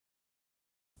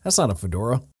That's not a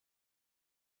fedora.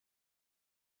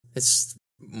 It's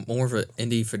more of an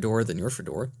indie fedora than your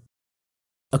fedora.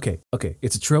 Okay.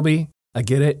 It's a trilby. I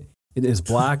get it. It is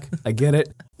black. I get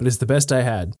it. But it's the best I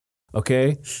had.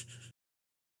 Okay?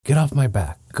 Get off my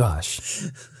back. Gosh.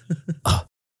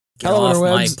 Get off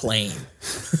my plane.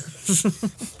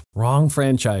 Wrong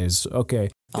franchise. Okay.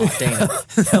 Oh, damn.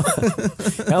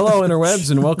 Hello,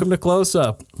 interwebs, and welcome to Close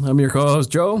Up. I'm your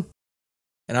co-host, Joe.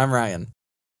 And I'm Ryan.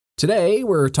 Today,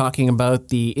 we're talking about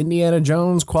the Indiana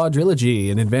Jones quadrilogy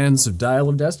in advance of Dial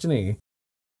of Destiny.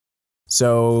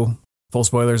 So, full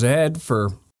spoilers ahead for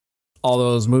all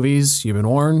those movies. You've been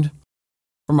warned.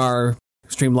 From our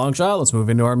extreme long shot, let's move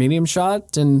into our medium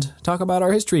shot and talk about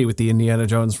our history with the Indiana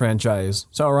Jones franchise.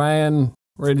 So, Ryan,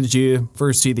 where did you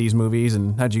first see these movies,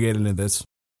 and how'd you get into this?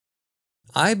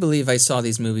 I believe I saw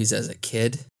these movies as a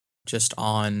kid, just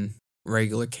on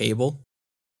regular cable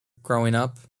growing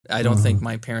up. I don't think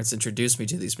my parents introduced me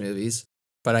to these movies,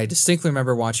 but I distinctly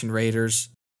remember watching Raiders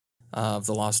of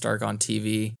the Lost Ark on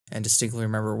TV, and distinctly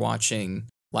remember watching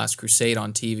Last Crusade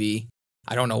on TV.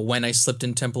 I don't know when I slipped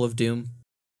in Temple of Doom.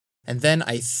 And then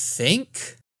I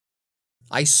think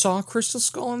I saw Crystal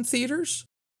Skull in theaters.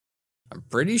 I'm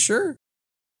pretty sure.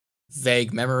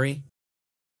 Vague memory.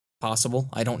 Possible.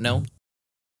 I don't know.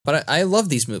 But I love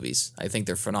these movies. I think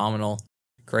they're phenomenal.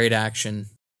 Great action,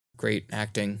 great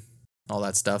acting, all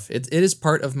that stuff. It is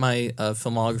part of my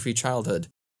filmography childhood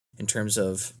in terms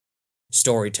of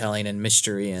storytelling and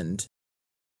mystery, and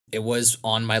it was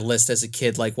on my list as a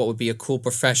kid, like what would be a cool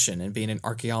profession, and being an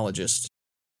archaeologist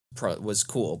was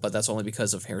cool, but that's only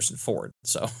because of Harrison Ford,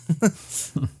 so.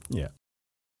 Yeah.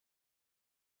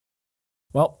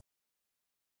 Well,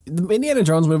 the Indiana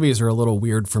Jones movies are a little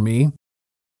weird for me,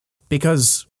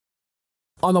 because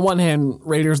on the one hand,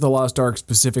 Raiders of the Lost Ark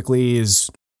specifically is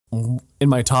in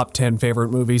my top 10 favorite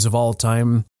movies of all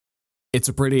time. It's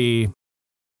a pretty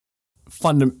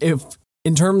fun,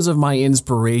 in terms of my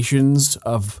inspirations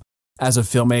of as a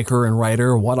filmmaker and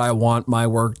writer, what I want my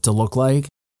work to look like,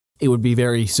 it would be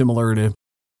very similar to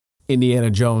Indiana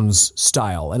Jones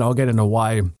style. And I'll get into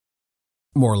why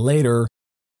more later.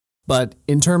 But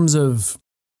in terms of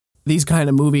these kind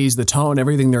of movies, the tone,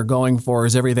 everything they're going for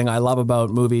is everything I love about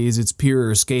movies. It's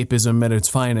pure escapism at its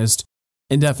finest,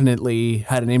 and definitely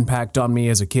had an impact on me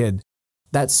as a kid.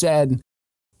 That said,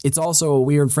 it's also a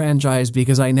weird franchise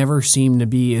because I never seem to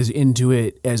be as into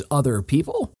it as other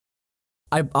people.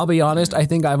 I'll be honest, I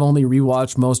think I've only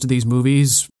rewatched most of these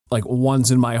movies like once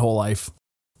in my whole life.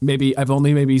 Maybe I've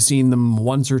only seen them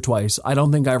once or twice. I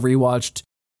don't think I've rewatched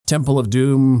Temple of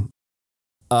Doom,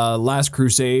 Last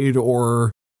Crusade,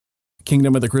 or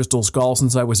Kingdom of the Crystal Skull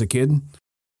since I was a kid.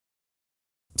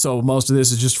 So most of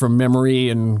this is just from memory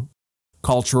and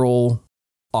cultural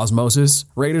osmosis.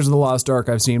 Raiders of the Lost Ark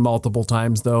I've seen multiple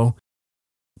times, though,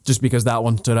 just because that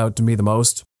one stood out to me the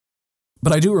most.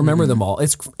 But I do remember them all.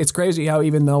 It's crazy how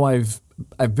even though I've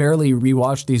barely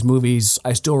rewatched these movies,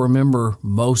 I still remember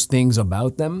most things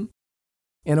about them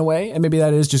in a way. And maybe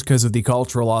that is just because of the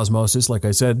cultural osmosis, like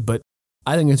I said. But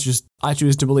I think it's just, I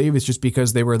choose to believe it's just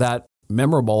because they were that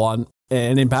memorable and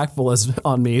impactful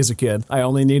on me as a kid. I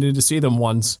only needed to see them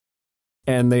once,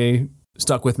 and they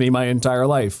stuck with me my entire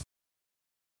life.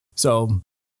 So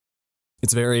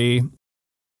it's a very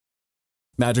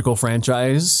magical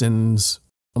franchise, and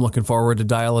I'm looking forward to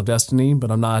Dial of Destiny, but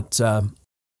I'm not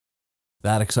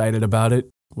that excited about it.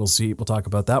 We'll see. We'll talk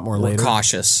about that more later.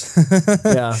 Cautious.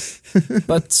 Yeah.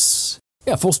 But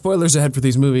yeah, full spoilers ahead for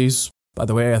these movies. By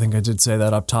the way, I think I did say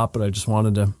that up top, but I just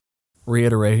wanted to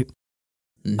reiterate.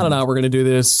 I don't know how we're going to do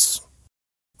this.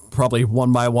 Probably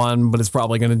one by one, but it's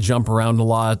probably going to jump around a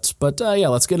lot. But yeah,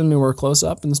 let's get into our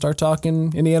close-up and start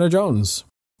talking Indiana Jones.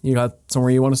 You got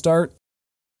somewhere you want to start?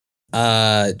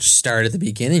 Just start at the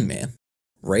beginning, man.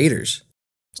 Raiders.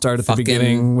 Start at the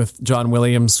beginning with John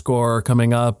Williams' score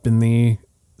coming up in the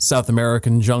South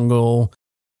American jungle.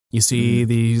 You see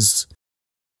these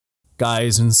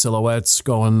guys in silhouettes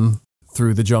going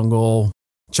through the jungle,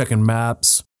 checking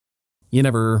maps. You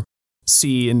never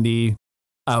see Indy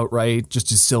outright, just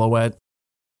his silhouette.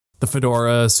 The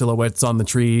fedora silhouettes on the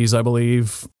trees, I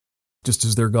believe, just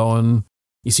as they're going.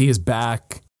 You see his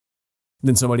back.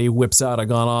 Then somebody whips out a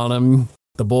gun on him.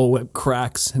 The bullwhip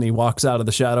cracks and he walks out of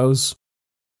the shadows.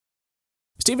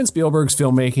 Steven Spielberg's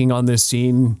filmmaking on this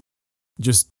scene,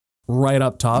 just right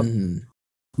up top.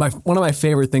 One of my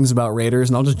favorite things about Raiders,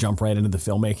 and I'll just jump right into the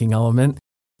filmmaking element.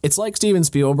 It's like Steven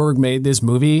Spielberg made this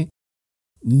movie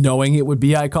knowing it would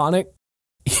be iconic.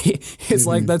 It's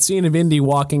like that scene of Indy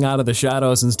walking out of the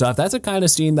shadows and stuff. That's a kind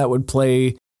of scene that would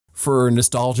play for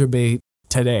nostalgia bait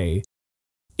today.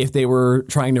 if they were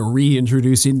trying to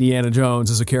reintroduce Indiana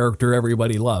Jones as a character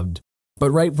everybody loved.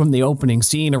 But right from the opening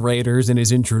scene of Raiders and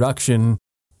his introduction,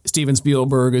 Steven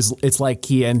Spielberg it's like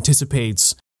he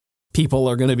anticipates people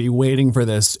are going to be waiting for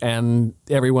this and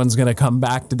everyone's going to come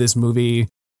back to this movie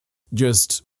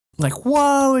just like,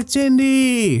 whoa, it's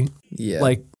Indy. Yeah.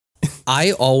 Like,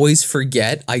 I always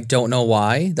forget, I don't know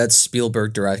why, that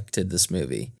Spielberg directed this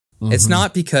movie. Mm-hmm. It's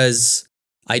not because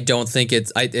I don't think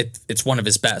it's one of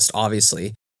his best,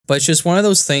 obviously, but it's just one of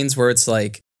those things where it's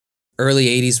like early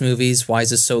 80s movies, why is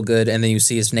this so good? And then you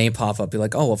see his name pop up, you're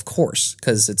like, oh, of course,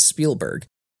 because it's Spielberg.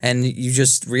 And you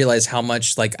just realize how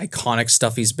much like iconic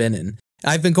stuff he's been in.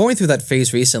 I've been going through that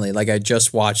phase recently. Like I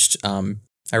just watched, I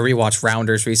rewatched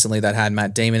Rounders recently that had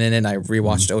Matt Damon in it. I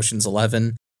rewatched Ocean's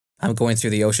 11. I'm going through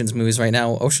the Ocean's movies right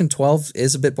now. Ocean 12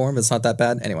 is a bit boring, but it's not that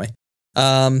bad. Anyway,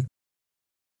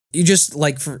 you just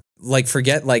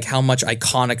forget like how much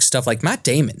iconic stuff. Like Matt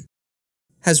Damon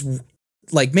has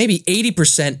like maybe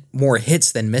 80% more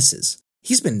hits than misses.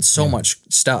 He's been in so much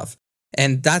stuff.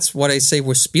 And that's what I say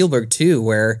with Spielberg too,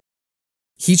 where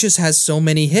he just has so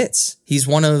many hits. He's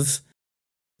one of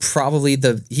probably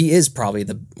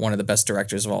one of the best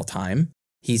directors of all time.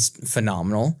 He's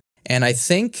phenomenal. And I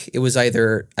think it was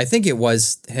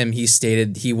him, he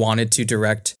stated he wanted to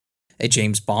direct a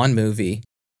James Bond movie.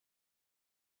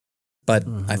 But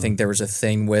I think there was a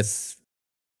thing with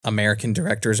American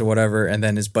directors or whatever. And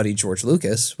then his buddy George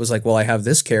Lucas was like, well, I have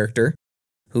this character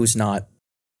who's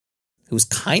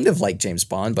kind of like James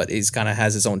Bond, but he's kind of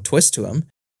has his own twist to him.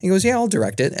 He goes, yeah, I'll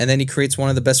direct it. And then he creates one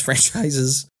of the best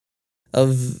franchises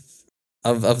of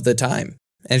the time.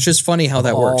 And it's just funny how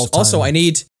that works. Also, I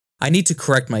need to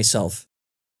correct myself.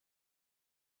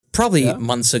 Probably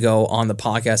months ago on the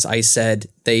podcast, I said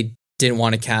they didn't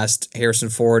want to cast Harrison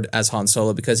Ford as Han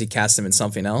Solo because he cast him in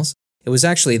something else. It was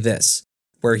actually this,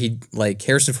 where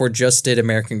Harrison Ford just did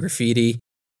American Graffiti,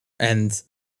 and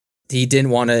he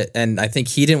didn't want to, and I think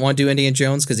he didn't want to do Indiana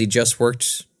Jones because he just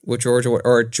worked with George,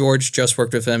 or George just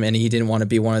worked with him, and he didn't want to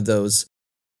be one of those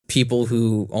people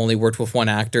who only worked with one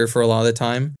actor for a lot of the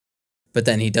time. But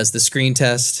then he does the screen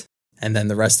test, and then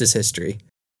the rest is history.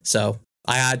 So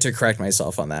I had to correct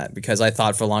myself on that because I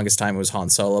thought for the longest time it was Han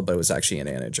Solo, but it was actually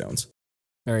Indiana Jones.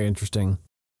 Very interesting.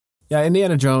 Yeah,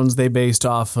 Indiana Jones, they based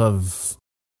off of,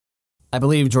 I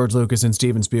believe, George Lucas and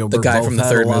Steven Spielberg. The guy from the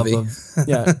third movie.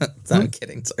 Yeah. I'm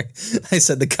kidding, sorry. I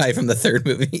said the guy from the third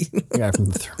movie. The guy from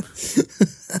the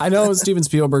third. I know Steven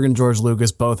Spielberg and George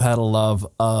Lucas both had a love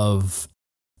of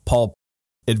pulp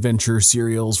adventure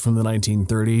serials from the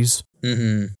 1930s.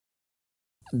 Mm-hmm.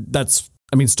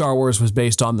 Star Wars was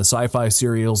based on the sci-fi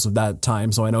serials of that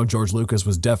time, so I know George Lucas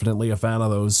was definitely a fan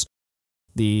of those.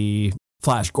 The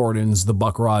Flash Gordons, the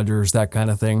Buck Rogers, that kind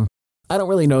of thing. I don't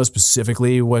really know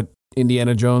specifically what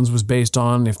Indiana Jones was based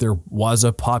on, if there was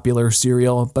a popular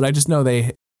serial, but I just know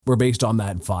they were based on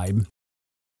that vibe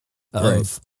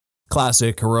of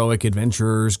classic heroic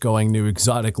adventurers going to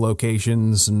exotic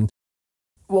locations and,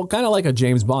 well, kind of like a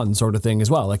James Bond sort of thing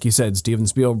as well. Like you said, Steven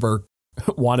Spielberg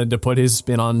wanted to put his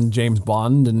spin on James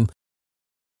Bond, and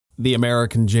the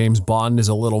American James Bond is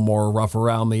a little more rough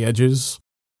around the edges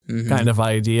kind of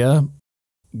idea.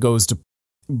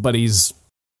 But he's,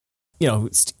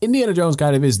 Indiana Jones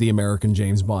kind of is the American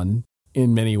James Bond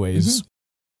in many ways.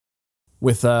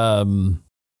 With, he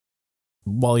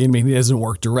doesn't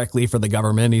work directly for the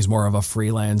government. He's more of a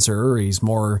freelancer.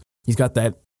 He's got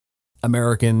that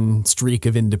American streak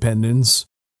of independence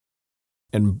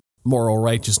and moral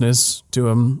righteousness to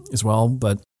him as well.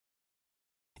 But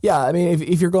yeah, I mean,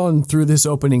 if you're going through this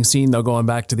opening scene, though, going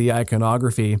back to the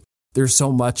iconography, there's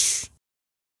so much.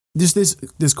 Just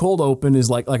this cold open is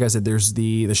like I said, there's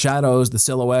the shadows, the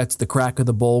silhouettes, the crack of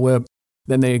the bullwhip.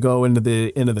 Then they go into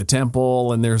the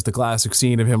temple, and there's the classic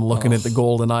scene of him looking at the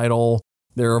golden idol.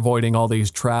 They're avoiding all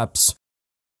these traps,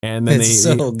 and then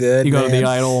you go to the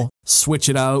idol, switch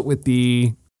it out with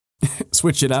the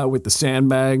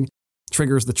sandbag,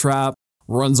 triggers the trap,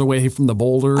 runs away from the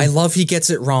boulder. I love he gets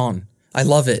it wrong. I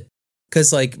love it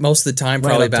because like most of the time,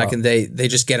 probably back in the day, they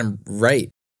just get him right.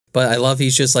 But I love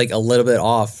he's just like a little bit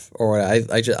off, or I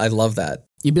love that.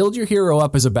 You build your hero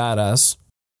up as a badass,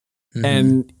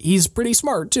 and he's pretty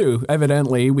smart too.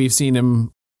 Evidently, we've seen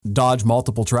him dodge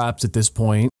multiple traps at this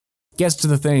point, gets to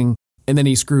the thing, and then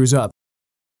he screws up.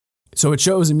 So it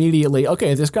shows immediately,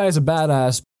 okay, this guy's a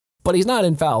badass, but he's not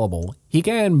infallible. He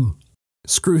can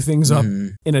screw things up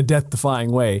in a death-defying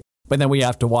way, but then we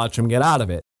have to watch him get out of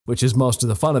it, which is most of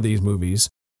the fun of these movies.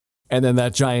 And then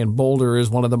that giant boulder is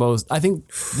one of the most, I think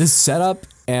this setup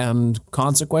and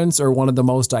consequence are one of the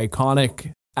most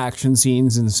iconic action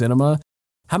scenes in cinema.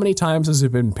 How many times has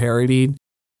it been parodied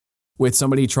with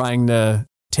somebody trying to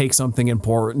take something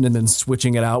important and then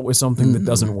switching it out with something that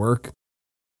doesn't work.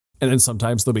 And then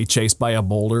sometimes they'll be chased by a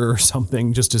boulder or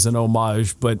something just as an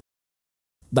homage. But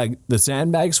like the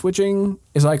sandbag switching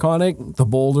is iconic. The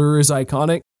boulder is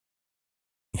iconic.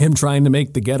 Him trying to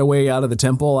make the getaway out of the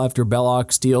temple after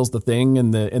Belloc steals the thing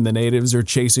and the natives are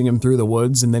chasing him through the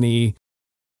woods, and then he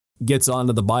gets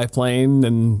onto the biplane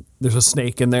and there's a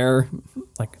snake in there.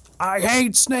 Like, I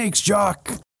hate snakes,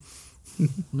 Jock.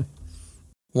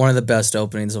 One of the best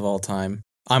openings of all time.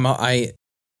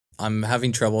 I'm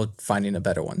having trouble finding a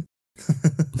better one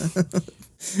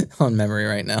on memory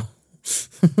right now.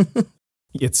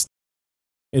 It's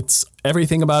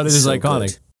everything about it is so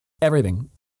iconic. Good. Everything.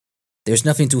 There's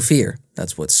nothing to fear.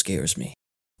 That's what scares me.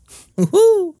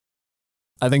 Woohoo!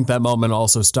 I think that moment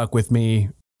also stuck with me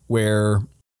where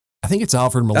I think it's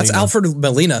Alfred Molina. That's Alfred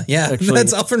Molina. Yeah, actually,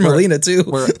 that's Alfred Molina too.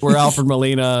 where Alfred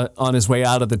Molina, on his way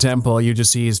out of the temple, you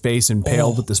just see his face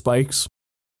impaled with the spikes.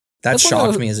 That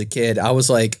shocked me as a kid. I was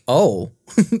like, oh,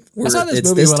 I saw this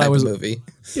movie when I was movie.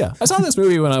 Yeah, I saw this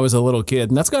movie when I was a little kid,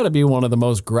 and that's got to be one of the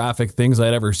most graphic things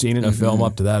I'd ever seen in a film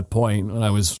up to that point when I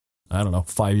was, I don't know,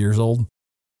 5 years old.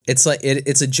 It's like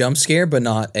it's a jump scare, but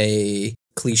not a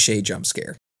cliche jump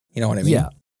scare. You know what I mean? Yeah.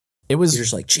 It was. You're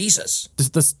just like, Jesus.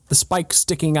 The spike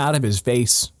sticking out of his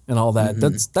face and all that.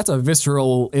 That's a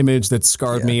visceral image that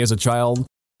scarred me as a child,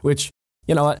 which,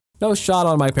 you know what? No shot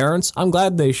on my parents. I'm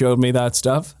glad they showed me that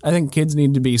stuff. I think kids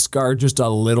need to be scarred just a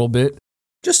little bit.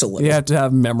 Just a little. You have to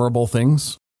have memorable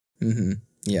things.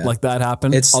 Yeah. Like that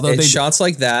happen. It's shots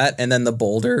like that, and then the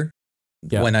boulder,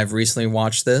 when I've recently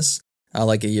watched this,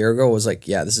 like a year ago, was like,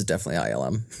 yeah, this is definitely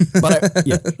ILM.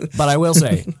 But I will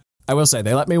say,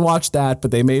 they let me watch that, but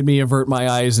they made me avert my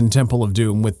eyes in Temple of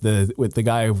Doom with the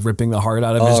guy ripping the heart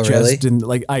out of his chest. And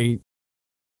like, I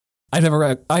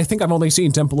think I've only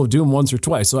seen Temple of Doom once or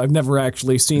twice, so I've never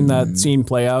actually seen that scene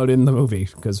play out in the movie.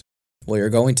 Well, you're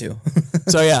going to.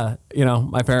 So yeah, you know,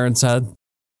 my parents had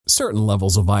certain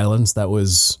levels of violence that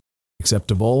was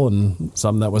acceptable and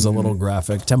some that was a little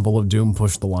graphic. Temple of Doom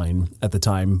pushed the line at the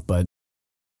time, but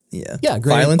yeah,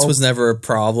 great. Violence was never a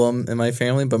problem in my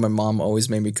family, but my mom always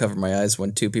made me cover my eyes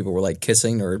when two people were like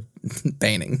kissing or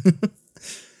banging.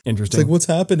 Interesting. It's like, what's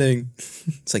happening?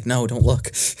 It's like, no, don't look.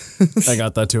 I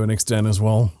got that to an extent as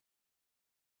well.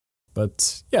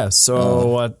 But yeah,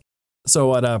 so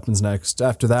what happens next?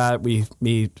 After that, we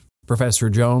meet Professor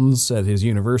Jones at his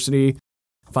university,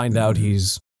 find out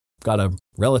he's got a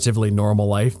relatively normal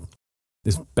life.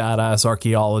 This badass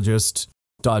archaeologist,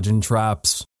 dodging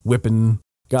traps, whipping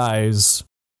guys,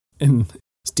 and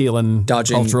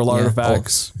dodging cultural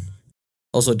artifacts.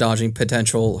 Also dodging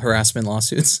potential harassment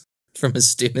lawsuits from his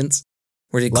students,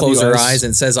 where he closes her eyes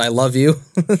and says, I love you.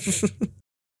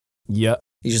 Yep.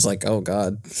 He's just like, oh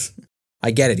God.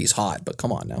 I get it, he's hot, but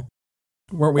come on now.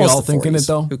 Weren't we all thinking it,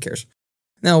 though? Who cares?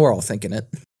 No, we're all thinking it.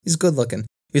 He's good looking.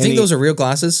 You think those are real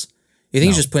glasses? You think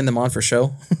he's just putting them on for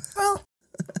show? Well,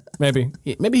 maybe.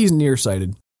 Maybe he's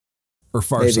nearsighted. Or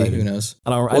farsighted. Maybe, who knows?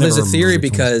 There's a theory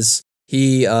because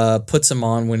he puts them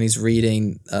on when he's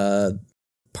reading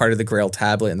part of the Grail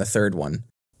tablet in the third one.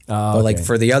 But like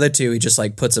for the other two, he just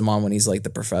like puts them on when he's like the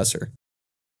professor.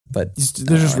 But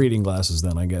they're just reading glasses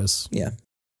then, I guess. Yeah.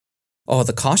 Oh,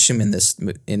 the costume in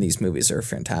these movies are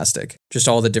fantastic. Just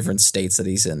all the different states that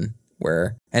he's in,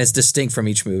 and it's distinct from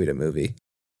each movie to movie.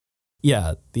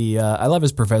 Yeah, I love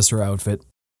his professor outfit.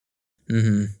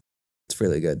 It's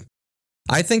really good.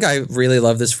 I think I really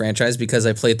love this franchise because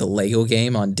I played the Lego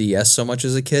game on DS so much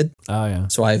as a kid. Oh yeah.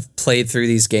 So I've played through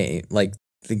the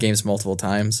games multiple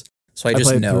times. So I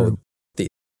just know.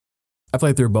 I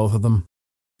played through both of them.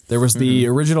 There was the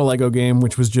original Lego game,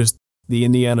 which was just the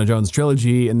Indiana Jones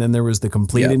trilogy, and then there was the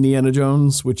complete Indiana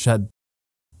Jones, which had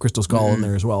Crystal Skull in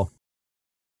there as well.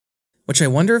 Which I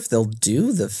wonder if they'll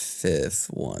do the fifth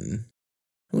one.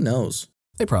 Who knows?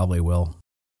 They probably will.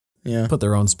 Yeah. Put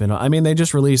their own spin on. I mean, they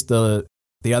just released the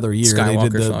other year. They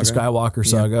did the Skywalker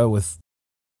saga with.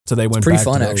 So they went. It's pretty back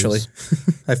fun, to actually.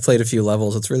 I've played a few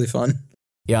levels. It's really fun.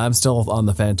 Yeah, I'm still on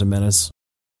the Phantom Menace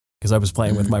because I was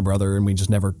playing with my brother and we just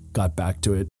never got back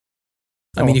to it.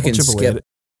 I mean, you can skip.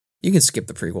 You can skip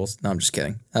the prequels. No, I'm just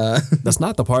kidding. That's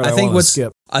not the part I want to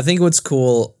skip. I think what's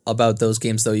cool about those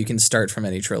games, though, you can start from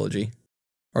any trilogy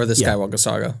or the Skywalker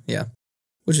saga. Yeah,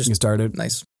 which is you started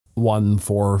nice. 1,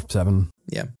 4, 7.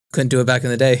 Yeah, couldn't do it back in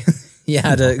the day. You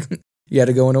had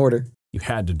to go in order. You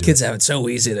had to do. Kids it. have it so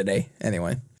easy today.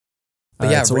 Anyway,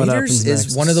 but so Raiders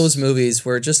is one of those movies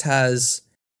where it just has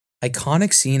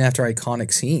iconic scene after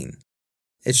iconic scene.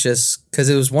 It's just because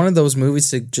it was one of those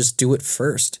movies to just do it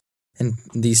first in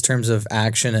these terms of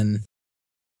action and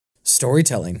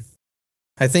storytelling.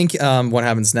 I think what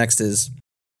happens next is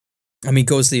He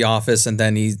goes to the office and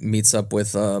then he meets up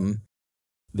with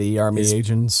the army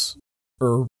agents,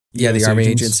 or the US army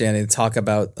agents, and they talk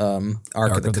about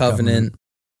Ark of the Covenant.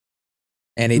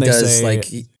 And he does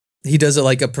he does it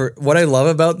like what I love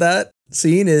about that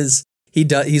scene is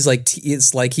he's like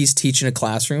it's like he's teaching a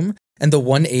classroom, and the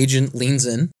one agent leans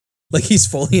in like he's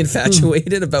fully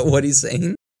infatuated about what he's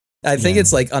saying. I think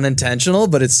it's like unintentional,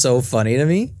 but it's so funny to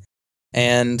me.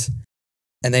 And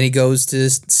then he goes to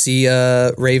see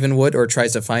Ravenwood, or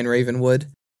tries to find Ravenwood,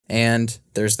 and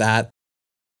there's that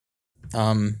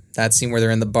scene where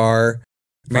they're in the bar.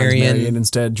 Marion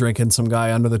instead drinking some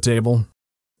guy under the table.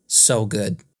 So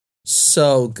good.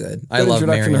 I love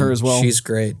Marion. Her as well. She's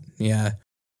great. Yeah.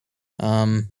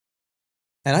 And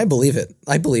I believe it.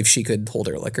 I believe she could hold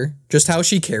her liquor. Just how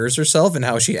she carries herself and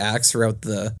how she acts throughout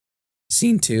the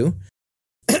scene too.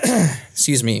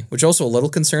 Excuse me. Which also a little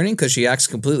concerning because she acts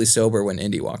completely sober when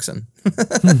Indy walks in.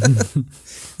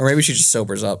 Or maybe she just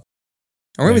sobers up.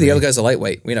 Or maybe the other guy's a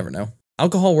lightweight. We never know.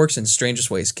 Alcohol works in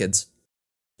strangest ways, kids.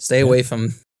 Stay away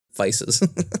from vices.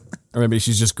 Or maybe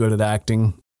she's just good at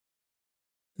acting.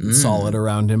 Solid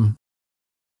around him.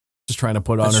 Just trying to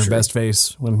put on her best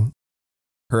face when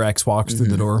her ex walks through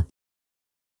the door.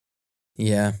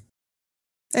 Yeah.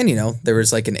 And, there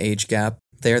was like an age gap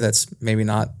there that's maybe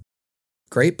not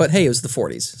great, but hey, it was the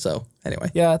 40s. So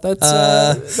anyway. Yeah,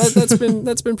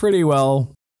 that's been pretty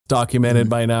well documented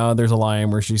by now. There's a line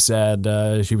where she said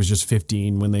she was just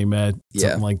 15 when they met,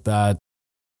 something like that.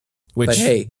 But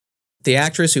hey, the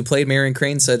actress who played Marion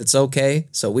Crane said it's okay,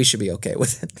 so we should be okay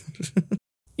with it.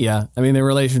 Yeah, I mean, their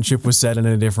relationship was set in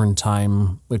a different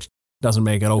time, which doesn't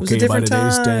make it okay by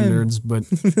today's standards, but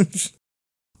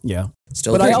yeah.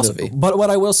 Still a great movie. But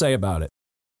what I will say about it,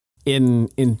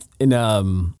 it's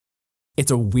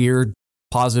a weird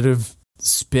positive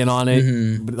spin on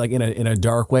it, but like in a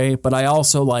dark way. But I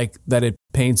also like that it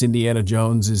paints Indiana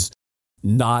Jones as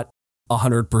not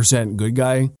 100% good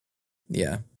guy.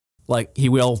 Yeah. Like he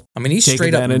will. I mean, he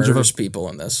straight up murders people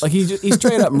in this. Like he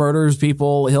straight up murders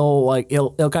people.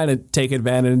 He'll kind of take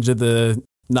advantage of the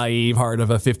naive heart of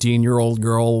a 15-year-old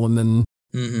girl and then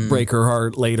break her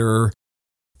heart later.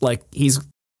 Like he's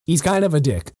kind of a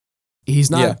dick. He's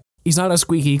not a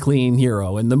squeaky clean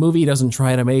hero, and the movie doesn't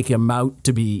try to make him out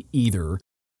to be either.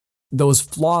 Those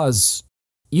flaws,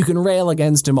 you can rail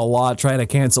against him a lot, try to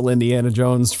cancel Indiana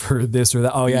Jones for this or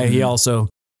that. Oh yeah, he also,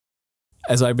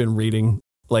 as I've been reading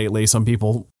lately, some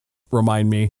people remind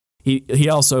me, he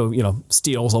also,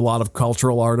 steals a lot of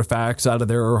cultural artifacts out of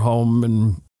their home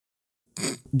and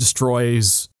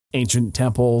destroys ancient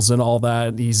temples and all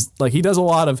that. He's like, he does a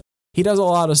lot of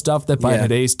stuff that by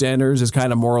today's standards is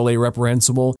kind of morally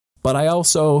reprehensible. But I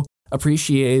also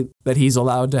appreciate that he's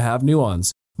allowed to have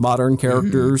nuance. Modern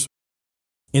characters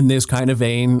in this kind of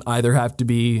vein either have to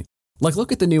be like,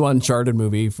 look at the new Uncharted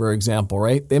movie, for example,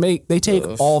 right? They take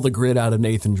all the grit out of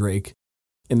Nathan Drake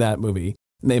in that movie,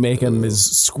 and they make him as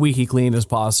squeaky clean as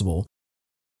possible,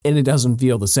 and it doesn't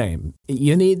feel the same.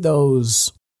 You need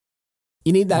that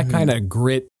kind of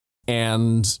grit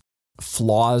and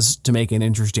flaws to make an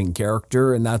interesting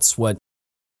character, and that's what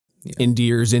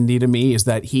endears Indy to me, is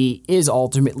that he is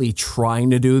ultimately trying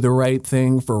to do the right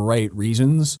thing for right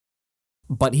reasons,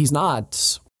 but he's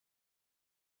not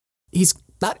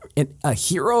a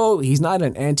hero, he's not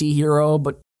an anti-hero,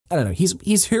 but I don't know.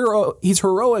 He's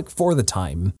heroic for the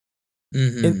time.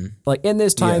 In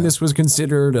this time, this was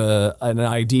considered an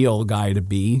ideal guy to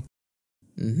be,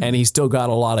 and he's still got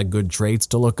a lot of good traits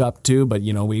to look up to. But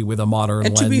we with a modern lens.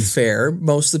 And to be fair,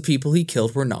 most of the people he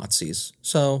killed were Nazis.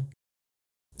 So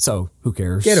who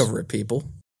cares? Get over it, people.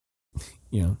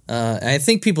 Yeah. I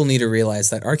think people need to realize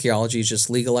that archaeology is just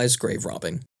legalized grave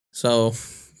robbing. So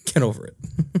get over it.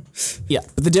 Yeah,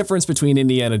 but the difference between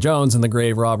Indiana Jones and the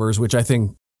grave robbers, which I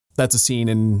think. That's a scene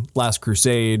in Last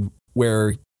Crusade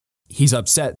where he's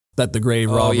upset that the grave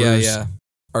robbers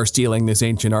are stealing this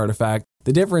ancient artifact.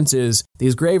 The difference is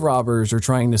these grave robbers are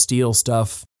trying to steal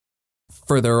stuff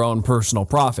for their own personal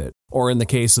profit, or in the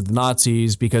case of the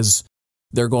Nazis, because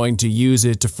they're going to use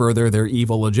it to further their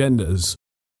evil agendas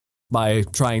by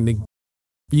trying to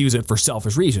use it for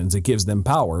selfish reasons. It gives them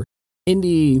power.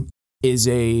 Indy is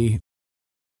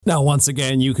now once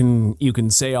again, you can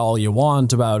say all you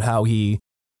want about how he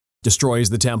destroys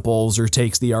the temples or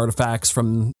takes the artifacts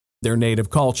from their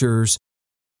native cultures,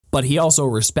 but he also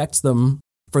respects them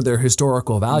for their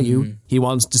historical value. He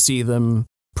wants to see them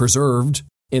preserved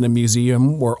in a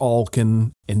museum where all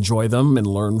can enjoy them and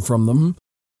learn from them.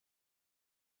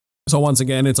 So once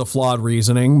again, it's a flawed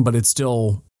reasoning, but it's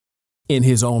still, in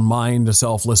his own mind, a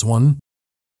selfless one.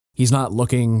 He's not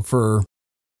looking for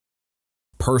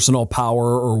personal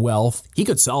power or wealth. He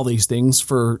could sell these things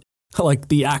for like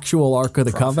the actual Ark of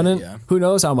the Covenant. Yeah. Who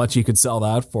knows how much he could sell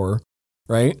that for,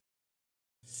 right?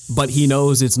 But he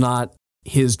knows it's not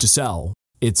his to sell.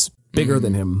 It's bigger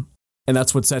than him, and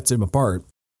that's what sets him apart.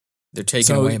 They're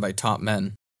taken away by top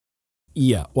men.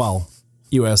 Yeah, well,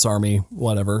 U.S. Army,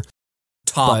 whatever.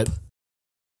 Top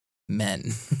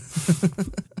men.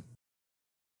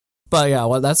 But yeah,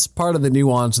 well, that's part of the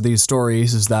nuance of these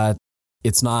stories is that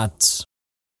it's not.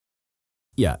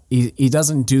 Yeah, he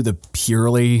doesn't do the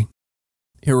purely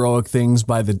heroic things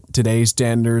by the today's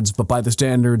standards, but by the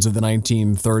standards of the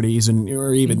 1930s and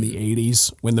or even the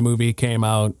 80s when the movie came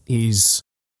out, he's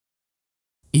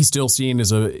still seen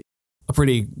as a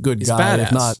pretty good guy, badass.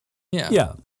 if not.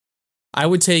 Yeah. I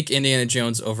would take Indiana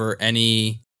Jones over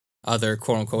any other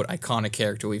quote unquote iconic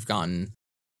character we've gotten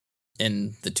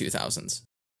in the 2000s.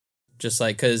 Just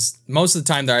like, because most of the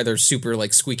time they're either super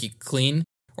like squeaky clean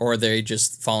or they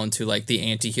just fall into like the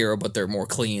anti-hero, but they're more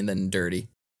clean than dirty.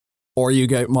 Or you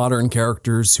get modern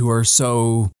characters who are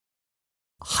so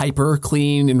hyper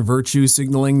clean and virtue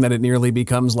signaling that it nearly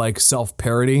becomes like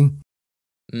self-parody.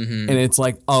 Mm-hmm. And it's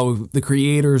like, oh, the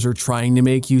creators are trying to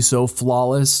make you so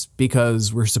flawless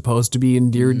because we're supposed to be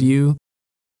endeared to you.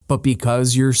 But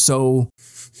because you're so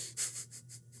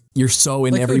in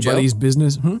like everybody's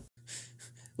business.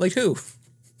 Like who?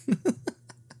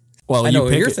 Well, I know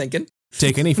what you're thinking.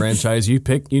 Take any franchise, you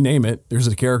name it. There's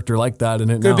a character like that in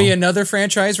it. Could be another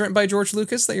franchise written by George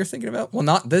Lucas that you're thinking about. Well,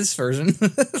 not this version.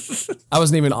 I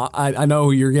wasn't even. I know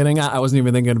who you're getting at. I wasn't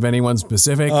even thinking of anyone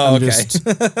specific. Oh, okay.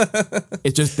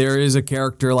 It's just there is a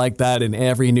character like that in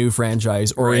every new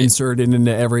franchise, or inserted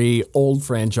into every old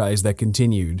franchise that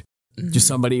continued. Just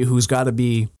somebody who's got to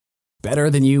be better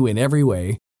than you in every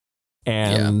way,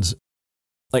 and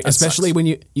like especially when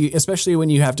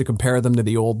you have to compare them to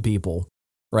the old people.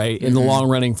 Right? In the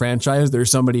long-running franchise, there's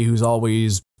somebody who's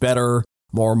always better,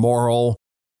 more moral,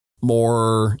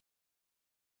 more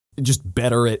just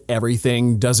better at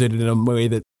everything, does it in a way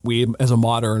that we as a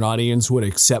modern audience would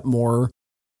accept more,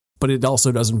 but it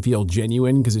also doesn't feel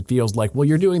genuine because it feels like, well,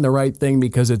 you're doing the right thing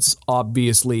because it's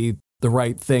obviously the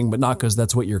right thing, but not because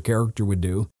that's what your character would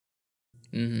do.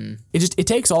 Mm-hmm. It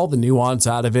takes all the nuance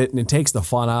out of it and it takes the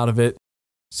fun out of it.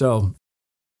 So...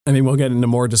 I mean, we'll get into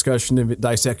more discussion of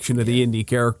dissection of the indie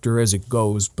character as it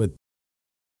goes, but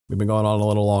we've been going on a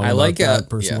little long. I like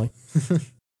that personally. Yeah.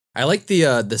 I like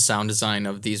the sound design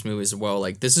of these movies as well.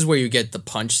 Like this is where you get the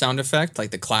punch sound effect,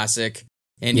 like the classic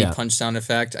indie punch sound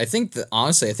effect. I think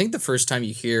honestly, the first time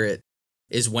you hear it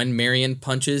is when Marion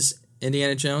punches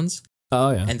Indiana Jones.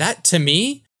 Oh yeah, and that to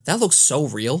me that looks so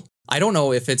real. I don't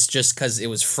know if it's just because it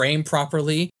was framed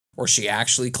properly or she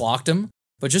actually clocked him.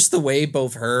 But just the way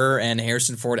both her and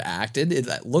Harrison Ford acted,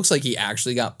 it looks like he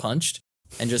actually got punched.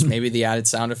 And just maybe the added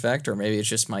sound effect, or maybe it's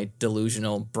just my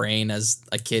delusional brain as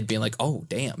a kid being like, oh,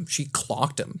 damn, she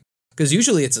clocked him. Because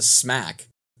usually it's a smack.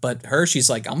 But her,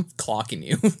 she's like, I'm clocking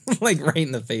you. like right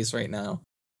in the face right now.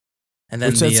 And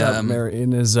then which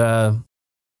Marion is, hey,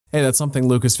 that's something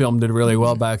Lucasfilm did really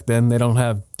well back then. They don't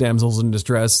have damsels in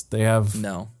distress. They have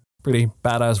pretty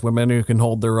badass women who can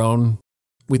hold their own.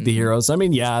 With the heroes. I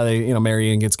mean,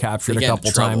 Marion gets captured a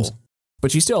couple times,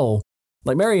 but she still,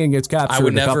 like Marion gets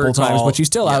captured a couple times, but she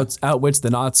still outwits the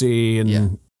Nazi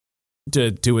and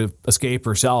to escape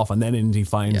herself, and then Indy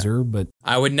finds her. But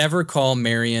I would never call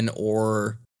Marion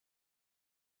or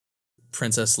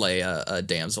Princess Leia a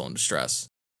damsel in distress.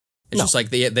 It's just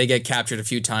like they get captured a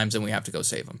few times, and we have to go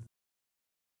save them.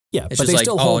 Yeah, it's but just they like,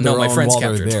 still hold their my own friend's while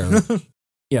captured. They're there.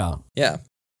 Yeah.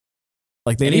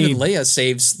 Like even Leia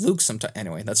saves Luke sometimes.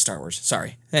 Anyway, that's Star Wars.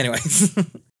 Sorry. Anyway,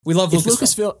 we love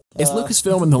Lucasfilm. It's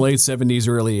Lucasfilm in the late 70s,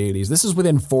 early 80s. This is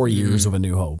within 4 years of A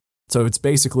New Hope. So it's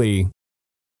basically...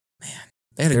 Man,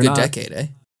 they had a good decade, eh?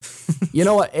 You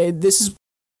know what?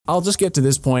 I'll just get to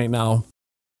this point now.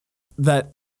 That,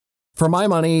 for my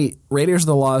money, Raiders of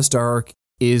the Lost Ark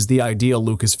is the ideal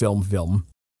Lucasfilm film.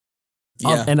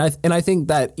 Yeah. And I think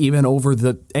that even over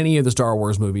any of the Star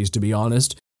Wars movies, to be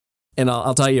honest... And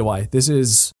I'll tell you why. This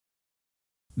is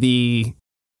a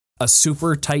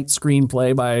super tight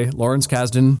screenplay by Lawrence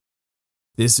Kasdan.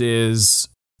 This is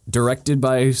directed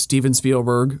by Steven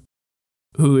Spielberg,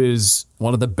 who is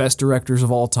one of the best directors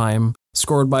of all time.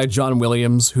 Scored by John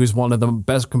Williams, who's one of the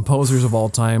best composers of all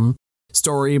time.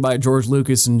 Story by George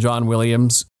Lucas and John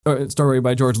Williams. Story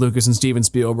by George Lucas and Steven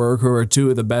Spielberg, who are two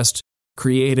of the best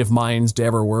creative minds to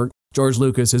ever work. George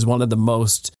Lucas is one of the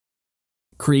most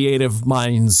creative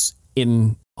minds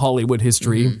in Hollywood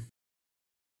history.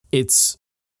 It's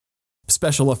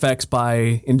special effects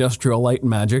by Industrial Light and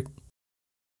Magic,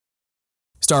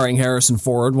 starring Harrison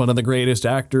Ford, one of the greatest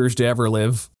actors to ever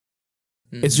live.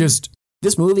 It's just,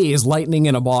 this movie is lightning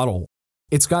in a bottle.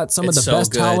 It's got some of It's the so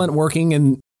best good. talent working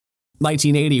in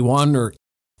 1981 or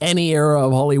any era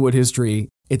of Hollywood history.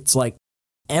 It's like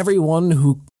everyone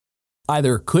who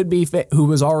either could be who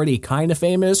was already kind of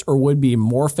famous or would be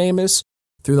more famous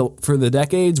for the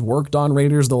decades worked on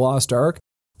Raiders of the Lost Ark.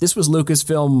 This was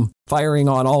Lucasfilm firing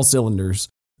on all cylinders.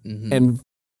 Mm-hmm. And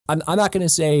I'm not going to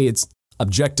say it's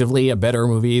objectively a better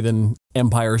movie than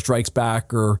Empire Strikes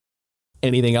Back or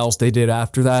anything else they did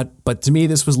after that. But to me,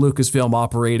 this was Lucasfilm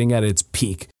operating at its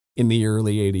peak in the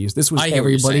early 80s. This was I hear what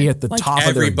you're everybody saying. at the Like, top of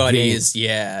their everybody game. is,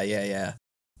 yeah.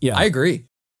 Yeah. I agree.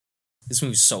 This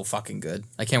movie's so fucking good.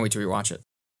 I can't wait to rewatch it.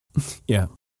 Yeah.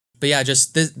 But yeah,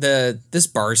 just this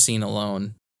bar scene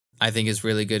alone, I think is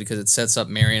really good because it sets up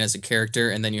Marion as a character,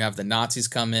 and then you have the Nazis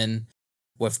come in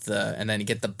and then you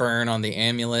get the burn on the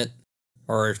amulet,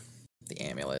 or the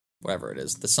amulet, whatever it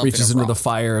is. The something Reaches of into the rock.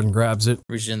 fire and grabs it.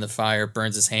 Reaches in the fire,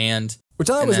 burns his hand. Which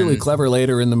I thought And was really then- clever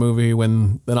later in the movie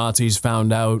when the Nazis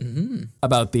found out Mm-hmm.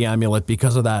 about the amulet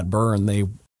because of that burn. They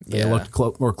looked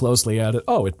more closely at it.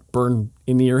 Oh, it burned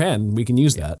into your hand. We can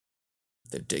use that.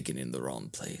 They're digging in the wrong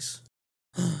place.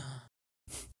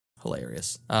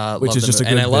 Hilarious. Which Love is the just a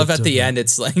movie. And good I love bit at of the it. end,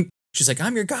 it's like, she's like,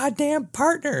 I'm your goddamn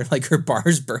partner. Like her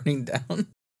bar's burning down.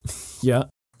 Yeah.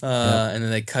 And then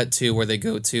they cut to where they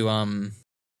go to,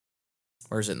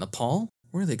 where is it, Nepal?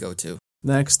 Where do they go to?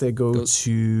 Next, they go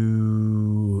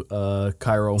to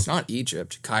Cairo. It's not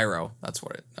Egypt. Cairo. That's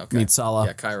what it, okay. Meet Salah.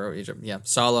 Yeah, Cairo, Egypt. Yeah,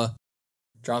 Salah.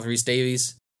 Jonathan Rhys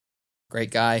Davies.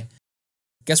 Great guy.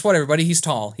 Guess what, everybody? He's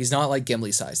tall. He's not like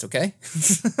Gimli sized, okay?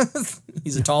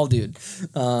 He's a tall dude.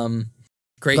 Great Glad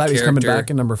character. he's coming back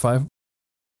in number 5.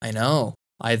 I know.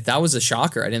 That was a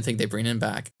shocker. I didn't think they'd bring him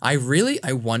back. I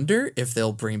wonder if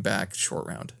they'll bring back Short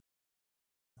Round.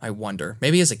 I wonder.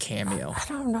 Maybe as a cameo. I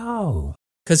don't know.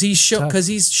 Because he's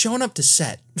shown up to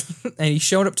set. And he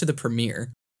showed up to the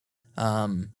premiere.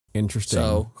 Interesting.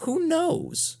 So who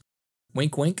knows?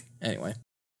 Wink wink. Anyway.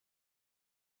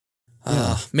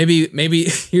 Yeah. Maybe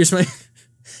here's my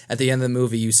at the end of the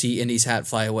movie you see Indy's hat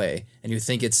fly away and you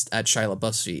think it's at Shia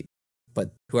LaBeouf's feet.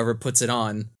 But whoever puts it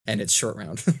on and it's Short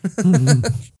Round.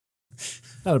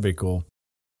 That'd be cool.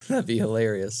 That'd be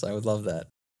hilarious. I would love that.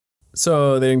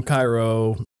 So they're in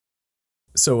Cairo.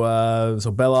 So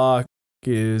Belloc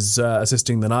is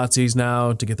assisting the Nazis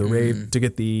now to get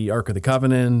the Ark of the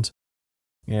Covenant,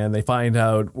 and they find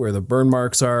out where the burn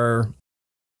marks are,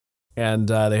 and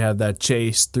they have that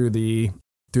chase through the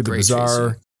Great bazaar.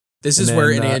 chasing. This And is where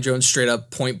then, Indiana Jones straight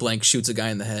up point blank shoots a guy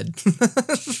in the head.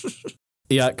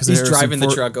 Yeah, because He's driving the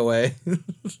truck away.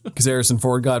 Because Harrison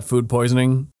Ford got food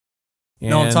poisoning.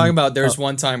 No, I'm And- talking about there's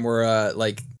one time where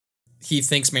he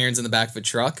thinks Marion's in the back of a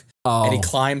truck and he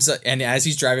climbs up, and as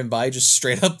he's driving by, just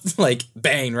straight up like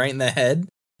bang right in the head,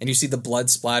 and you see the blood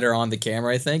splatter on the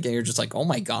camera, I think, and you're just like, oh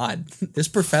my god, this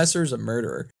professor's a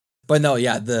murderer. But no,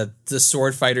 yeah, the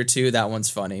sword fighter too, that one's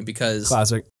funny because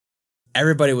classic.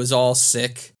 everybody was all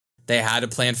sick. They had a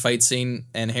planned fight scene,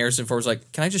 and Harrison Ford was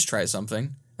like, can I just try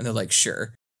something? And they're like,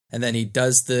 sure. And then he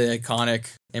does the iconic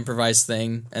improvised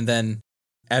thing, and then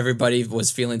everybody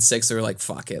was feeling sick, so they were like,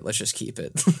 fuck it, let's just keep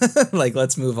it. Like,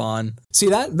 let's move on. See,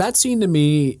 that scene to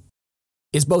me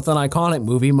is both an iconic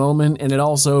movie moment, and it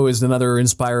also is another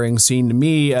inspiring scene to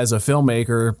me as a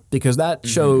filmmaker, because that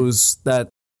shows that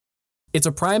it's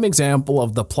a prime example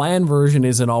of the planned version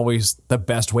isn't always the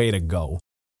best way to go.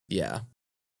 Yeah.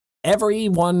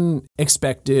 Everyone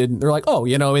expected, they're like, oh,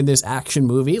 in this action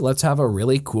movie, let's have a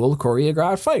really cool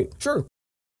choreographed fight. Sure.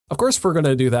 Of course we're going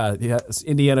to do that. Yes,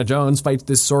 Indiana Jones fights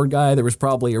this sword guy. There was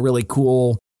probably a really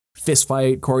cool fist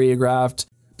fight choreographed.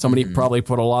 Somebody probably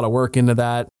put a lot of work into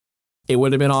that. It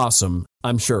would have been awesome,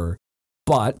 I'm sure.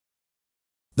 But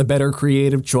the better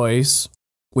creative choice,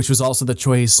 which was also the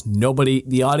choice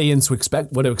the audience would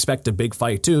expect a big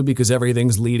fight too, because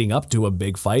everything's leading up to a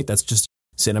big fight. That's just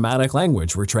cinematic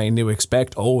language. We're trained to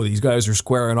expect, these guys are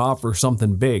squaring off for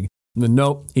something big. And then,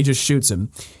 nope, he just shoots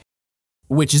him,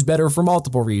 which is better for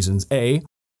multiple reasons. A,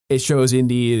 it shows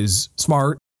Indy is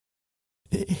smart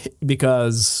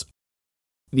because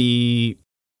a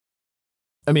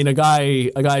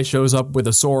guy shows up with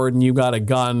a sword and you got a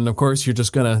gun. Of course, you're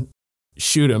just going to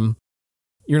shoot him.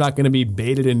 You're not going to be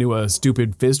baited into a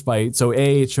stupid fist fight. So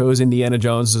A, it shows Indiana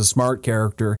Jones as a smart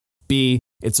character. B,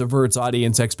 it subverts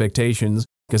audience expectations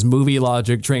because movie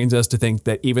logic trains us to think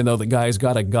that even though the guy's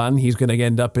got a gun, he's going to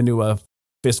end up into a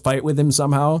fist fight with him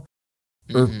somehow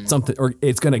or something, or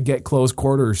it's going to get close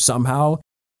quarters somehow.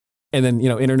 And then,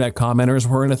 internet commenters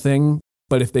weren't a thing.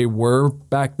 But if they were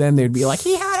back then, they'd be like,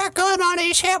 he had a gun on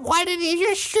his hip. Why did he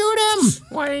just shoot him?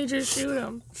 Why did you just shoot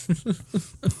him?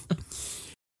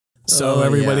 So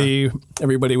everybody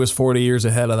was 40 years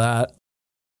ahead of that.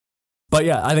 But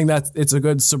yeah, I think it's a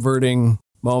good subverting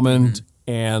moment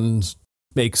and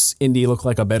makes Indy look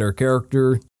like a better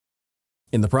character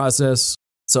in the process.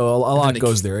 So a lot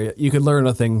goes there. You could learn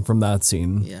a thing from that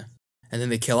scene. Yeah. And then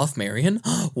they kill off Marion.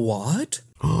 What?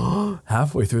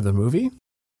 Halfway through the movie?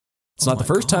 It's not the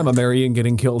first time a Marion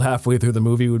getting killed halfway through the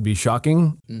movie would be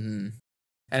shocking. Mm-hmm.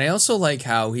 And I also like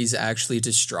how he's actually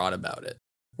distraught about it.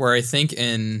 Where I think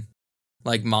in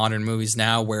like modern movies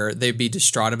now where they'd be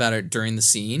distraught about it during the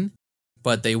scene,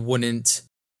 but they wouldn't,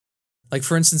 like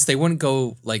for instance, they wouldn't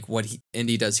go like what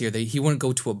Indy does here. He wouldn't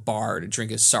go to a bar to drink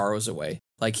his sorrows away.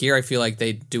 Like here, I feel like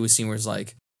they do a scene where it's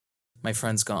like, my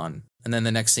friend's gone. And then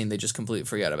the next scene, they just completely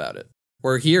forget about it.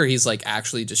 Where here, he's like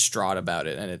actually distraught about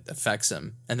it and it affects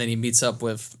him. And then he meets up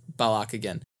with Belloq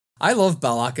again. I love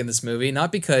Belloq in this movie,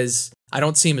 not because I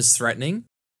don't see him as threatening.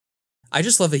 I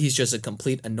just love that he's just a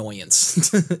complete annoyance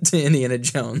to Indiana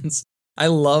Jones. I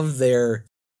love their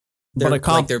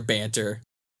banter.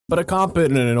 But a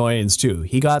competent annoyance too.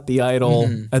 He got the idol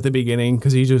at the beginning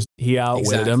because he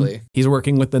outwitted him. He's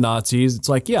working with the Nazis. It's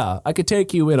like, yeah, I could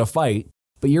take you in a fight,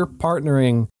 but you're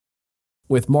partnering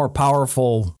with more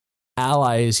powerful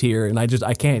allies here, and I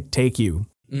can't take you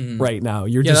right now.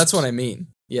 That's what I mean.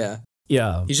 Yeah.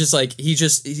 Yeah. He's just like,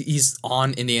 he's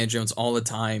on Indiana Jones all the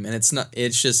time. And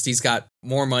it's just, he's got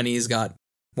more money. He's got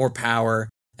more power.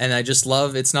 And I just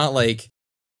love, it's not like,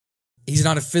 he's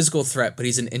not a physical threat, but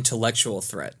he's an intellectual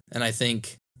threat. And I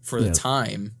think for the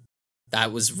time,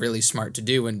 that was really smart to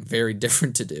do and very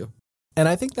different to do. And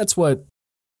I think that's what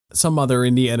some other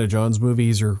Indiana Jones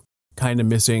movies are kind of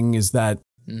missing, is that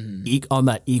on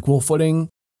that equal footing,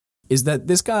 is that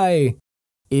this guy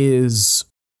is...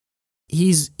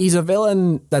 He's a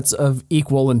villain that's of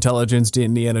equal intelligence to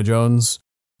Indiana Jones.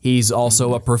 He's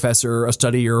also a professor, a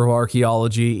studier of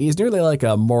archaeology. He's nearly like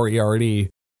a Moriarty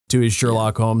to his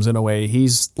Sherlock Holmes in a way.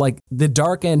 He's like the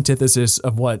dark antithesis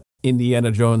of what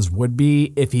Indiana Jones would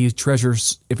be if he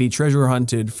treasure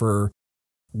hunted for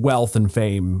wealth and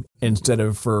fame instead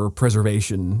of for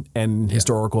preservation and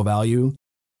historical value.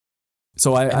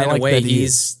 So I like that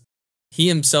he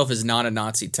himself is not a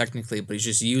Nazi technically, but he's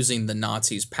just using the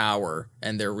Nazis' power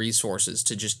and their resources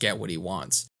to just get what he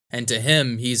wants. And to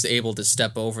him, he's able to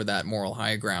step over that moral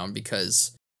high ground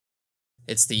because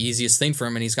it's the easiest thing for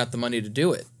him and he's got the money to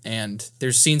do it. And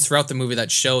there's scenes throughout the movie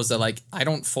that shows that, like, I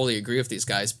don't fully agree with these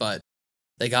guys, but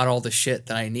they got all the shit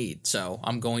that I need. So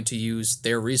I'm going to use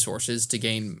their resources to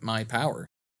gain my power.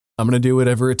 I'm going to do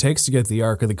whatever it takes to get the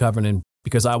Ark of the Covenant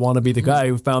because I want to be the guy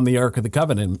who found the Ark of the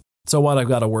Covenant. So what? I've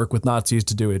got to work with Nazis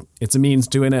to do it. It's a means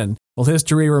to an end. Will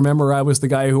history remember I was the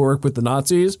guy who worked with the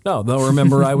Nazis? No, they'll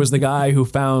remember I was the guy who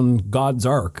found God's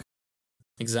Ark.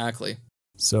 Exactly.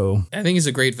 So I think he's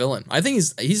a great villain. I think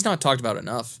he's not talked about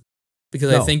enough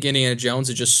because I think Indiana Jones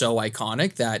is just so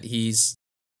iconic that he's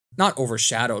not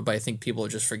overshadowed, but I think people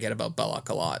just forget about Belloq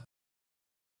a lot.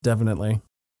 Definitely.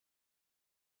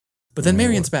 But then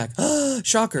Marion's back.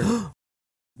 Shocker.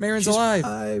 Marion's alive.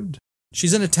 Survived.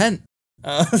 She's in a tent.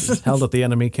 Held at the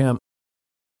enemy camp.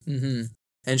 And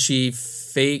she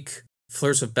fake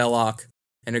flirts with Belloq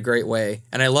in a great way.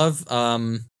 And I love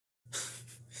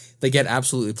they get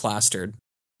absolutely plastered.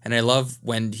 And I love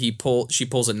when she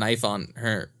pulls a knife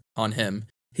on him.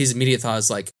 His immediate thought is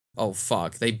like, oh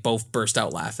fuck. They both burst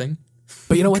out laughing.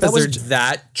 But you know what? They're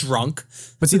that drunk.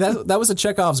 But see, that was a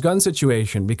Chekhov's gun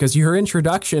situation because her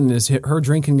introduction is her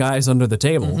drinking guys under the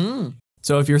table.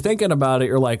 So if you're thinking about it,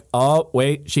 you're like, oh,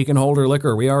 wait, she can hold her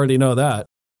liquor. We already know that.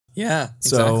 Yeah,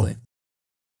 exactly.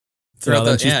 So,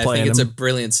 I think it's a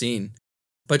brilliant scene.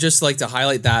 But just like to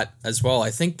highlight that as well,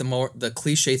 I think the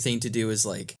cliche thing to do is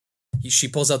like, she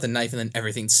pulls out the knife and then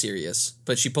everything's serious.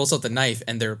 But she pulls out the knife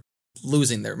and they're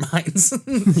losing their minds.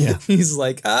 Yeah. He's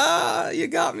like, you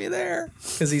got me there.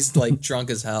 Because he's like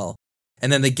drunk as hell.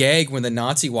 And then the gag when the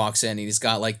Nazi walks in and he's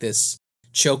got like this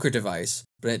choker device,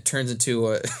 but it turns into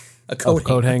a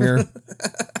coat hanger.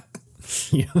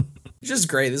 Yeah. It's just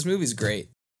great. This movie's great.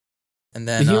 And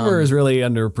then the humor is really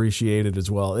underappreciated as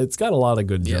well. It's got a lot of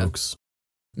good jokes.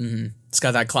 It's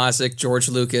got that classic George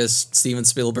Lucas, Steven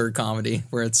Spielberg comedy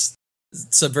where it's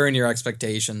subverting your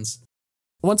expectations.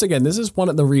 Once again, this is one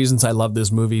of the reasons I love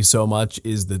this movie so much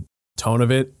is the tone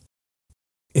of it.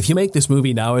 If you make this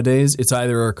movie nowadays, it's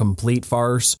either a complete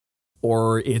farce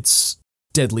or it's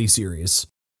deadly serious.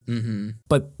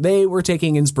 But they were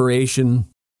taking inspiration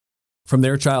from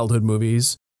their childhood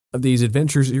movies of these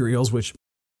adventure serials, which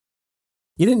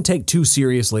you didn't take too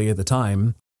seriously at the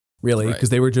time, really, because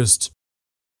they were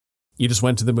you just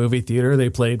went to the movie theater. They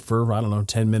played for,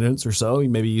 10 minutes or so.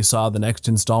 Maybe you saw the next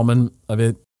installment of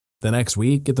it the next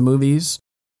week at the movies,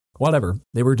 whatever.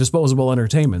 They were disposable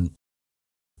entertainment.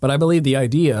 But I believe the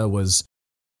idea was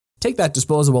take that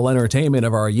disposable entertainment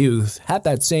of our youth, have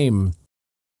that same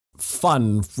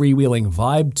fun, freewheeling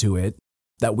vibe to it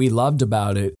that we loved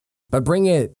about it, but bring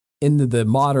it into the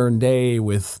modern day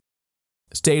with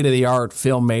state-of-the-art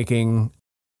filmmaking.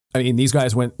 I mean, these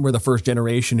guys were the first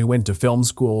generation who went to film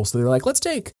school, so they're like, let's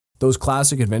take those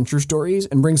classic adventure stories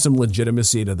and bring some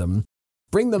legitimacy to them.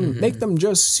 Bring them, make them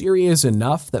just serious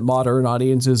enough that modern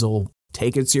audiences will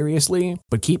take it seriously,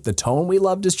 but keep the tone we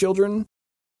loved as children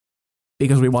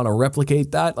because we want to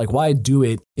replicate that. Like, why do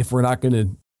it if we're not going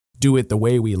to do it the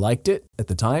way we liked it at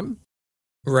the time?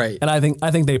 Right. And I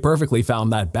think they perfectly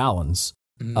found that balance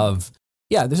of,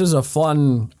 yeah, this is a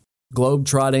fun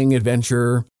globe-trotting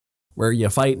adventure where you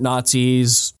fight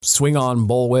Nazis, swing on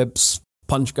bullwhips,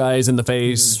 punch guys in the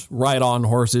face, ride on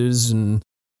horses and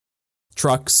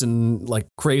trucks and like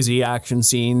crazy action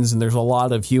scenes. And there's a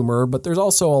lot of humor, but there's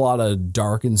also a lot of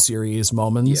dark and serious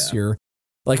moments. Yeah. You're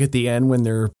like at the end when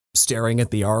they're staring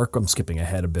at the Ark. I'm skipping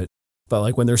ahead a bit. But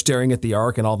like when they're staring at the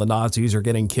Ark and all the Nazis are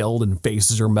getting killed and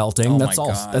faces are melting, that's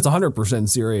 100%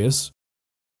 serious.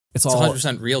 It's all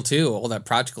 100% real too. All that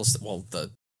practical stuff. Well,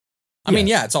 I mean,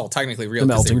 it's all technically real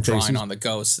because they were drawing on the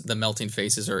ghosts. The melting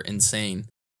faces are insane.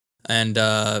 And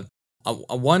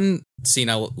one scene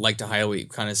I like to highlight, we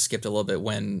kind of skipped a little bit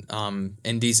when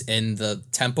Indy's in the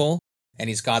temple and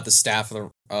he's got the staff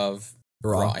of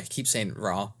Ra. I keep saying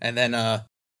Ra, and then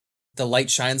the light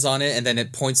shines on it, and then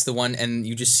it points to one, and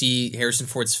you just see Harrison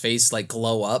Ford's face like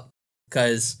glow up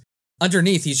because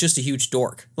underneath he's just a huge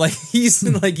dork. Like he's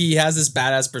like he has this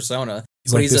badass persona,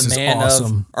 but like, he's a man awesome.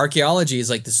 of archaeology. He's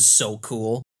like, this is so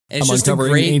cool, and it's I'm just a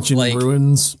uncovering great ancient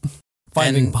ruins,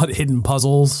 finding hidden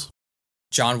puzzles.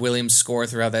 John Williams' score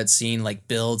throughout that scene like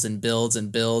builds and builds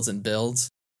and builds and builds,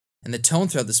 and the tone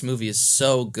throughout this movie is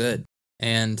so good,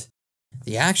 and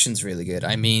the action's really good.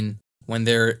 I mean, when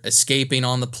they're escaping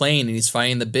on the plane and he's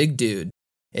fighting the big dude,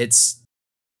 it's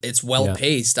well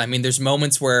paced. I mean, there's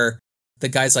moments where the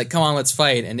guy's like, come on, let's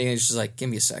fight. And he's just like, give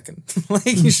me a second. Like,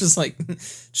 he's just like,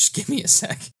 just give me a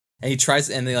sec. And he tries,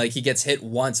 and then like he gets hit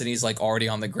once and he's like already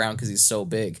on the ground because he's so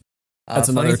big. That's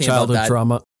another childhood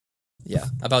trauma. Yeah,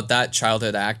 about that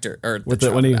childhood actor.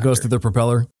 When he goes through the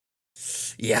propeller.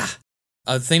 Yeah.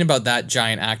 The thing about that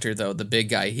giant actor, though, the big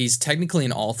guy, he's technically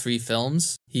in all three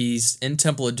films. He's in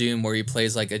Temple of Doom, where he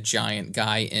plays like a giant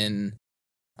guy in.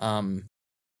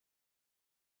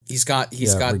 He's got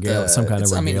some kind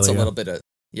of. I mean, it's a little bit of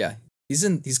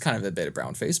He's kind of a bit of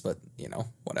brown face, but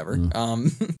whatever.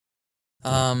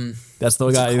 That's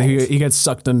the guy. He gets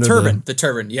sucked under the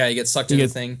turban. Yeah, he gets sucked into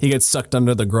the thing. He gets sucked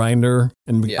under the grinder,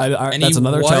 and that's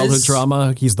another childhood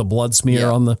trauma. He's the blood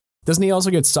smear on the. Doesn't he also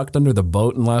get sucked under the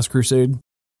boat in Last Crusade?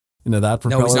 Into that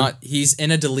propeller? No, he's not. He's in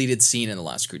a deleted scene in The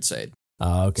Last Crusade.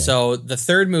 Okay. So the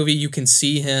third movie, you can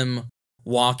see him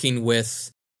walking with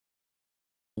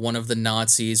one of the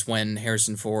Nazis when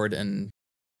Harrison Ford and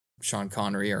Sean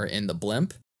Connery are in the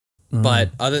blimp.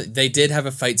 But they did have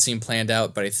a fight scene planned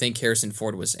out, but I think Harrison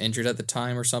Ford was injured at the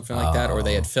time or something like that, or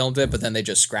they had filmed it, but then they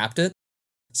just scrapped it.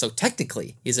 So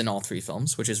technically, he's in all three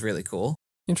films, which is really cool.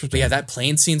 Interesting. But yeah, that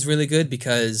plane scene's really good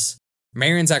because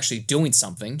Marion's actually doing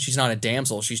something. She's not a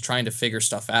damsel. She's trying to figure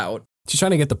stuff out. She's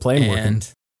trying to get the plane working.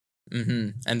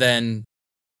 And then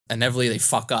inevitably they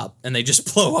fuck up and they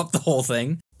just blow up the whole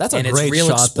thing. That's a great shot, and it's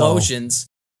real explosions.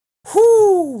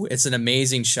 Whoo! It's an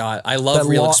amazing shot. I love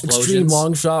real explosions. Extreme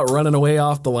long shot running away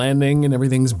off the landing and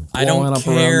everything's blowing up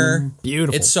around.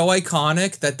 Beautiful. It's so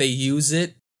iconic that they use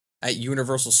it at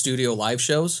Universal Studio live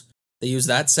shows. They use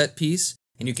that set piece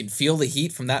and you can feel the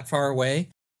heat from that far away.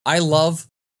 I love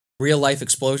real life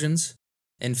explosions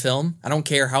in film. I don't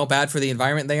care how bad for the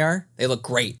environment they are. They look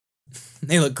great.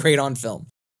 They look great on film.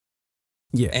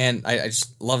 Yeah. And I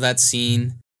just love that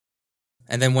scene.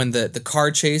 And then when the car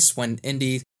chase, when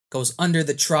Indy goes under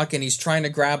the truck and he's trying to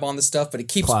grab on the stuff, but it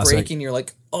keeps breaking. You're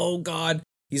like, oh God,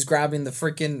 he's grabbing the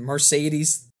freaking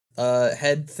Mercedes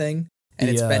head thing and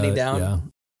it's bending down. Yeah.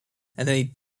 And then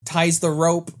he ties the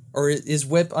rope or his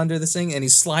whip under the thing and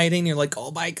he's sliding. You're like,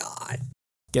 oh my God.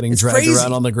 Getting dragged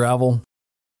around on the gravel.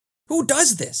 Who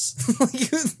does this?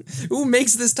 Who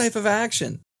makes this type of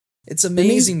action? It's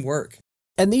amazing work.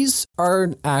 And these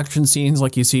are action scenes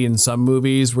like you see in some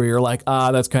movies where you're like,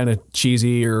 that's kind of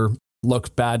cheesy or looks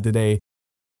bad today.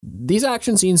 These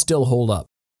action scenes still hold up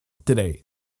today.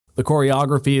 The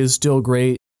choreography is still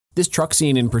great. This truck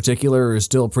scene in particular is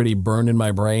still pretty burned in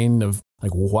my brain of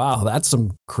like, wow, that's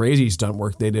some crazy stunt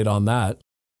work they did on that.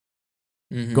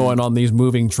 Mm-hmm. Going on these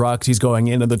moving trucks. He's going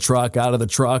into the truck, out of the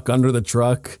truck, under the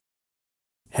truck,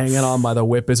 hanging on by the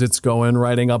whip as it's going,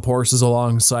 riding up horses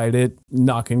alongside it,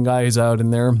 knocking guys out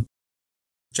in there.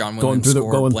 John going Williams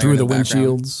going through the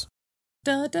background. windshields.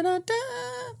 Da, da, da, da.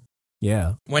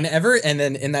 Yeah. Whenever, and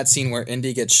then in that scene where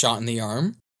Indy gets shot in the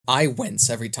arm, I wince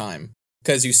every time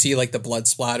because you see like the blood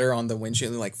splatter on the windshield.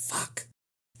 And you're like, fuck.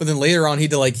 But then later on, he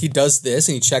does this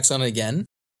and he checks on it again,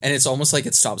 and it's almost like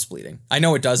it stops bleeding. I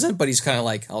know it doesn't, but he's kind of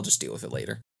like, I'll just deal with it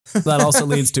later. That also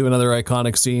leads to another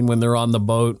iconic scene when they're on the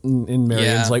boat and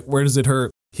Marion's like, where does it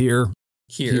hurt? Here.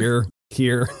 Here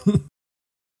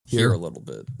A little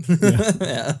bit.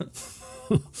 Yeah.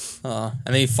 And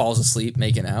then he falls asleep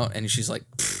making out, and she's like,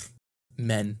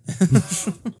 men.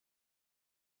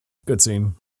 Good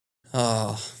scene.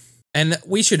 And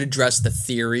we should address the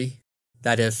theory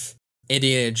that if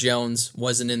Indiana Jones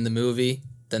wasn't in the movie,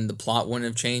 then the plot wouldn't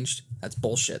have changed. That's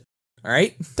bullshit. All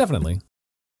right? Definitely.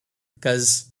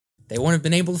 Because they wouldn't have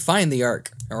been able to find the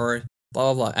Ark or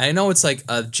blah, blah, blah. And I know it's like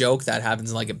a joke that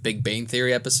happens in like a Big Bang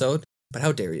Theory episode, but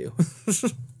how dare you?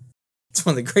 It's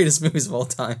one of the greatest movies of all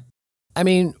time. I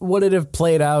mean, would it have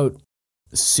played out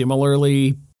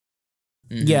similarly?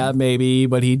 Mm-hmm. Yeah, maybe,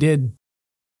 but he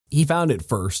found it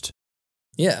first.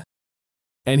 Yeah.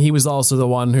 And he was also the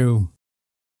one who,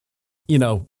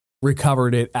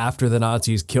 recovered it after the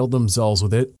Nazis killed themselves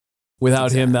with it.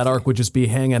 Without him, that Ark would just be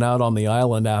hanging out on the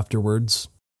island afterwards,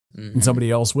 and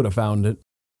somebody else would have found it.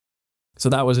 So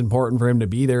that was important for him to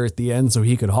be there at the end so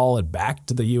he could haul it back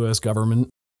to the U.S. government,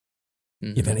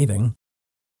 if anything.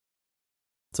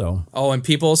 So. Oh, and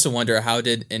people also wonder, how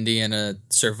did Indiana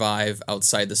survive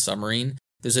outside the submarine?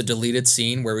 There's a deleted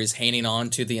scene where he's hanging on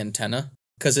to the antenna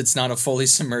because it's not a fully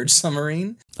submerged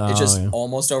submarine. It's just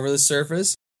almost over the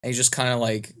surface. And he's just kind of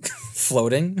like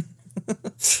floating.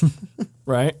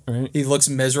 Right. He looks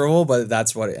miserable, but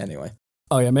that's what anyway.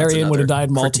 Oh yeah, Marion would have died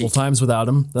multiple times without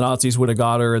him. The Nazis would have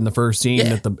got her in the first scene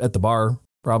at the bar,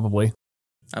 probably.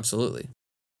 Absolutely.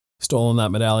 Stolen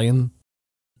that medallion.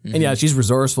 And yeah, she's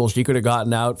resourceful. She could have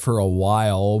gotten out for a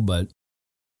while, but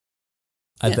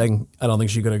I don't think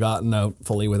she could have gotten out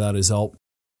fully without his help.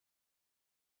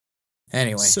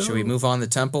 Anyway, should we move on to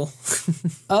Temple?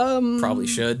 Probably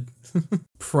should.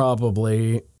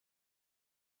 Probably.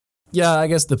 Yeah, I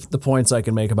guess the points I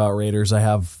can make about Raiders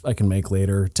I can make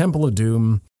later. Temple of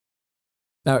Doom.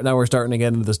 Now we're starting to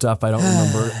get into the stuff I don't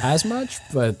remember as much,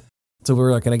 but so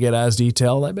we're not going to get as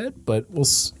detailed, I bet. But we'll,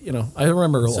 I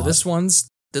remember a lot. So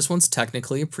this one's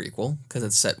technically a prequel because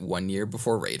it's set 1 year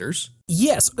before Raiders.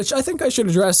 Yes, which I think I should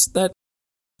address that.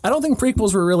 I don't think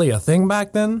prequels were really a thing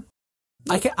back then.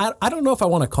 I don't know if I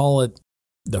want to call it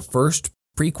the first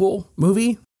prequel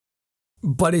movie,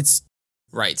 but it's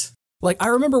right. Like, I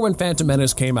remember when Phantom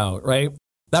Menace came out, right?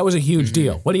 That was a huge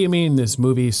deal. What do you mean this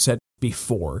movie set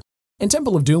before? And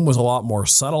Temple of Doom was a lot more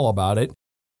subtle about it.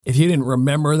 If you didn't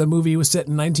remember the movie was set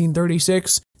in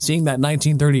 1936, seeing that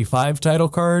 1935 title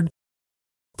card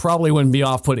probably wouldn't be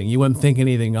off-putting. You wouldn't think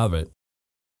anything of it.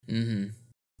 Mm-hmm.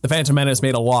 The Phantom Menace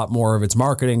made a lot more of its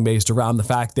marketing based around the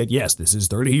fact that, yes, this is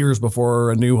 30 years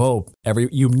before A New Hope.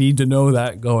 You need to know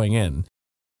that going in.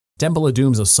 Temple of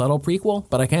Doom's a subtle prequel,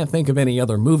 but I can't think of any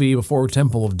other movie before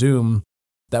Temple of Doom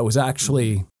that was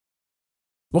actually...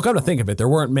 Well, come to think of it, there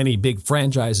weren't many big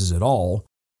franchises at all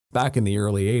back in the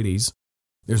early 80s.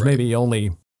 There's maybe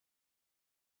only,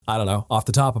 I don't know, off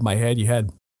the top of my head, you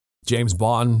had James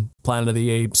Bond, Planet of the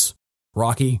Apes,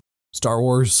 Rocky, Star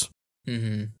Wars,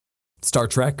 Star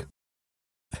Trek,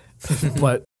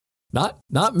 but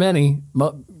not many.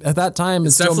 At that time,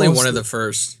 it's definitely one of the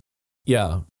first.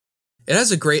 Yeah. It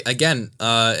has a great, again,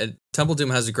 Temple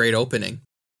Doom has a great opening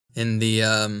in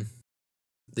the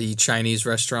Chinese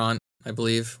restaurant, I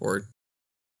believe, or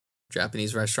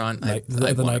Japanese restaurant.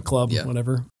 The nightclub,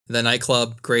 whatever. The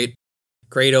nightclub, great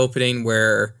opening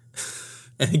where,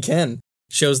 and again,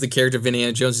 shows the character of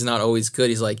Indiana Jones is not always good.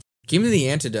 He's like, give me the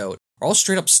antidote, or I'll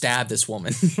straight up stab this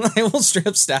woman. I will straight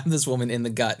up stab this woman in the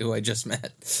gut who I just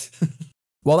met.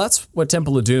 Well, that's what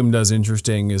Temple of Doom does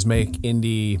interesting, is make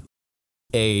Indy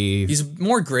He's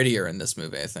more grittier in this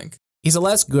movie, I think. He's a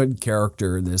less good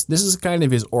character in this. This is kind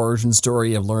of his origin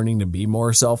story of learning to be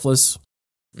more selfless.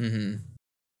 From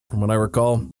what I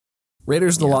recall.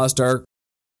 Raiders of the Lost Ark,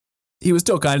 he was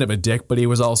still kind of a dick, but he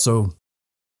was also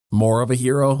more of a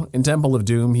hero. In Temple of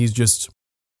Doom, he's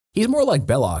more like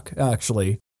Belloc,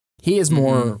 actually. He is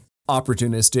more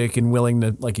opportunistic and willing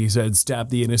to, like he said, stab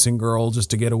the innocent girl just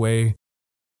to get away.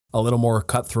 A little more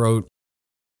cutthroat.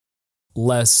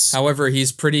 Less. However,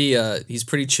 he's pretty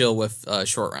chill with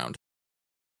Short Round.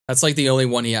 That's like the only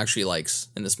one he actually likes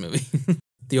in this movie.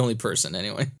 The only person,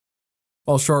 anyway.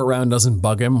 Well, Short Round doesn't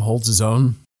bug him, holds his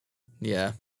own.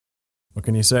 Yeah. What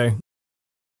can you say?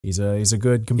 He's a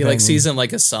good companion. He sees him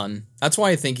like a son. That's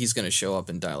why I think he's going to show up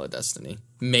in Dial of Destiny.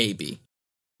 Maybe.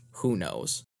 Who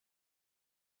knows?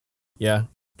 Yeah,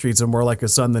 treats him more like a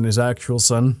son than his actual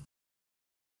son.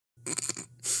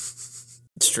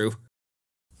 It's true.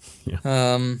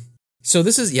 Yeah. So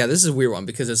this is a weird one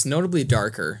because it's notably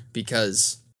darker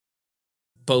because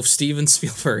both Steven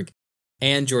Spielberg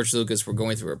and George Lucas were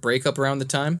going through a breakup around the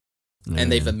time,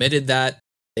 and they've admitted that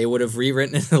they would have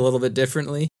rewritten it a little bit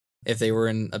differently if they were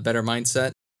in a better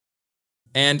mindset.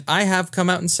 And I have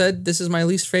come out and said this is my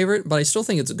least favorite, but I still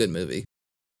think it's a good movie.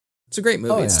 It's a great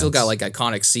movie. Oh, yeah, it's still got like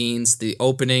iconic scenes, the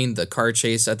opening, the car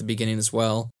chase at the beginning as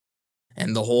well.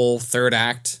 And the whole third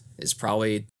act is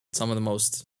probably some of the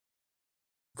most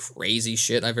crazy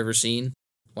shit I've ever seen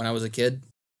when I was a kid.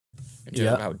 In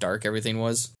terms of how dark everything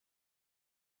was.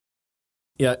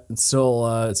 Yeah, it's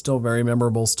still very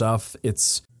memorable stuff.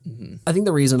 It's I think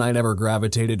the reason I never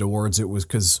gravitated towards it was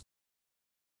because,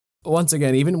 once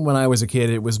again, even when I was a kid,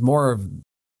 it was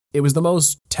the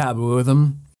most taboo of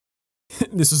them.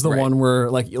 This is the one where,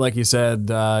 like you said,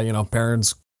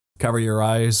 parents cover your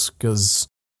eyes because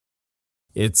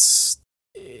it's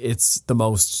the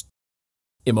most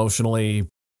emotionally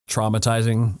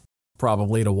traumatizing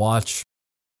probably to watch.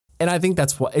 And I think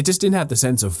that's what it just didn't have the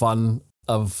sense of fun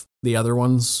of the other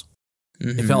ones.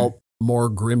 It felt more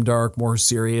grimdark, more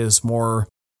serious, more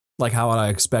like how I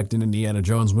expect an Indiana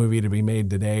Jones movie to be made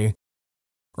today,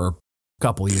 or a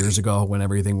couple of years ago when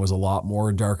everything was a lot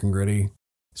more dark and gritty.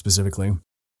 Specifically,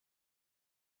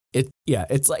 it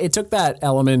took that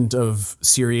element of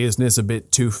seriousness a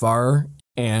bit too far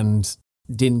and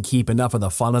didn't keep enough of the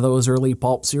fun of those early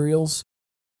pulp serials.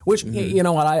 Which, you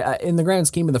know what, I in the grand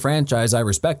scheme of the franchise, I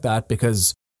respect that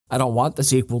because I don't want the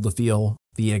sequel to feel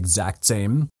the exact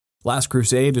same. Last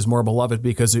Crusade is more beloved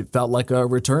because it felt like a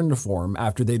return to form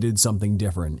after they did something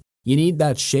different. You need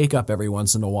that shake-up every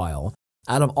once in a while.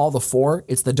 Out of all the four,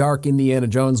 it's the dark Indiana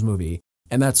Jones movie,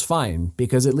 and that's fine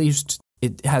because at least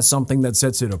it has something that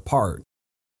sets it apart.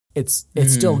 It's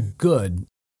still good,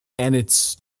 and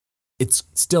it's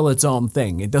still its own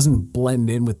thing. It doesn't blend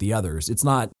in with the others. It's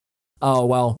not, oh,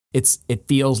 well, it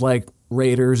feels like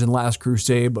Raiders and Last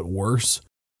Crusade, but worse.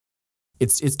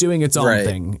 It's doing its own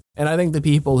thing. And I think the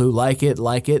people who like it,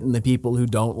 and the people who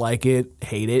don't like it,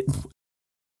 hate it.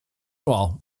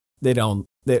 Well,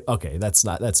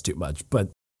 that's too much, but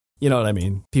you know what I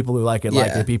mean? People who like it,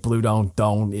 like it. People who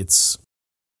don't. It's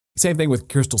same thing with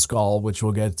Crystal Skull, which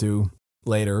we'll get to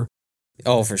later.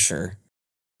 Oh, for sure.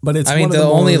 But it's the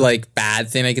only like bad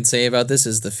thing I could say about this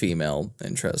is the female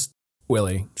interest.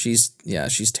 Willie. She's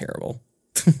terrible.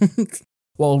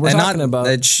 Well, we're talking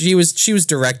about she was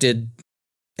directed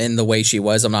in the way she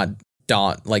was. I'm not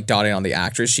dotting on the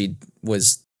actress.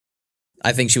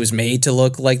 I think she was made to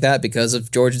look like that because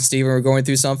of George and Steven were going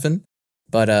through something.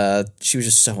 But she was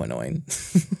just so annoying.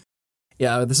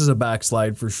 Yeah, this is a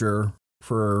backslide for sure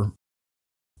for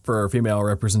female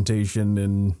representation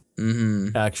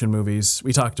in action movies.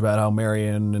 We talked about how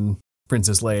Marion and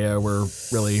Princess Leia were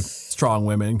really strong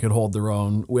women, could hold their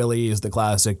own. Willie is the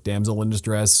classic damsel in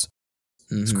distress.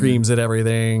 Screams at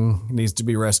everything, needs to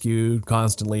be rescued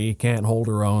constantly, can't hold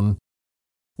her own.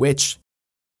 Which,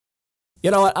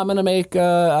 you know what, I'm gonna make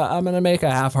a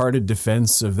half-hearted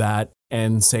defense of that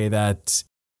and say that,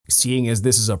 seeing as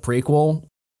this is a prequel,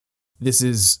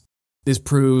 this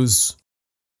proves,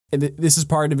 and this is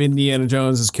part of Indiana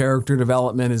Jones's character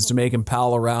development, is to make him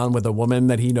pal around with a woman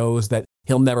that he knows that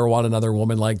he'll never want another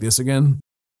woman like this again.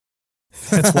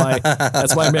 That's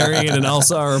why Marion and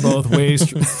Elsa are both ways.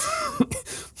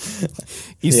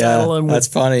 He's saddling with. That's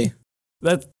funny.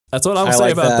 That's what I'll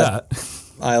say about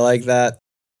that. I like that.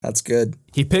 That's good.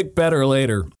 He picked better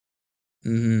later.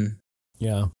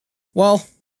 Yeah. Well,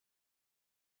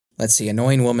 let's see.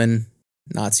 Annoying woman,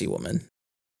 Nazi woman.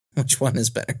 Which one is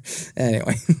better?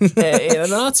 Anyway. The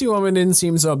Nazi woman didn't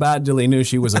seem so bad till he knew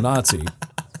she was a Nazi.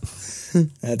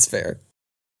 That's fair.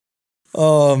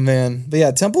 Oh, man. But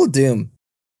yeah, Temple of Doom.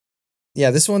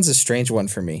 Yeah, this one's a strange one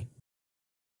for me.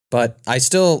 But I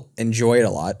still enjoy it a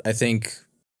lot. I think,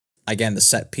 again, the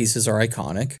set pieces are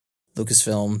iconic.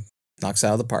 Lucasfilm knocks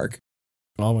out of the park.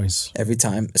 Always. Every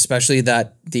time. Especially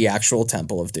the actual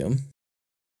Temple of Doom.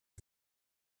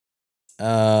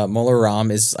 Mola Ram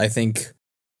is, I think,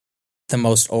 the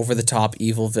most over-the-top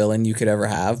evil villain you could ever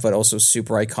have, but also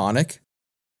super iconic.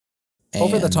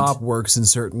 Over the top works in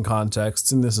certain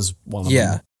contexts, and this is one of them.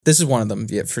 Yeah, this is one of them,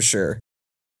 yeah, for sure.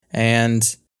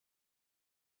 And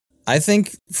I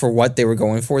think for what they were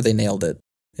going for, they nailed it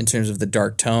in terms of the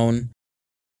dark tone.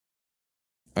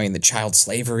 I mean, the child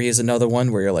slavery is another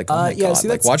one where you're like, oh my God. See,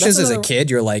 like, watch this as a kid,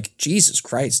 you're like, Jesus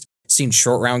Christ. Seeing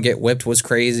Short Round get whipped was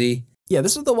crazy. Yeah,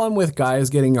 this is the one with guys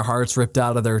getting their hearts ripped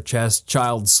out of their chest,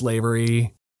 child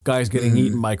slavery, guys getting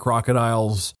eaten by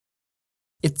crocodiles.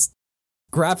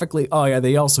 graphically, oh yeah,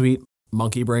 they also eat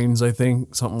monkey brains, I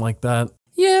think, something like that.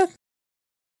 Yeah.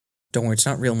 Don't worry, it's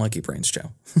not real monkey brains,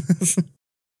 Joe.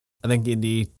 I think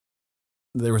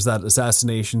there was that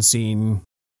assassination scene.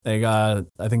 They got,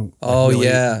 I think. Oh, Willie,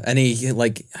 yeah. And he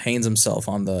like hangs himself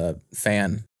on the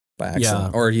fan by accident.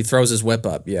 Yeah. Or he throws his whip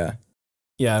up. Yeah.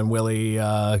 Yeah, and Willie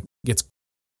gets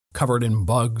covered in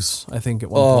bugs, I think, at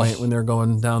one point when they're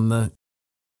going down the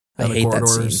I hate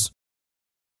corridors. that scene.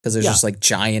 Because there's just like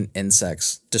giant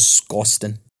insects.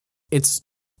 Disgusting. It's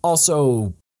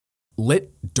also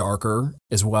lit darker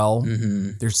as well.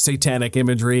 Mm-hmm. There's satanic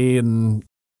imagery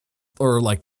or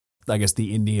like, I guess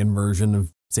the Indian version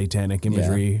of satanic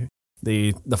imagery.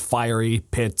 Yeah. The fiery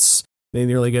pits. They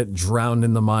nearly get drowned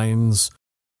in the mines.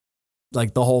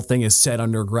 Like the whole thing is set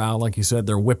underground. Like you said,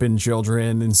 they're whipping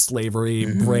children in slavery,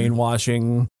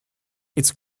 brainwashing.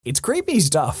 It's creepy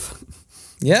stuff.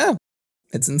 Yeah,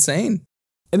 it's insane.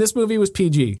 And this movie was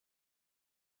PG.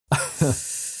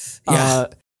 Yeah.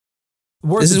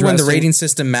 This is when the rating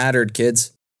system mattered,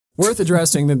 kids. Worth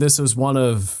addressing that this was one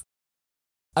of,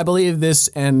 I believe this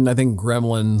and I think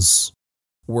Gremlins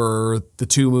were the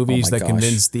two movies that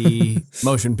convinced the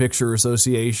Motion Picture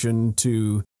Association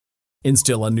to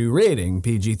instill a new rating,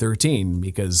 PG-13,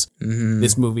 because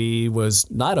this movie was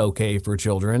not okay for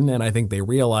children, and I think they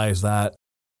realized that,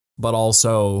 but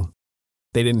also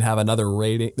they didn't have another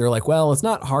rating. They're like, well, it's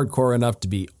not hardcore enough to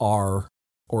be R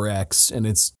or X, and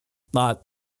it's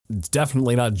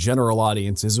definitely not general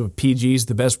audiences. PG's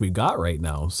the best we got right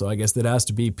now, so I guess that has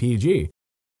to be PG.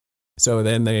 So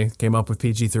then they came up with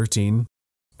PG-13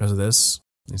 because of this.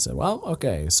 They said, well,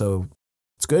 okay, so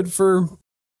it's good for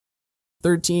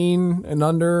 13 and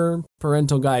under,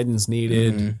 parental guidance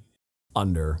needed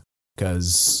under,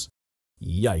 because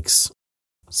yikes,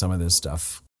 some of this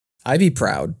stuff. I'd be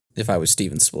proud if I was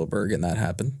Steven Spielberg and that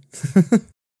happened.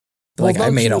 Well,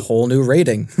 I made a whole new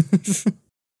rating.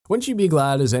 Wouldn't you be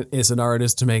glad as an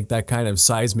artist to make that kind of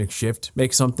seismic shift?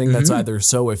 Make something that's either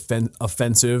so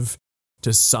offensive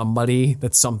to somebody,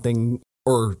 that's something,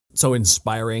 or so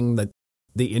inspiring that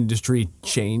the industry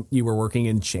you were working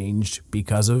in changed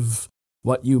because of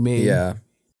what you made? Yeah.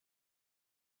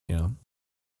 Yeah.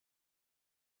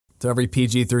 So every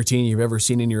PG-13 you've ever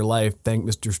seen in your life, thank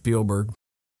Mr. Spielberg.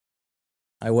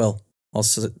 I will. I'll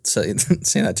say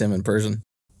that to him in person.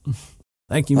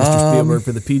 Thank you, Mr. Spielberg,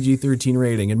 for the PG-13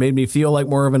 rating. It made me feel like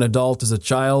more of an adult as a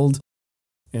child.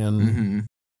 And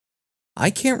I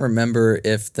can't remember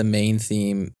if the main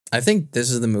theme, I think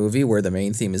this is the movie where the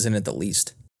main theme is in it the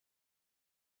least.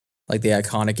 Like the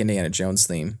iconic Indiana Jones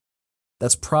theme.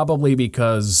 That's probably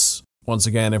because, once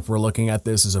again, if we're looking at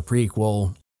this as a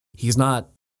prequel, he's not.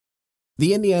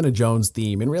 The Indiana Jones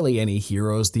theme, and really any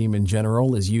hero's theme in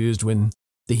general, is used when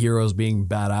the hero's being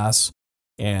badass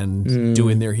and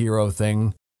doing their hero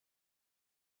thing.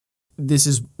 This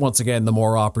is, once again, the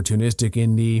more opportunistic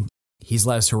Indy. He's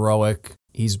less heroic.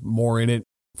 He's more in it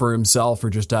for himself or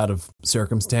just out of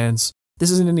circumstance. This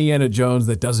is an Indiana Jones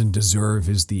that doesn't deserve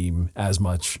his theme as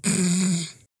much.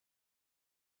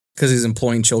 Because he's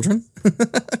employing children?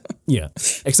 Yeah.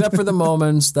 Except for the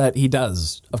moments that he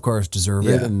does, of course, deserve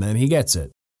it, and then he gets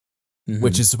it.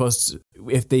 Which is supposed to,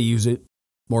 if they use it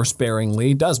more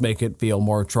sparingly, does make it feel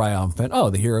more triumphant. Oh,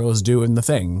 the hero is doing the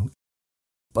thing.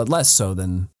 But less so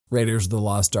than Raiders of the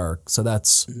Lost Ark. So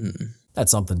that's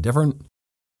something different.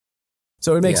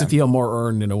 So it makes it feel more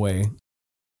earned in a way.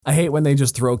 I hate when they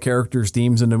just throw characters'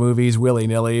 themes into movies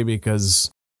willy-nilly because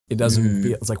it doesn't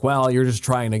feel, it's like, well, you're just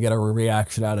trying to get a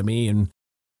reaction out of me. And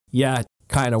yeah, it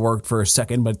kind of worked for a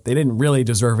second, but they didn't really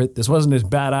deserve it. This wasn't as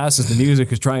badass as the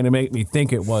music is trying to make me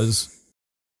think it was.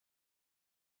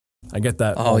 I get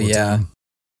that. Oh, yeah. Time.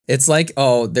 It's like,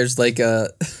 there's like a,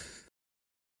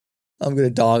 I'm going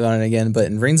to dog on it again, but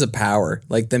in Rings of Power,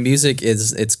 like the music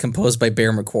it's composed by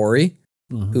Bear McQuarrie,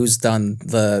 who's done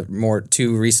the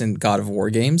two recent God of War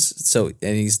games. So,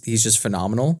 and he's just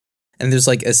phenomenal. And there's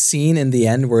like a scene in the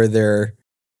end where they're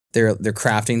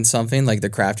crafting something, like they're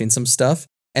crafting some stuff.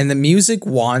 And the music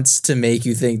wants to make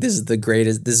you think this is the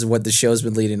greatest, this is what the show's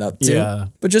been leading up to. Yeah.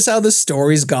 But just how the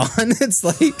story's gone, it's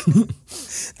like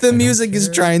the music is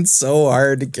trying so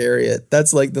hard to carry it.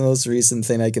 That's like the most recent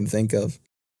thing I can think of.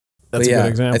 That's a good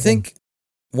example. I think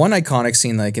one iconic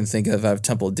scene that I can think of out of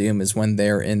Temple of Doom is when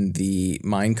they're in the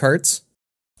mine carts.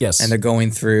 Yes. And they're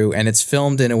going through, and it's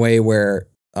filmed in a way where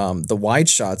the wide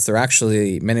shots, they're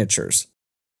actually miniatures.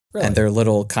 Really? And they're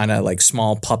little kind of like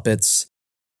small puppets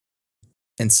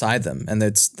inside them. And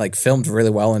it's like filmed really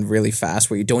well and really fast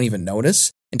where you don't even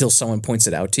notice until someone points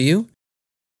it out to you.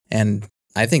 And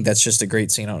I think that's just a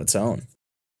great scene on its own.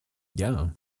 Yeah.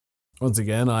 Once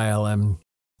again, ILM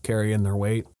carrying their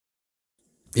weight.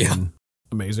 Yeah.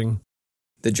 amazing.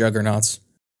 The Juggernauts.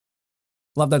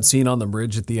 Love that scene on the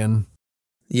bridge at the end.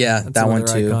 Yeah, That's that one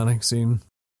another too. Iconic scene.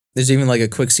 There's even like a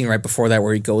quick scene right before that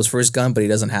where he goes for his gun, but he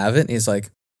doesn't have it. And he's like,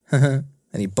 and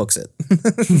he books it.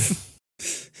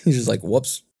 He's just like,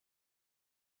 whoops.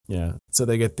 Yeah. So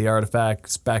they get the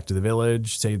artifacts back to the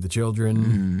village, save the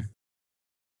children.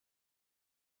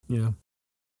 Yeah.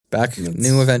 Back,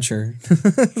 new adventure.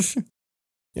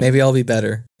 Maybe I'll be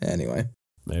better. Anyway.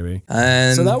 Maybe.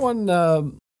 And so that one,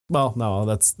 well, no,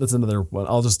 that's another one.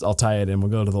 I'll tie it in.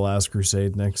 We'll go to The Last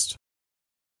Crusade next.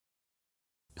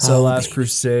 So Last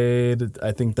Crusade,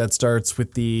 I think that starts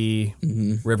with the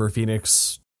River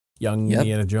Phoenix, young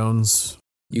Indiana Jones.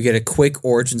 You get a quick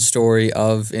origin story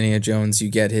of Indiana Jones. You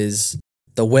get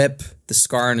the whip, the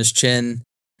scar on his chin,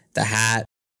 the hat.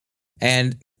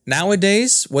 And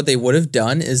nowadays, what they would have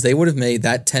done is they would have made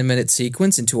that 10-minute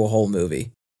sequence into a whole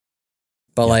movie.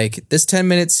 But like, this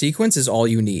 10-minute sequence is all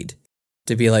you need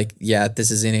to be like, yeah,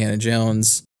 this is Indiana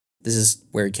Jones. This is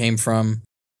where he came from.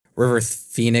 River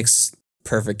Phoenix,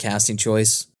 perfect casting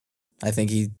choice. I think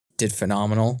he did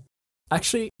phenomenal.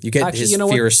 Actually, you get his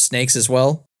fear of snakes as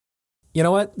well. You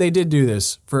know what? They did do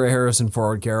this for a Harrison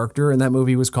Ford character, and that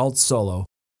movie was called Solo.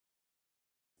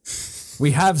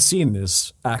 We have seen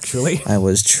this, actually. I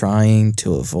was trying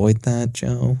to avoid that,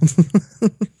 Joe.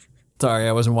 Sorry,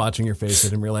 I wasn't watching your face. I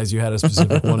didn't realize you had a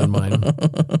specific one in mind.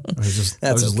 I was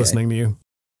just listening to you.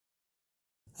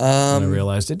 And I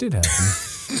realized it did happen.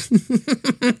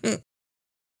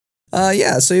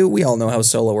 Yeah, so we all know how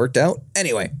Solo worked out.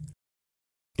 Anyway.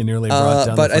 It nearly brought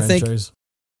down the franchise.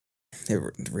 It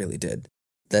really did.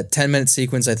 That 10-minute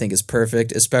sequence, I think, is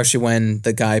perfect, especially when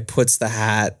the guy puts the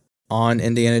hat on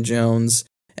Indiana Jones,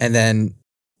 and then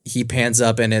he pans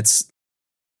up and it's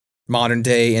modern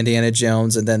day Indiana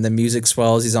Jones, and then the music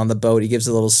swells, he's on the boat, he gives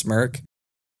a little smirk.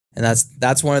 And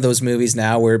that's one of those movies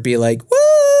now where it'd be like,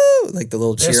 woo! Like the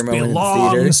little cheer moment in the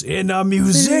theater. This belongs in a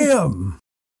museum.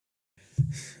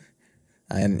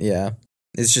 And yeah,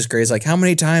 it's just great. It's like, how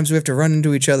many times do we have to run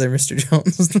into each other, Mr.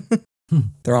 Jones?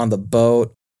 They're on the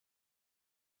boat.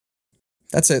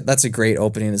 That's a great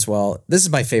opening as well. This is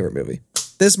my favorite movie.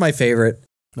 This is my favorite.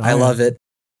 I love it.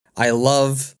 I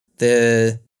love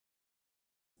the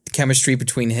chemistry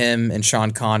between him and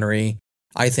Sean Connery.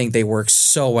 I think they work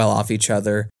so well off each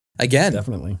other. Again,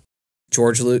 definitely.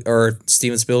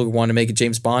 Steven Spielberg wanted to make a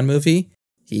James Bond movie.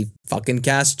 He fucking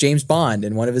cast James Bond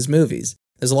in one of his movies.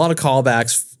 There's a lot of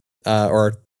callbacks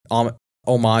or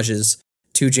homages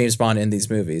to James Bond in these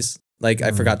movies. Like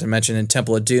I forgot to mention in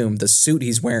Temple of Doom, the suit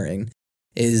he's wearing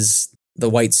is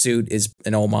the white suit is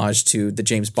an homage to the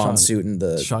James Bond suit in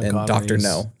Dr.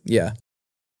 No. Yeah.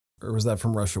 Or was that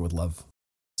from Russia with Love?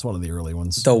 It's one of the early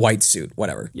ones. The white suit,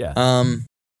 whatever. Yeah.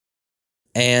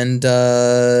 And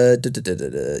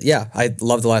yeah, I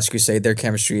love The Last Crusade. Their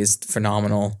chemistry is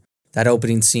phenomenal. That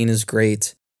opening scene is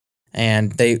great.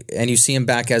 And you see him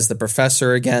back as the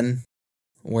professor again,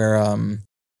 where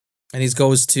and he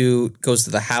goes to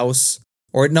the house,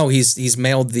 or no, he's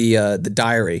mailed the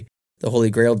diary, the Holy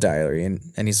Grail diary,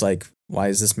 and he's like, why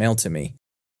is this mailed to me?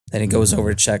 Then he goes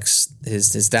over to checks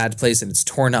his dad's place, and it's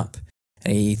torn up,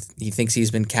 and he thinks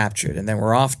he's been captured. And then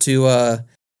we're off to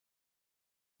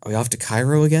are we off to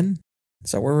Cairo again?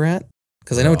 Is that where we're at?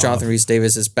 Because I know Jonathan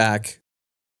Rhys-Davies is back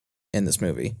in this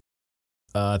movie.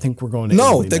 I think we're going to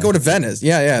Italy they go to Venice.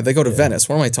 Yeah, they go to Venice.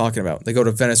 What am I talking about? They go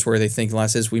to Venice where they think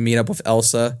last is. We meet up with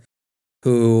Elsa,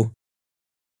 who,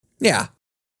 yeah,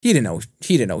 he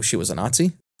didn't know she was a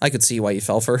Nazi. I could see why he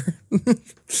fell for her.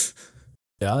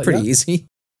 Pretty easy.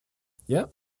 Yeah,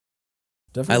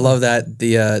 definitely. I love that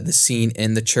the scene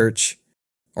in the church,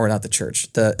 or not the church.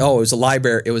 It was a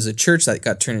library. It was a church that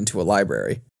got turned into a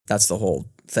library. That's the whole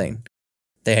thing.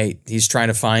 He's trying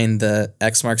to find the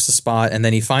X marks the spot, and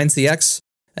then he finds the X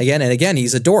again and again.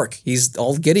 He's a dork. He's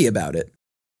all giddy about it.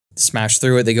 Smash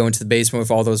through it. They go into the basement with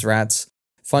all those rats.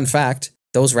 Fun fact,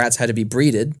 those rats had to be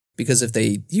breeded because if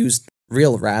they used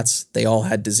real rats, they all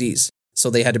had disease.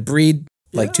 So they had to breed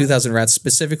like 2,000 rats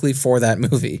specifically for that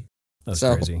movie. That's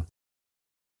crazy.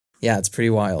 Yeah, it's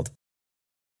pretty wild.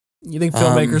 You think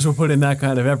filmmakers will put in that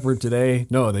kind of effort today?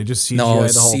 No, they just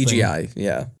CGI the whole thing. CGI,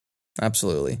 yeah.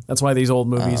 Absolutely. That's why these old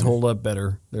movies hold up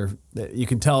better. You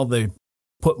can tell they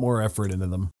put more effort into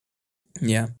them.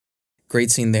 Yeah. Great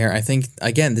scene there. I think,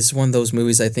 again, this is one of those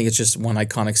movies, I think it's just one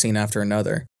iconic scene after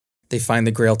another. They find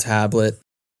the Grail tablet,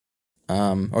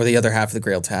 or the other half of the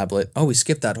Grail tablet. Oh, we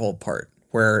skipped that whole part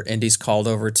where Indy's called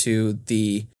over to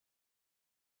the...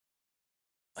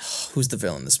 Who's the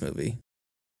villain in this movie?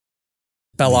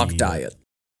 Belloc Diet.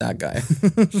 That guy.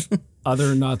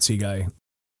 Other Nazi guy.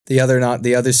 The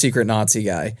other secret Nazi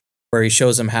guy, where he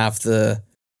shows him half the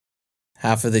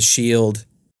half of the shield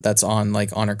that's on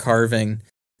her carving,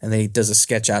 and then he does a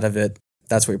sketch out of it.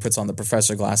 That's where he puts on the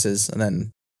professor glasses and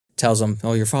then tells him,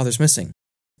 "Oh, your father's missing."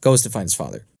 Goes to find his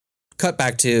father. Cut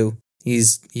back to he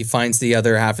finds the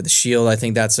other half of the shield. I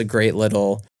think that's another great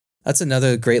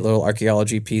little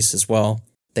archaeology piece as well.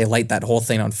 They light that whole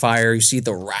thing on fire. You see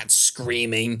the rats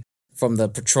screaming from the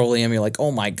petroleum. You're like,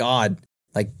 oh my God,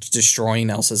 like destroying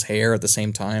Elsa's hair at the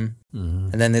same time. Mm-hmm.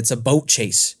 And then it's a boat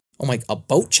chase. Oh my, a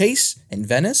boat chase in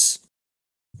Venice?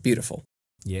 Beautiful.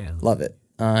 Yeah. Love it.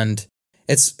 And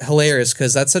it's hilarious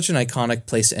because that's such an iconic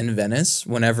place in Venice.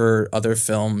 Whenever other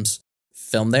films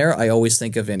film there, I always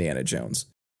think of Indiana Jones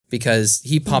because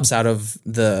he pops out of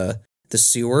the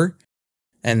sewer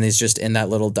and is just in that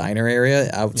little diner area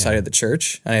outside of the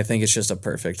church. And I think it's just a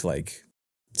perfect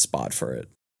spot for it.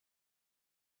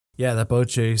 Yeah, that boat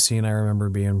chase scene I remember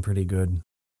being pretty good.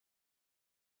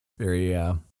 Very,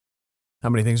 how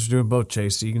many things were doing boat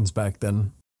chase scenes back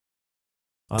then?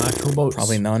 On actual boats?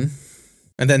 Probably none.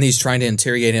 And then he's trying to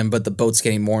interrogate him, but the boat's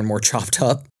getting more and more chopped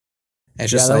up. And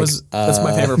it's just that's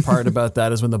my favorite part about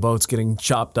that is when the boat's getting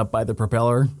chopped up by the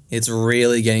propeller. It's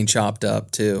really getting chopped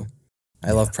up too.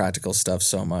 I love practical stuff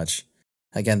so much.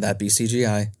 Again, that'd be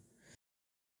CGI.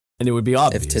 And it would be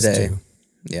obvious today. too.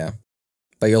 Yeah.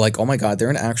 But you're like, oh my God, they're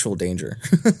in actual danger.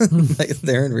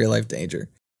 They're in real life danger.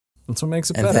 That's what makes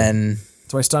it and better. Then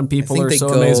that's why stunt people are so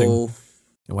amazing.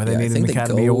 And why they need an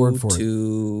Academy Award for it.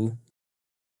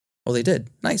 Oh, they did.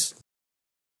 Nice.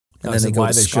 And then they go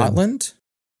to Scotland.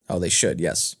 Oh, they should.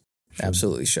 Yes.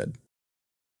 Absolutely should.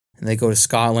 And they go to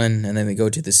Scotland, and then they go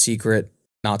to the secret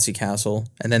Nazi castle.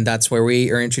 And then that's where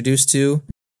we are introduced to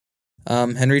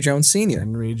Henry Jones Sr.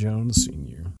 Henry Jones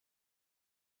Sr.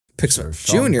 Pixar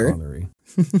Jr.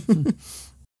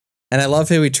 And I love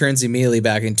how he turns immediately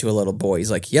back into a little boy.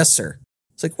 He's like, yes, sir.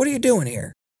 It's like, what are you doing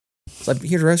here? It's like, I'm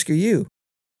here to rescue you.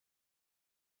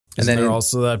 And then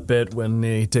also that bit when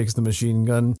he takes the machine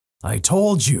gun. I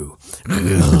told you.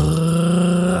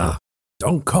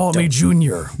 Don't call me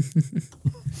Junior.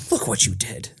 Look what you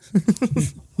did.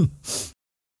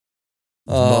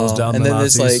 And then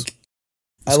it's like,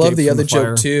 I love the other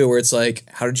joke too, where it's like,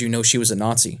 how did you know she was a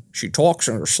Nazi? She talks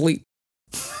in her sleep.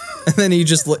 And then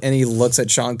he looks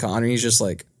at Sean Connery. He's just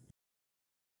like,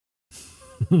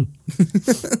 I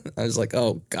was like,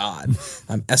 oh God,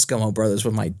 I'm Eskimo Brothers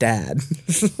with my dad.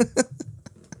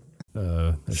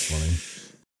 That's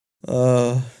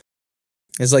funny.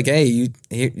 It's like, hey,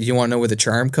 you want to know where the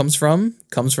charm comes from?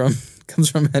 Comes from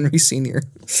Henry Sr.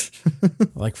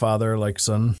 Like father, like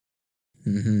son.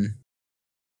 Mm-hmm.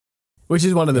 Which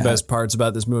is one of the best parts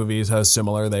about this movie is how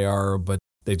similar they are, but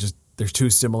they're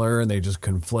too similar and they just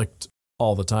conflict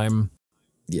all the time.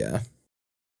 Yeah.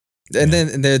 And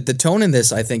then the tone in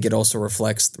this, I think it also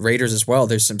reflects Raiders as well.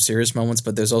 There's some serious moments,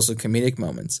 but there's also comedic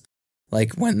moments.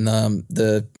 Like when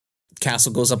the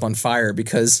castle goes up on fire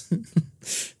because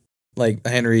like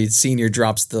Henry Sr.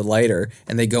 drops the lighter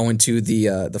and they go into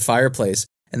the fireplace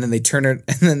and then they turn it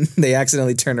and then they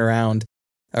accidentally turn around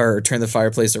or turn the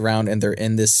fireplace around and they're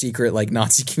in this secret like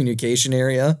Nazi communication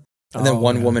area. And then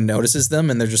one woman notices them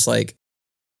and they're just like,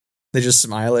 they just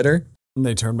smile at her. And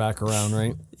they turn back around,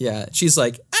 right? Yeah. She's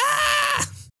like, ah!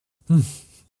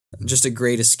 Just a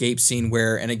great escape scene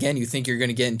where, and again, you think you're going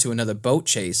to get into another boat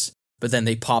chase, but then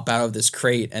they pop out of this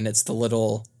crate and it's the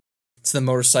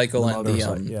motorcycle and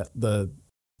the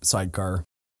sidecar.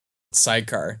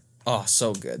 Sidecar. Oh,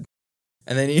 so good.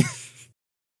 And then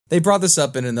they brought this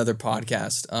up in another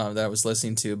podcast that I was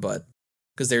listening to, but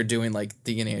because they were doing like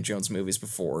the Indiana Jones movies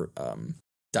before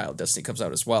Dial of Destiny comes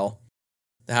out as well.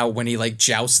 How when he like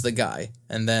jousts the guy,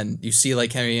 and then you see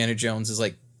like Henrietta Jones is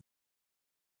like,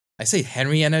 I say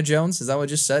Henrietta Jones, is that what I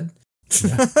just said?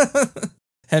 Yeah.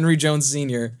 Henry Jones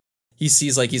Sr. He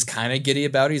sees like he's kind of giddy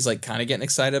about it. He's like kind of getting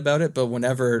excited about it, but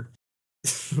whenever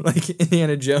like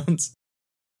Indiana Jones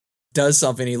does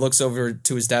something, he looks over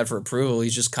to his dad for approval.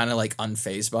 He's just kind of like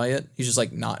unfazed by it. He's just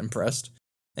like not impressed.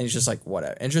 And he's just like,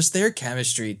 whatever. And just their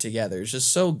chemistry together is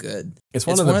just so good. It's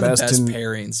one of the best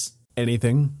pairings.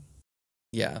 Anything.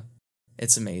 Yeah.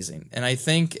 It's amazing. And I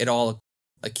think it all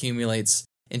accumulates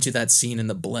into that scene in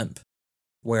the blimp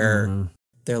where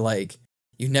they're like,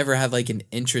 you never had like an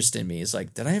interest in me. It's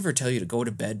like, did I ever tell you to go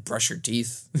to bed, brush your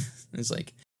teeth? It's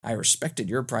like, I respected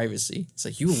your privacy. It's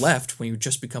like, you left when you were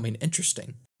just becoming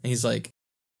interesting. And he's like,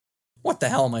 what the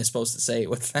hell am I supposed to say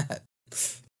with that?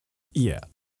 Yeah.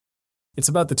 It's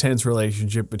about the tense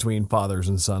relationship between fathers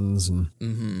and sons. And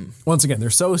once again, they're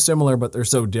so similar, but they're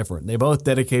so different. They both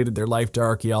dedicated their life to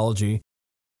archaeology.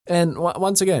 And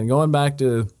once again, going back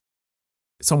to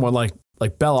someone like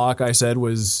Belloc, I said,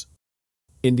 was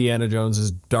Indiana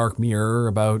Jones's dark mirror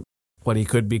about what he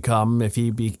could become if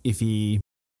he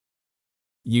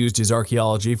used his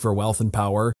archaeology for wealth and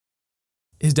power.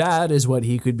 His dad is what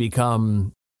he could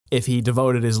become if he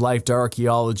devoted his life to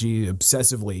archaeology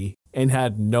obsessively and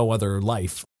had no other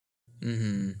life.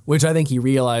 Mm-hmm. Which I think he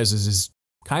realizes is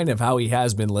kind of how he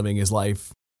has been living his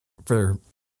life for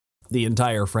the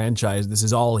entire franchise. This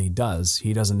is all he does.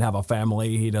 He doesn't have a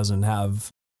family. He doesn't have...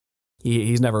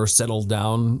 He's never settled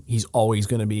down. He's always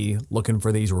going to be looking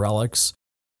for these relics.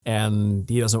 And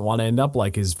he doesn't want to end up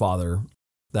like his father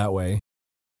that way.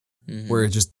 Mm-hmm. Where it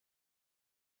just...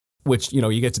 Which, you know,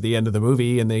 you get to the end of the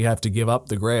movie and they have to give up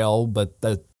the Grail, but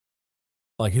that,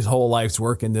 like, his whole life's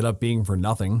work ended up being for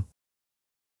nothing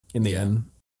in the end.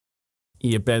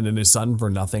 He abandoned his son for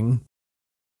nothing.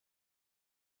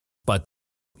 But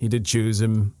he did choose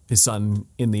his son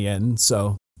in the end,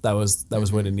 so that was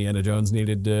what Indiana Jones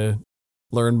needed to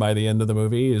learn by the end of the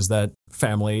movie, is that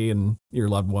family and your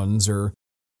loved ones are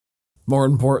more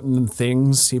important than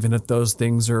things, even if those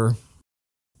things are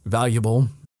valuable.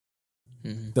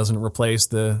 Mm-hmm. Doesn't replace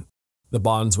the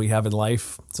bonds we have in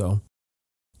life, so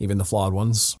even the flawed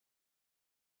ones.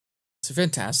 It's a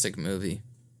fantastic movie.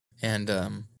 And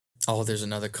there's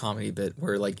another comedy bit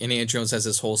where, like, Indiana Jones has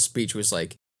this whole speech was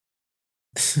like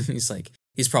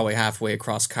he's probably halfway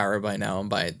across Cairo by now, and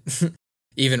by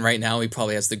even right now he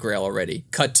probably has the Grail already.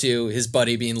 Cut to his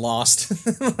buddy being lost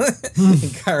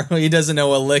in Cairo. He doesn't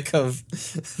know a lick of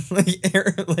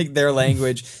like their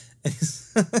language.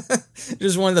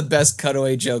 Just one of the best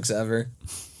cutaway jokes ever.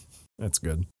 That's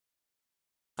good.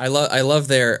 I love I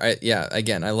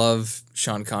love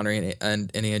Sean Connery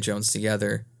and Indiana Jones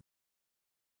together.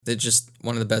 They're just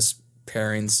one of the best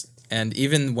pairings. And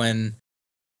even when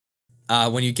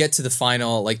you get to the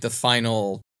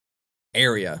final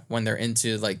area, when they're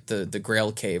into like the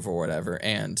Grail cave or whatever,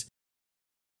 and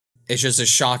it's just a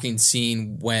shocking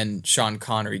scene when Sean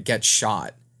Connery gets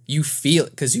shot. You feel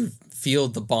it because you feel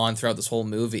the bond throughout this whole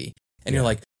movie, and you're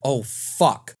like, oh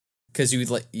fuck, because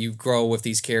you grow with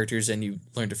these characters and you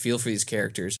learn to feel for these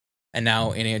characters, and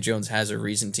now Indiana Jones has a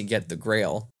reason to get the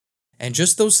Grail, and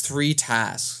just those 3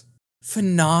 tasks,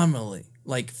 phenomenal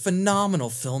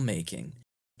filmmaking,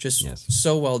 just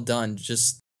so well done,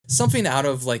 just something out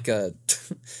of like a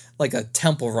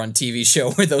Temple Run TV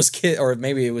show where those kids, or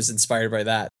maybe it was inspired by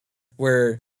that,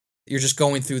 where you're just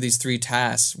going through these 3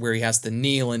 tasks where he has to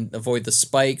kneel and avoid the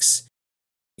spikes.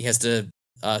 He has to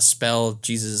spell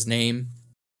Jesus' name.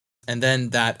 And then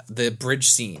the bridge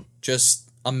scene, just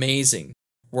amazing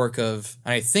work of,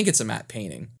 and I think it's a matte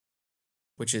painting,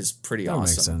 which is pretty awesome.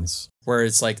 Makes sense. Where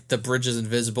it's like the bridge is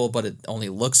invisible, but it only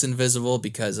looks invisible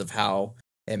because of how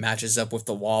it matches up with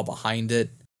the wall behind it.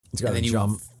 It's got a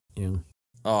jump. Yeah.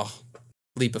 Oh,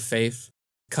 leap of faith.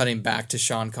 Cutting back to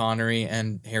Sean Connery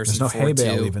and Harrison There's no Ford hay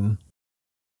bale too. even.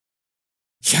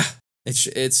 Yeah, it's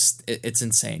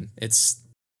insane. It's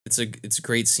a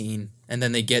great scene, and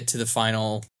then they get to the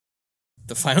final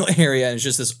area, and it's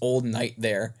just this old knight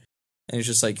there, and it's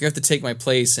just like, you have to take my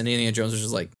place, and Indiana Jones is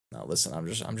just like, no, listen, I'm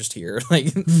just here,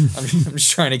 like I'm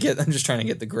just trying to get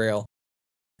the Grail,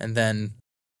 and then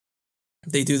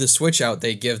they do the switch out.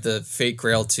 They give the fake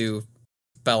Grail to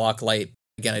Belloc Light.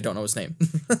 Again, I don't know his name.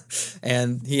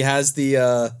 And he has he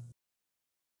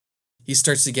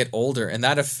starts to get older, and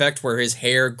that effect where his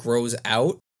hair grows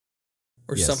out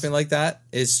or something like that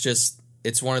is just,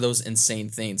 it's one of those insane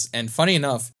things. And funny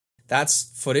enough,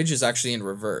 that's footage is actually in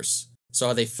reverse. So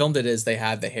how they filmed it is they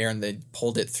had the hair and they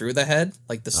pulled it through the head,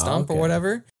 like the stump or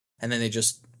whatever, and then they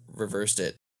just reversed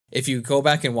it. If you go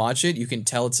back and watch it, you can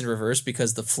tell it's in reverse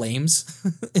because the flames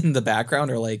in the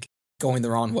background are like going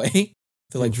the wrong way.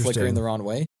 They're like flickering the wrong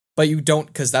way. But you don't,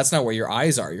 because that's not where your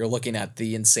eyes are. You're looking at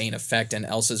the insane effect and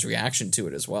Elsa's reaction to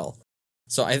it as well.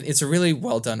 So it's a really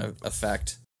well done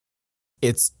effect.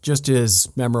 It's just as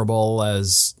memorable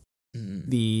as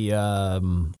the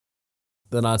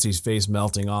Nazi's face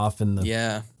melting off in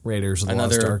the Raiders of the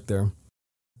Lost Ark there.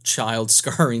 Child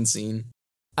scarring scene.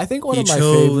 I think one of my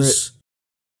favorite...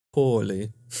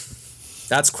 Poorly.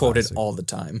 That's quoted all the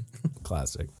time.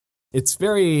 Classic. It's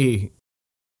very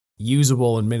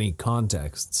usable in many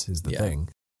contexts is the thing.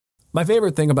 My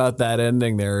favorite thing about that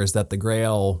ending there is that the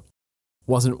Grail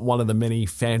wasn't one of the many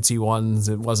fancy ones.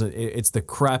 It's the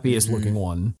crappiest looking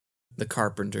one. The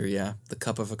carpenter, yeah. The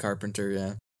cup of a carpenter,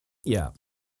 yeah. Yeah.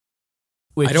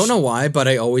 I don't know why, but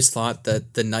I always thought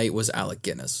that the knight was Alec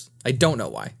Guinness. I don't know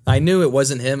why. I knew it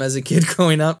wasn't him as a kid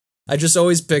growing up. I just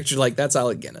always pictured like, that's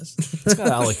Alec Guinness. It's got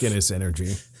Alec Guinness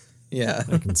energy. Yeah.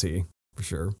 I can see for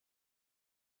sure.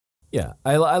 Yeah,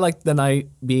 I like the knight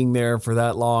being there for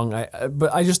that long.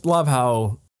 But I just love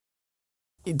how,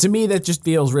 to me, that just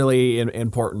feels really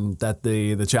important that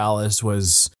the chalice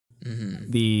was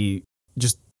the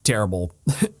just terrible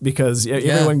because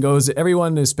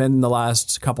everyone has spent the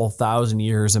last couple thousand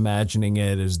years imagining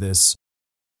it as this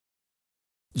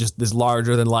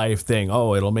larger than life thing.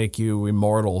 Oh, it'll make you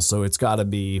immortal, so it's got to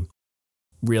be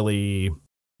really,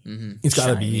 it's got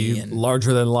to be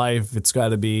larger than life. It's got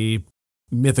to be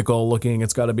mythical looking.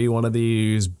 It's got to be one of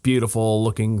these beautiful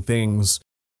looking things.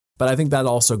 But I think that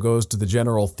also goes to the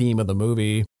general theme of the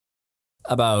movie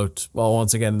about, well,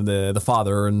 once again, the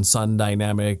father and son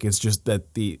dynamic. It's just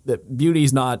that that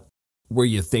beauty's not where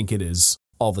you think it is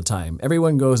all the time.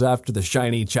 Everyone goes after the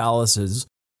shiny chalices,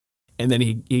 and then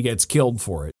he gets killed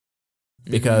for it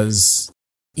because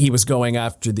he was going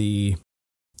after the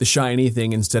shiny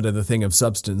thing instead of the thing of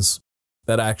substance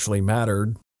that actually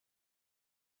mattered.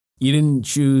 You didn't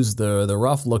choose the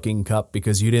rough looking cup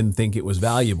because you didn't think it was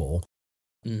valuable.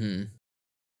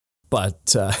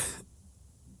 But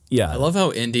yeah, I love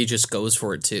how Indy just goes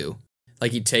for it too.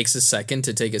 Like he takes a second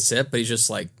to take a sip, but he's just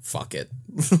like, "Fuck it!"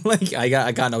 Like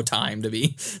I got no time to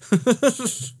be.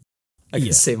 I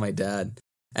can save my dad,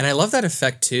 and I love that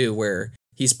effect too, where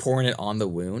he's pouring it on the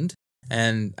wound,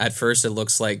 and at first it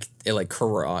looks like it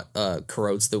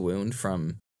corrodes the wound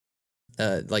from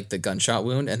like the gunshot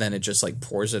wound, and then it just like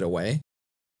pours it away,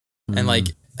 and like.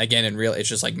 Again, in real, it's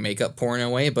just like makeup pouring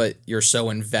away, but you're so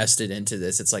invested into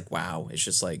this. It's like, wow, it's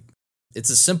just like, it's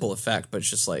a simple effect, but it's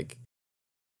just like,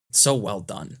 so well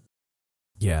done.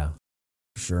 Yeah,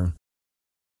 sure.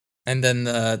 And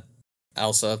then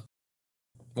Elsa.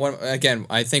 Again,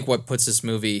 I think what puts this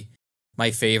movie, my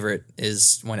favorite,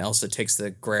 is when Elsa takes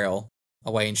the Grail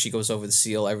away and she goes over the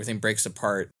seal, everything breaks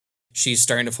apart. She's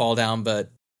starting to fall down, but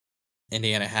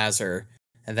Indiana has her.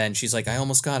 And then she's like, I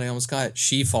almost got it.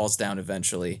 She falls down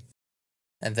eventually.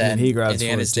 And then he grabs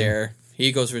Indiana's there.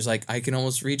 He goes for he's like, I can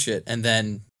almost reach it. And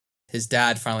then his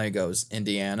dad finally goes,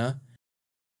 Indiana.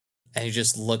 And he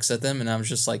just looks at them, and I'm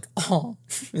just like, oh.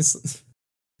 It's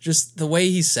just the way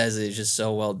he says it is just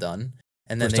so well done.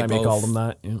 And then First time he called him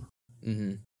that, yeah.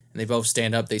 And they both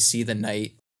stand up, they see the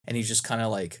knight, and he's just kind of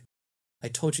like, I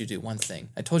told you to do one thing.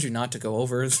 I told you not to go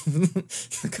over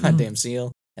the goddamn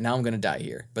seal. And now I'm going to die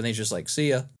here. But they just like,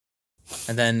 see ya.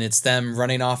 And then it's them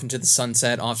running off into the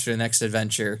sunset, off to the next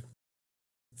adventure.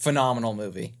 Phenomenal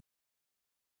movie.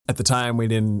 At the time, we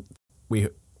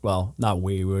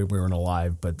weren't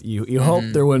alive, but you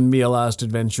hoped there wouldn't be a last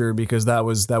adventure because that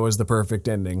was the perfect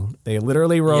ending. They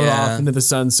literally rode off into the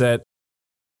sunset.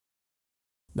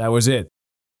 That was it.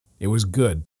 It was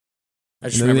good. I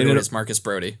just remember it's Marcus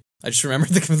Brody. I just remember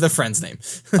the friend's name.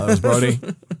 Oh, it was Brody?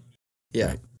 Yeah.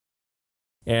 Right.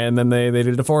 And then they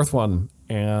did a fourth one,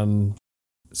 and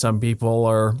some people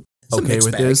are okay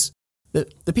with this.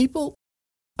 The people,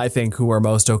 I think, who are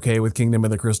most okay with Kingdom of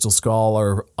the Crystal Skull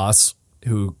are us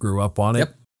who grew up on it.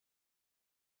 Yep.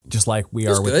 Just like we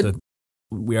are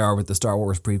with the Star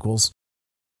Wars prequels.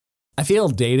 I feel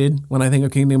dated when I think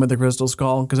of Kingdom of the Crystal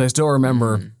Skull because I still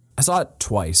remember I saw it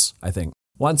twice, I think.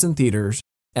 Once in theaters,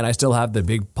 and I still have the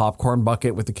big popcorn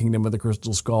bucket with the Kingdom of the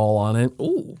Crystal Skull on it.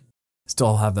 Ooh.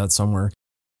 Still have that somewhere.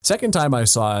 Second time I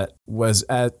saw it was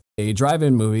at a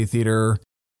drive-in movie theater,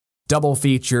 double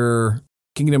feature,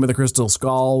 Kingdom of the Crystal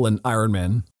Skull and Iron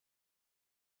Man.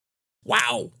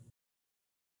 Wow.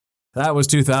 That was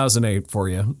 2008 for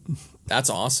you. That's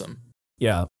awesome.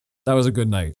 Yeah, that was a good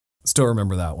night. Still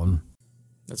remember that one.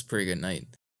 That's a pretty good night.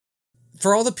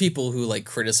 For all the people who like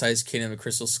criticize Kingdom of the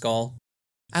Crystal Skull,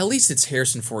 at least it's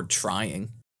Harrison Ford trying.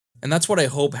 And that's what I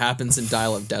hope happens in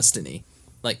Dial of Destiny.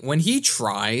 Like when he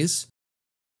tries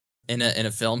in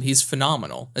a film, he's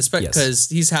phenomenal. Especially because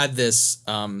he's had this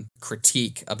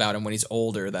critique about him when he's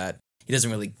older that he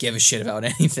doesn't really give a shit about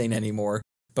anything anymore.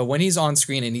 But when he's on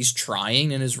screen and he's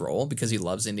trying in his role because he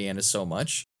loves Indiana so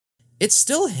much, it's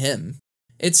still him.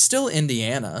 It's still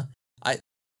Indiana.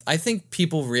 I think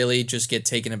people really just get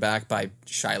taken aback by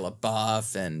Shia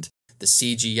LaBeouf and the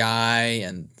CGI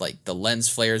and like the lens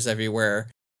flares everywhere.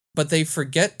 But they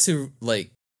forget to like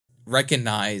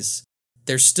recognize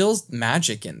there's still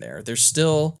magic in there. There's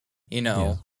still,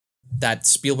 that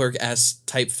Spielberg-esque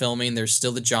type filming. There's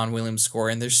still the John Williams score,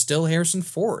 and there's still Harrison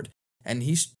Ford. And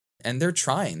they're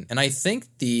trying. And I think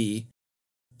the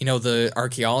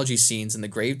archaeology scenes and the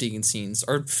grave digging scenes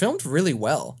are filmed really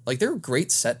well. Like they're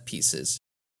great set pieces.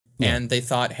 Yeah. And they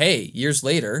thought, hey, years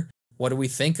later, what do we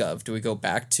think of? Do we go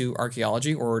back to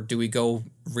archaeology, or do we go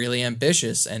really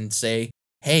ambitious and say,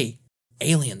 hey,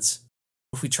 aliens?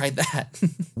 If we tried that.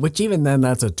 Which even then,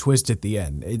 that's a twist at the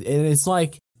end. It's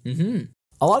like a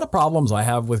lot of problems I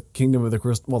have with Kingdom of the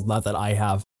Crystal. Well, not that I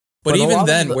have. But even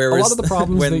then, a lot of the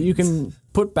problems that you can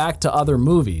put back to other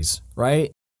movies,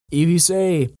 right? If you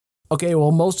say okay,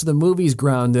 well, most of the movie's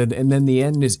grounded, and then the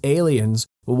end is aliens.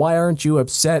 Well, why aren't you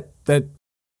upset that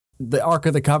the Ark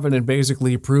of the Covenant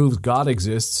basically proves God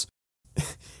exists?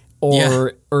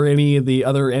 or any of the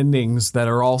other endings that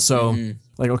are also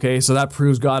like, okay, so that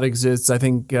proves God exists. I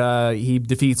think he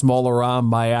defeats Molaram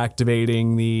by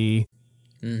activating the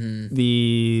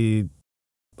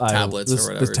tablets or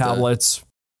whatever. The tablets.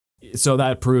 So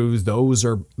that proves those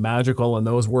are magical and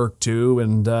those work too.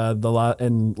 And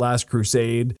and Last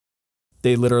Crusade,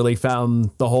 they literally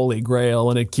found the Holy Grail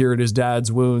and it cured his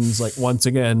dad's wounds. Like, once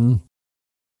again,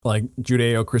 like,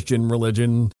 Judeo-Christian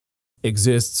religion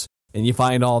exists, and you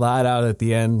find all that out at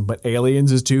the end, but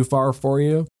aliens is too far for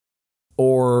you.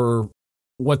 Or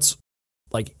what's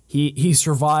like, he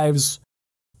survives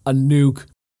a nuke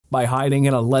by hiding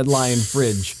in a lead-lined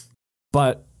fridge,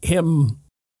 but him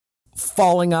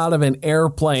falling out of an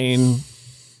airplane,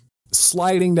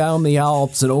 sliding down the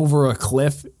Alps and over a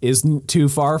cliff isn't too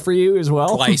far for you as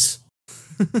well. Twice.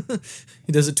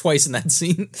 He does it twice in that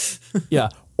scene. Yeah.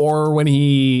 Or when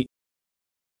he,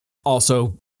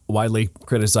 also widely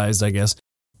criticized, I guess,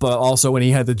 but also when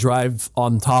he had to drive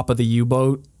on top of the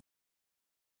U-boat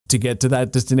to get to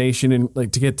that destination and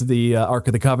like to get to the Ark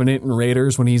of the Covenant and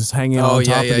Raiders, when he's hanging on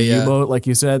top of the U-boat, like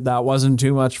you said, that wasn't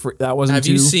too much for that. Wasn't Have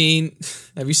too.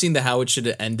 Have you seen the How It Should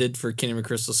Have Ended for Kingdom of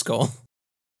Crystal Skull?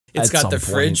 It's At got the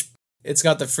some fridge. point. It's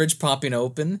got the fridge popping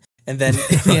open, and then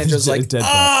Andrew's like,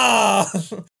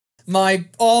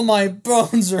 all my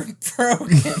bones are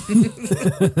broken.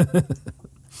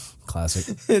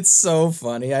 Classic. It's so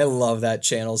funny. I love that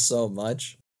channel so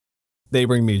much. They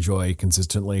bring me joy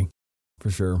consistently,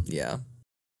 for sure. Yeah.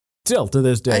 Still to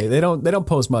this day, they don't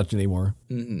post much anymore.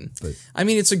 But. I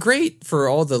mean, it's a great for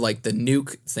all the like the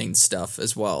nuke thing stuff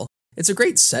as well. It's a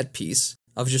great set piece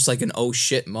of just like an oh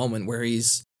shit moment where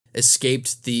he's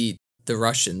escaped the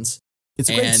Russians. It's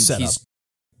a great setup.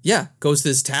 Goes to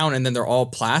this town and then they're all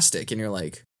plastic and you're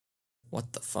like,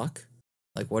 what the fuck?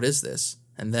 Like, what is this?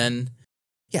 And then,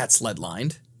 yeah, it's lead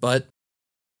lined, but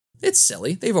it's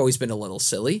silly. They've always been a little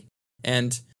silly.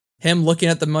 And him looking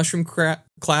at the mushroom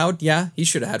cloud, yeah, he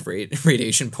should have had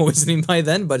radiation poisoning by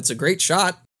then, but it's a great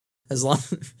shot. As long,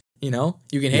 you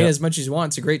can hate it as much as you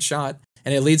want. It's a great shot.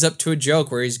 And it leads up to a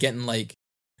joke where he's getting like,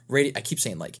 I keep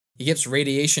saying like, he gets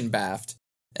radiation bathed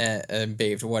and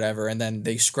bathed or whatever, and then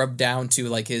they scrub down to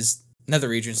like his nether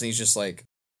regions and he's just like,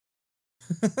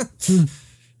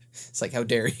 it's like, how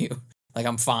dare you? Like,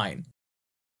 I'm fine.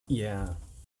 Yeah.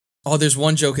 Oh, there's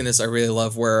one joke in this I really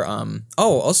love where,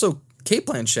 also Cate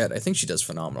Blanchett, I think she does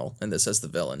phenomenal in this as the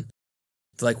villain.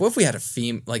 Like, what if we had a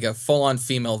full-on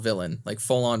female villain, like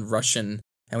full-on Russian,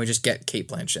 and we just get Cate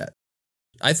Blanchett?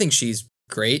 I think she's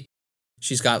great.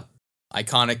 She's got I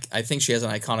think she has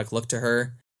an iconic look to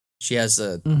her. She has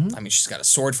she's got a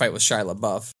sword fight with Shia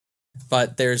LaBeouf.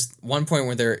 But there's one point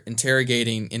where they're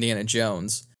interrogating Indiana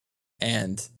Jones,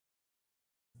 and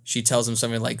she tells him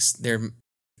something like, "They're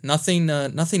nothing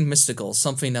mystical,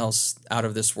 something else out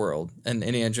of this world." And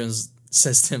Indiana Jones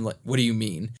says to him, like, "What do you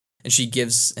mean?" And she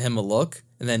gives him a look,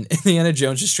 and then Indiana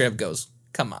Jones just straight up goes,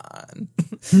 "Come on."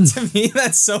 To me,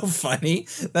 that's so funny.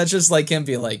 That's just like him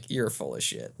being like, "You're full of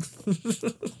shit."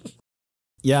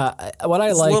 Yeah, what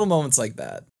I like, little moments like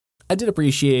that. I did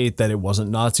appreciate that it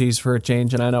wasn't Nazis for a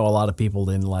change, and I know a lot of people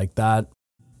didn't like that,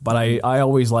 but I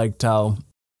always liked how,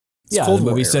 the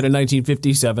movie said in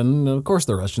 1957, of course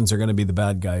the Russians are going to be the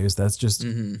bad guys. That's just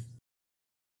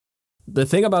the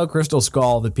thing about Crystal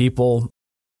Skull that people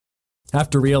have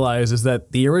to realize is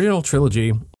that the original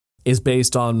trilogy is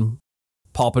based on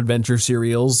pulp adventure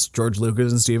serials George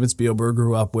Lucas and Steven Spielberg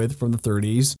grew up with from the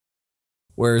 30s,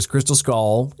 whereas Crystal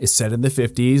Skull is set in the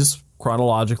 50s.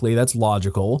 Chronologically, that's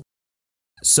logical.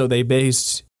 So they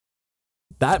based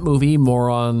that movie more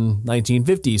on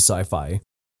 1950s sci-fi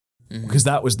because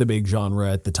that was the big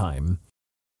genre at the time.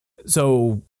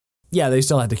 So, yeah, they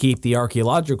still had to keep the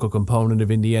archaeological component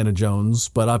of Indiana Jones,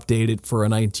 but update it for a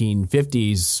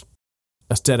 1950s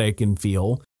aesthetic and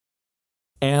feel.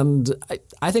 And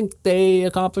I think they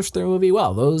accomplished their movie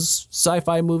well. Those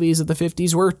sci-fi movies of the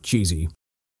 50s were cheesy.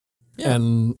 Yeah.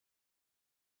 And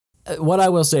what I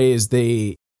will say is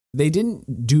they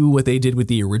didn't do what they did with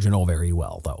the original very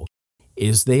well, though.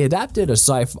 Is they adapted a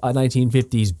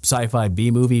 1950s sci-fi B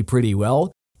movie pretty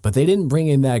well, but they didn't bring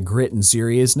in that grit and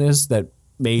seriousness that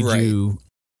made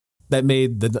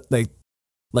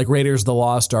like Raiders of the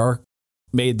Lost Ark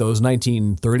made those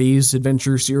 1930s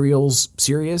adventure serials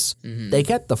serious. They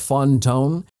kept the fun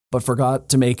tone, but forgot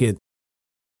to make it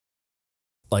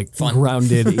like fun.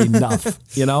 Grounded enough,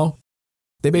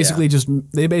 They basically just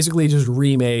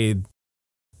remade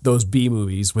those B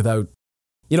movies without,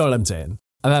 you know what I'm saying?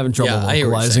 I'm having trouble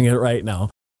vocalizing it right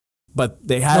now. But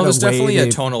they had No, there's definitely a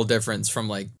a tonal difference from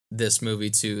like this movie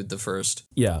to the first.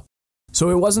 Yeah. So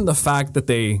it wasn't the fact that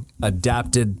they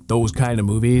adapted those kind of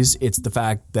movies. It's the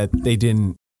fact that they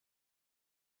didn't.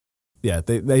 Yeah,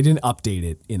 they didn't update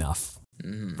it enough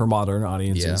for modern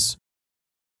audiences. Yeah.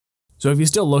 So if you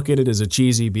still look at it as a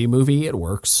cheesy B movie, it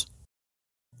works.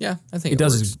 Yeah, I think it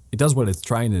does. Works. It does what it's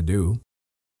trying to do.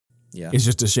 Yeah, it's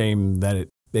just a shame that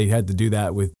they had to do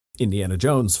that with Indiana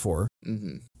Jones for.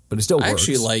 Mm-hmm. But it still works. I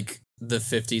actually like the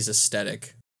 50s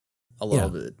aesthetic a little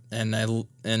bit. And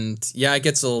it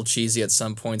gets a little cheesy at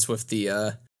some points with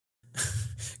the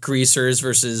greasers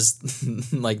versus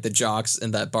like the jocks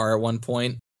in that bar at one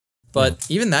point. But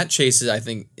even that chase, I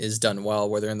think, is done well,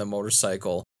 where they're in the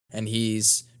motorcycle and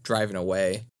he's driving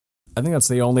away. I think that's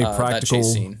the only practical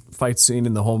fight scene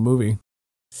in the whole movie.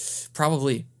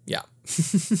 Probably, yeah.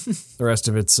 The rest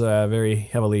of it's very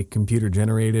heavily computer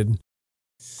generated.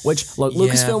 Which, look,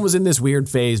 Lucasfilm was in this weird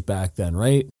phase back then,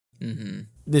 right? Mm-hmm.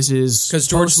 This is... Because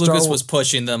George Lucas was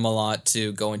pushing them a lot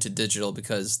to go into digital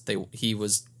because he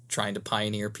was trying to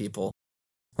pioneer people.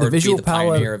 Or be the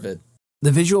pioneer of it.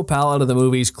 The visual palette of the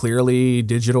movie is clearly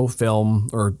digital film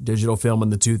in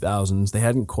the 2000s. They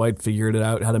hadn't quite figured it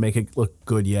out how to make it look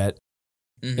good yet.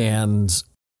 Mm-hmm. And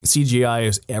CGI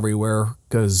is everywhere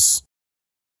because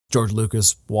George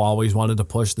Lucas always wanted to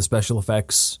push the special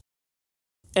effects.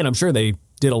 And I'm sure they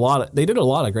did a lot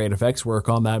of great effects work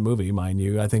on that movie, mind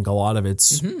you. I think a lot of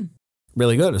it's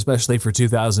really good, especially for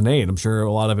 2008. I'm sure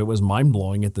a lot of it was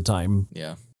mind-blowing at the time.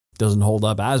 Yeah. Doesn't hold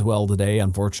up as well today,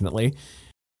 unfortunately.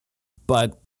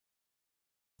 But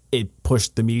it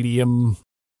pushed the medium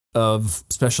of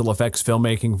special effects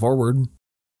filmmaking forward.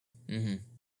 Mm-hmm.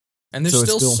 And there's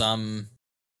still some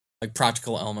like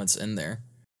practical elements in there.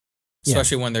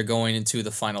 Especially when they're going into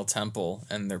the final temple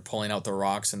and they're pulling out the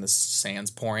rocks and the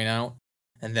sand's pouring out.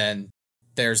 And then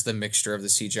there's the mixture of the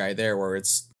CGI there where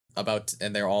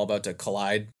and they're all about to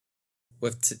collide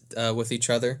with each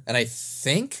other. And I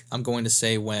think I'm going to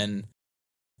say when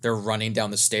they're running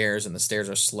down the stairs and the stairs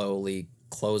are slowly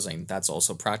closing, that's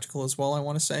also practical as well, I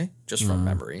want to say, just from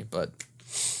memory. But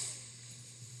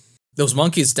those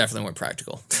monkeys definitely weren't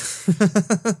practical.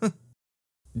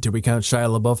 Did we count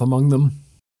Shia LaBeouf among them?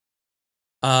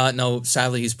 No,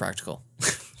 sadly he's practical.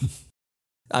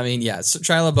 I mean, yeah, so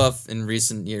Shia LaBeouf in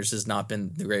recent years has not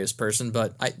been the greatest person,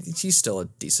 but he's still a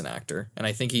decent actor. And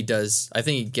I think he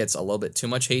gets a little bit too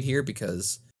much hate here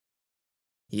because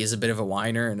he is a bit of a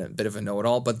whiner and a bit of a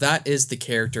know-it-all, but that is the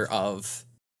character of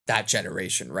that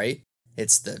generation, right?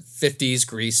 It's the 50s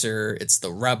greaser, it's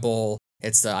the rebel,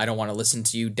 it's the I don't want to listen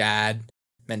to you, dad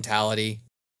mentality.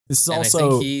 This is and also... I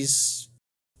think he's...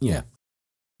 Yeah.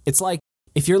 It's like,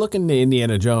 if you're looking to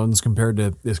Indiana Jones compared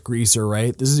to this greaser,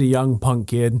 right? This is a young punk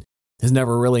kid, has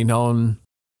never really known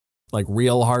like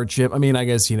real hardship. I mean, I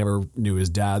guess he never knew his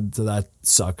dad, so that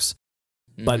sucks.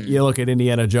 But you look at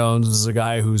Indiana Jones, this is a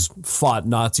guy who's fought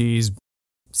Nazis,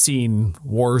 seen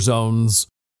war zones,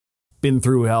 been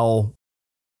through hell,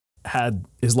 had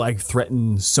his life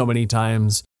threatened so many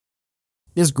times.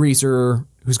 This greaser,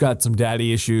 who's got some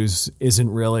daddy issues, isn't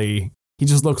really, he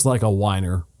just looks like a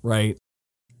whiner, right?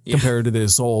 Yeah. Compared to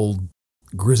this old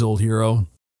grizzled hero.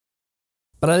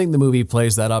 But I think the movie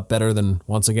plays that up better than,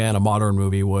 once again, a modern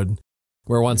movie would.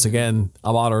 Where once again,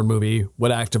 a modern movie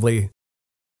would actively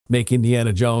make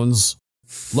Indiana Jones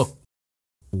look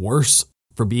worse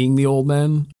for being the old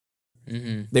man.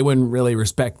 Mm-hmm. They wouldn't really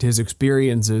respect his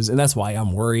experiences, and that's why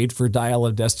I'm worried for Dial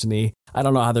of Destiny. I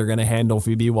don't know how they're going to handle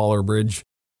Phoebe Waller-Bridge.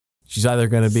 She's either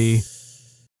going to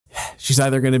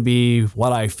be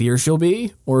what I fear she'll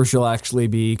be, or she'll actually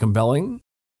be compelling.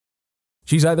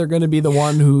 She's either going to be the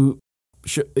one who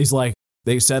is like,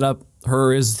 they set up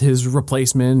her as his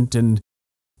replacement and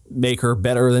make her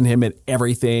better than him at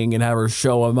everything and have her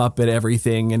show him up at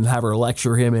everything and have her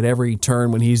lecture him at every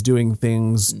turn when he's doing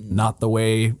things not the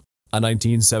way a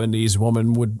 1970s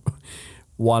woman would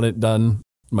want it done.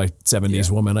 My 70s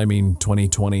woman, I mean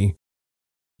 2020.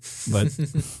 But...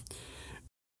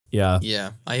 Yeah.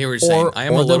 Yeah, I hear what you're saying. I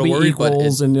am a little worried, but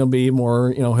and he'll be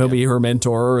more, he'll be her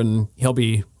mentor and he'll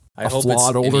be a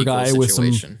flawed older guy with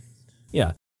some.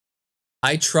 Yeah.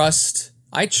 I trust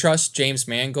James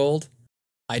Mangold.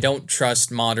 I don't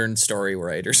trust modern story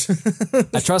writers.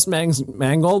 I trust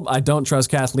Mangold. I don't trust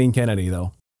Kathleen Kennedy,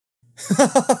 though.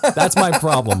 That's my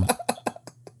problem.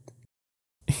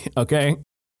 Okay.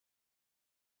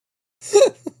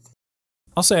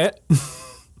 I'll say it.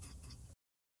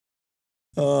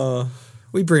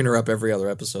 We bring her up every other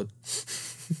episode.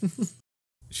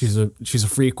 She's a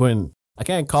frequent. I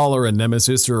can't call her a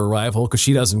nemesis or a rival because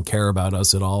she doesn't care about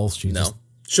us at all.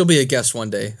 She'll be a guest one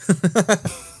day.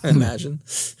 Imagine.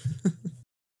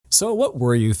 So what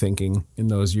were you thinking in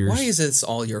those years? Why is this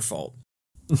all your fault?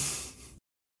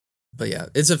 But yeah,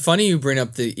 it's funny you bring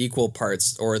up the equal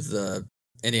parts or the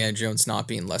Indiana Jones not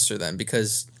being lesser than,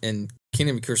 because in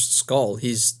Kingdom of Crystal Skull,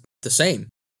 he's the same.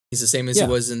 He's the same as he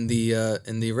was in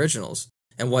the originals.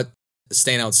 And what the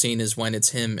standout scene is when it's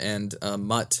him and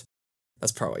Mutt.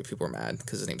 That's probably why people are mad,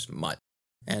 because his name's Mutt.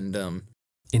 And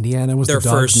Indiana was the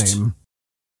dog's name.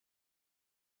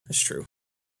 That's true.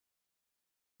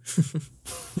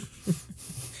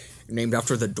 Named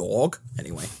after the dog?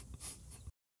 Anyway.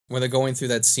 When they're going through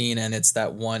that scene and it's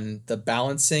that one, the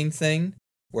balancing thing,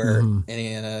 where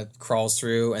Indiana crawls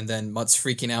through and then Mutt's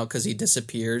freaking out because he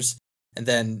disappears. And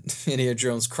then Indiana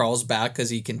Jones crawls back because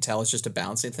he can tell it's just a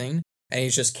bouncing thing. And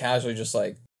he's just casually just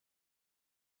like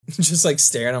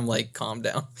staring. I'm like, calm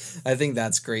down. I think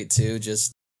that's great too.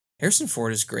 Just Harrison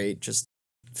Ford is great. Just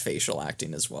facial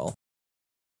acting as well.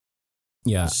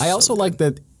 Yeah. I also like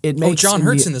that it makes... John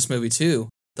Hurt's in this movie too.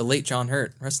 The late John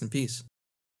Hurt. Rest in peace.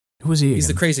 Who was he again? He's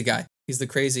the crazy guy. He's the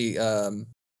crazy... okay.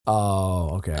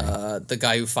 The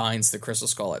guy who finds the Crystal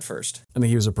Skull at first. I think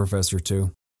he was a professor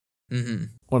too. Mm-hmm.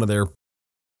 One of their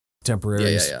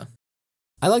temporaries. Yeah.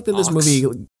 I like that this movie...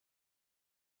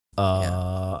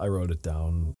 I wrote it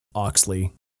down.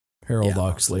 Oxley. Harold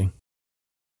Oxley.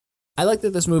 I like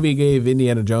that this movie gave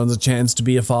Indiana Jones a chance to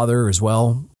be a father as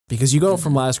well. Because you go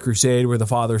from Last Crusade, where the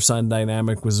father-son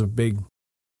dynamic was a big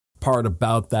part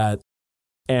about that,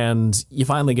 and you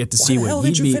finally get to see what he'd be... Why the hell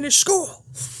did you finish school?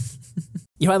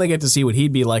 You finally get to see what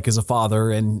he'd be like as a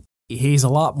father, and he's a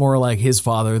lot more like his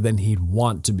father than he'd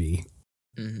want to be.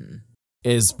 Mm-hmm.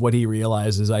 Is what he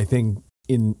realizes, I think,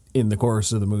 in the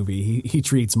course of the movie. He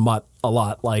treats Mutt a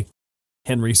lot like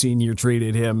Henry Sr.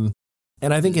 treated him.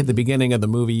 And I think at the beginning of the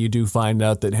movie, you do find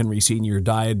out that Henry Sr.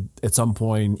 died at some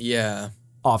point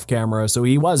off camera. So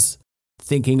he was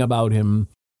thinking about him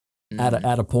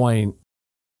at a point,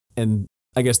 and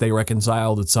I guess they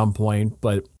reconciled at some point,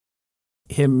 but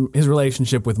his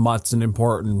relationship with Mutt's an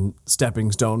important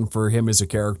stepping stone for him as a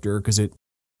character, because it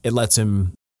lets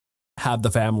him have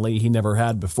the family he never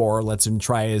had before, lets him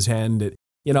try his hand at,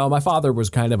 my father was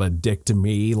kind of a dick to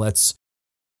me,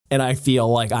 and I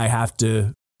feel like I have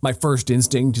to, my first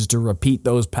instinct is to repeat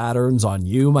those patterns on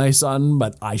you, my son,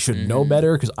 but I should know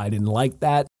better because I didn't like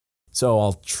that, so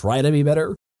I'll try to be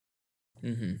better.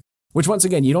 Mm-hmm. Which, once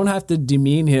again, you don't have to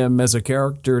demean him as a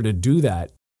character to do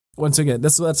that. Once again,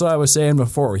 that's what I was saying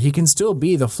before. He can still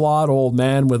be the flawed old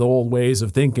man with old ways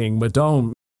of thinking, but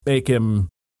don't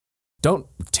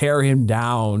tear him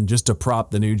down just to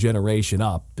prop the new generation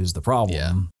up is the problem.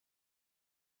 Yeah.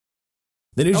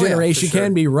 The new generation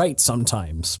can be right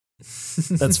sometimes.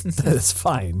 That's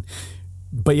fine.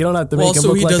 But you don't have to make him look like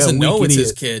a weak idiot. He doesn't know it's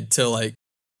his kid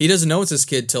he doesn't know it's his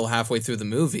kid till halfway through the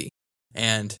movie.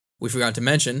 And we forgot to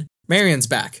mention, Marion's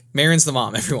back. Marion's the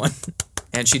mom, everyone.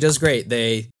 And she does great.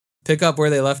 They pick up where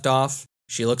they left off.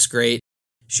 She looks great.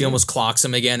 She almost clocks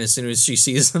him again as soon as she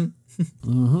sees him.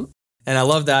 Mm-hmm. And I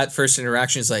love that first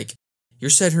interaction. Is like, you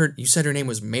said her name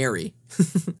was Mary.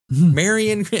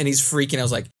 Marion, and he's freaking. I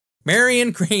was like,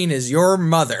 Marion Crane is your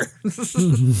mother.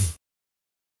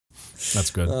 That's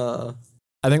good.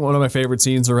 I think one of my favorite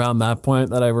scenes around that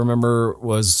point that I remember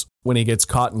was when he gets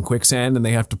caught in quicksand and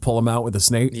they have to pull him out with a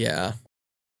snake. Yeah.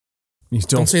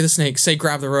 Don't say the snake. Say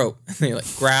grab the rope. And they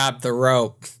grab the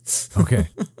rope. Okay.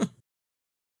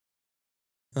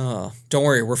 Don't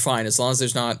worry, we're fine as long as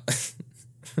there's not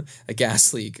a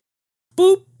gas leak.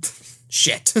 Boop.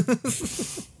 Shit.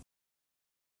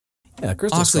 Yeah,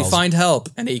 Crystal Oxley, Skulls. find help.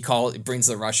 And he brings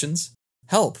the Russians.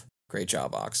 Help. Great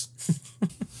job, Ox.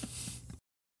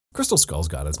 Crystal Skull's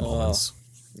got its moments.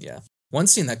 Yeah. One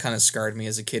scene that kind of scarred me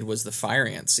as a kid was the fire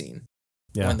ant scene.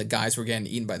 Yeah. When the guys were getting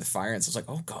eaten by the fire ants. I was like,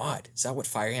 oh God, is that what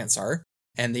fire ants are?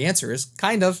 And the answer is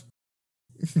kind of.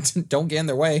 Don't get in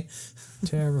their way.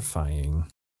 Terrifying.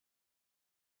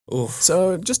 Oof.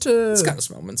 So it's got its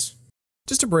moments.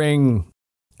 Just to bring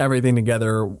everything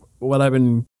together, what I've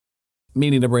been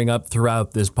meaning to bring up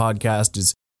throughout this podcast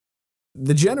is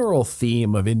the general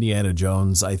theme of Indiana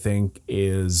Jones, I think,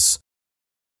 is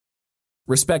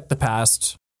respect the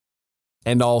past,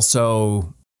 and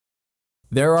also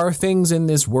there are things in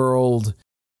this world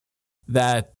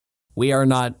that we are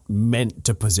not meant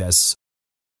to possess.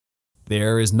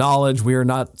 There is knowledge we are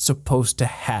not supposed to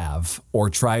have or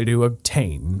try to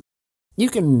obtain. You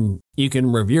can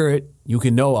revere it, you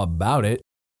can know about it.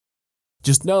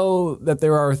 Just know that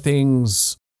there are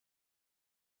things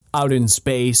out in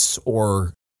space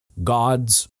or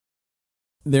gods.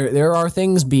 There are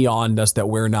things beyond us that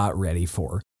we're not ready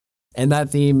for. And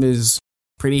that theme is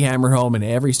pretty hammered home in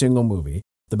every single movie.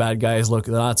 The bad guys the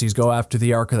Nazis go after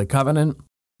the Ark of the Covenant.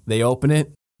 They open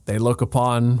it. They look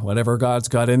upon whatever God's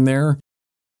got in there.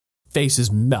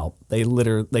 Faces melt. They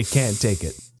can't take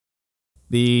it.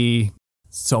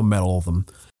 So metal of them.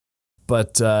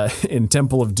 But in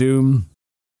Temple of Doom,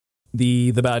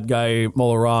 the bad guy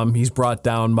Molaram, he's brought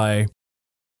down by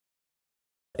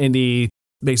Indy.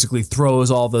 Basically throws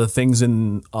all the stones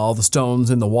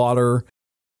in the water,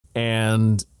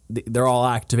 and they're all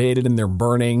activated and they're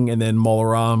burning, and then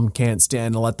Molaram can't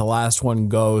stand to let the last one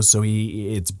go, so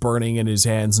it's burning in his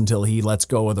hands until he lets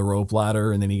go of the rope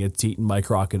ladder, and then he gets eaten by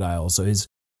crocodiles. So his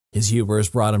hubris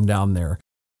brought him down there.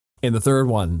 In the third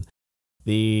one,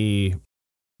 the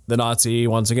Nazi,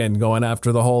 once again, going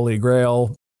after the Holy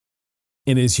Grail.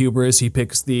 In his hubris, he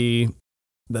picks the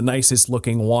nicest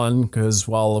looking one, because,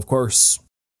 well, of course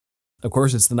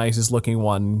it's the nicest looking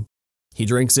one. He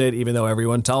drinks it, even though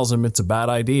everyone tells him it's a bad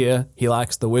idea. He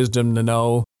lacks the wisdom to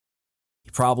know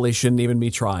he probably shouldn't even be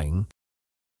trying.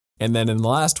 And then in the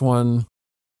last one,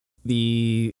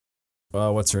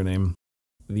 what's her name?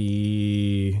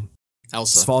 The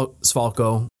Elsa.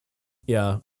 Svalko.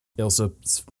 Yeah, Elsa.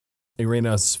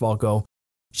 Irina Svalko.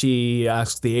 She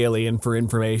asks the alien for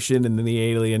information, and then the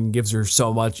alien gives her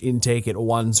so much intake at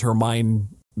once, her mind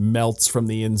melts from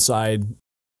the inside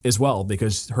as well,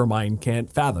 because her mind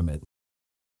can't fathom it.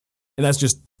 And that's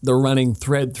just the running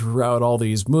thread throughout all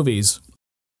these movies,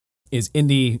 is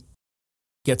Indy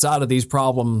gets out of these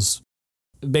problems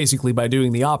basically by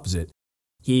doing the opposite.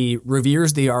 He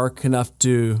reveres the Ark enough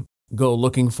to go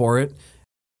looking for it,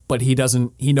 but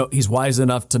he's wise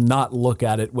enough to not look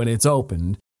at it when it's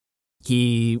opened.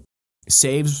 He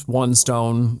saves one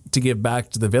stone to give back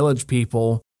to the village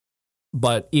people,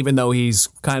 but even though he's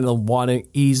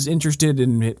interested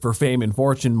in it for fame and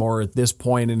fortune more at this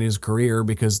point in his career,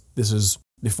 because this is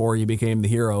before he became the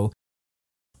hero,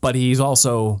 but he's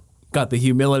also got the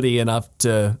humility enough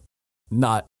to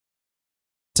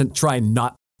try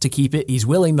not to keep it. He's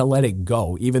willing to let it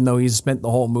go. Even though he's spent the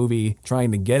whole movie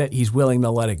trying to get it, he's willing to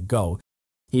let it go.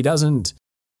 He doesn't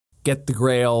get the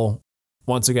Grail,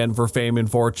 once again, for fame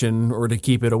and fortune or to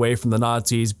keep it away from the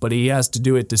Nazis, but he has to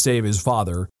do it to save his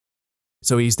father.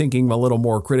 So he's thinking a little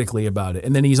more critically about it.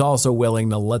 And then he's also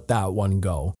willing to let that one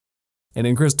go. And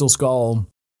in Crystal Skull,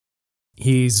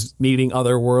 he's meeting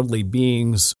otherworldly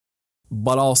beings,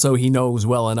 but also he knows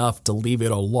well enough to leave it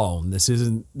alone. This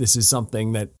is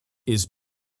something that is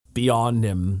beyond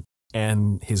him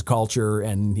and his culture,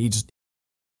 and he just,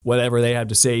 whatever they have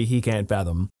to say, he can't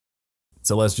fathom.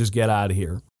 So let's just get out of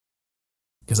here.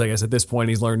 Because I guess at this point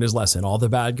he's learned his lesson. All the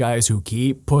bad guys who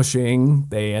keep pushing,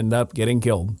 they end up getting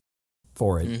killed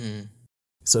for it. Mm-hmm.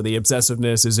 So the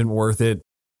obsessiveness isn't worth it.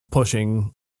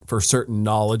 Pushing for certain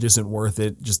knowledge isn't worth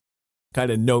it. Just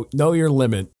kind of know your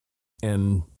limit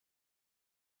and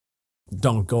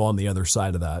don't go on the other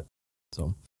side of that.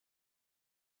 So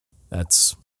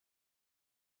that's,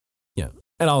 yeah.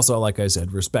 And also, like I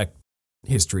said, respect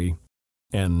history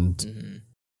and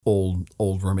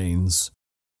old remains.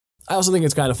 I also think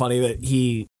it's kind of funny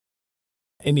that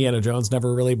Indiana Jones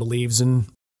never really believes in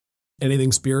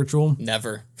anything spiritual.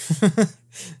 Never.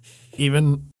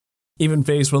 Even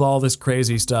faced with all this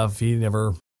crazy stuff, he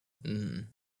never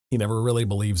really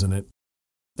believes in it.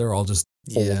 They're all just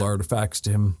old artifacts to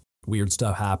him. Weird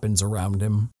stuff happens around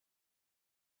him.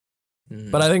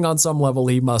 But I think on some level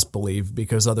he must believe,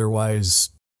 because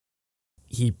otherwise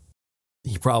he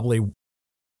probably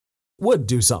would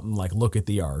do something like look at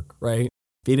the Ark, right?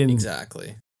 If he didn't,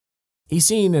 exactly. He's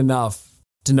seen enough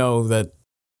to know that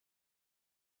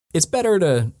it's better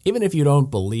to, even if you don't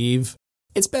believe,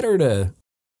 it's better to,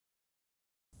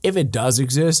 if it does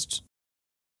exist,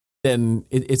 then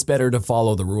it's better to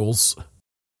follow the rules.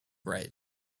 Right.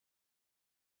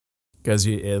 Because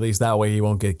at least that way you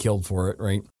won't get killed for it,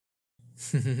 right?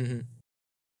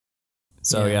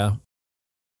 So yeah.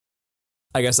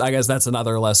 I guess that's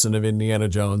another lesson of Indiana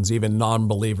Jones. Even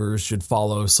non-believers should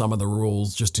follow some of the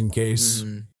rules just in case.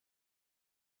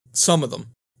 Some of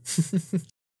them.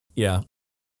 Yeah.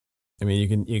 I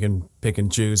mean, you can pick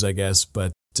and choose, I guess,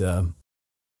 but you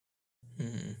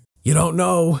don't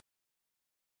know.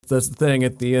 That's the thing.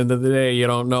 At the end of the day, you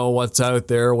don't know what's out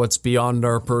there, what's beyond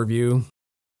our purview,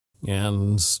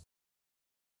 and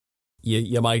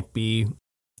you might be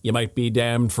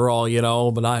damned for all you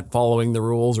know, but not following the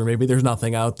rules, or maybe there's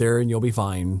nothing out there and you'll be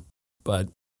fine. But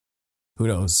who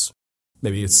knows?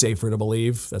 Maybe it's safer to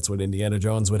believe. That's what Indiana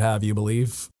Jones would have you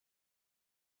believe.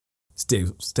 Stay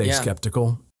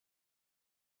skeptical.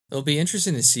 It'll be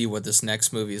interesting to see what this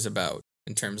next movie is about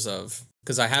in terms of,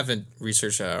 because I haven't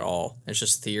researched it at all. It's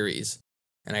just theories.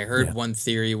 And I heard one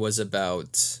theory was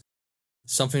about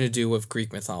something to do with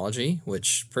Greek mythology,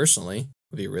 which personally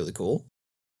would be really cool.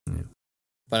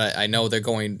 but I know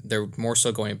they're more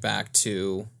so going back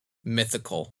to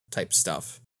mythical type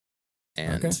stuff.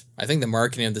 And Okay. I think the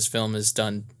marketing of this film is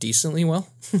done decently well.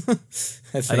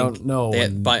 I don't know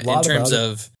but a lot in terms about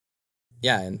it. of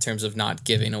in terms of not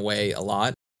giving away a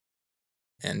lot.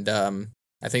 And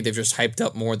I think they've just hyped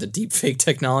up more the deepfake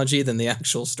technology than the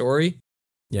actual story.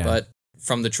 Yeah. But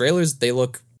from the trailers, they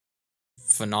look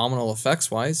phenomenal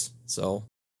effects wise. So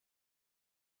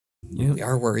Yeah. we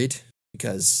are worried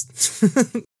because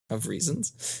of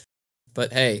reasons.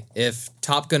 But hey, if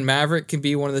Top Gun Maverick can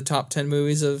be one of the top 10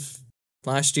 movies of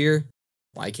last year,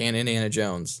 why can't Indiana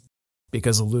Jones?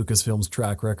 Because of Lucasfilm's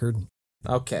track record.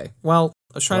 Okay. Well,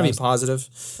 I was trying to be positive.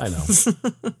 I know.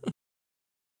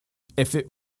 If it,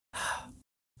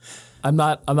 I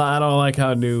don't like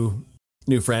how new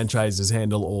franchises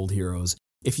handle old heroes.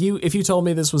 If you told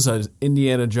me this was a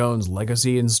Indiana Jones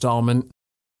Legacy installment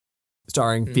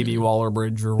starring Phoebe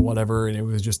Waller-Bridge or whatever, and it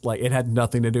was just like it had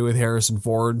nothing to do with Harrison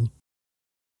Ford,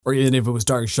 or even if it was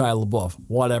starring Shia LaBeouf,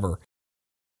 whatever,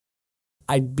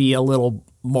 I'd be a little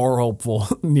more hopeful,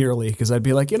 nearly, because I'd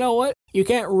be like, you know what? You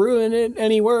can't ruin it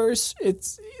any worse.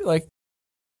 It's like,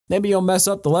 maybe you'll mess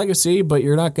up the legacy, but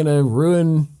you're not going to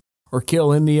ruin or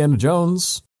kill Indiana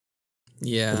Jones.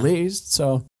 Yeah. At least,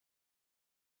 so.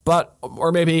 But,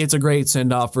 or maybe it's a great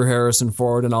send-off for Harrison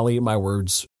Ford, and I'll eat my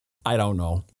words. I don't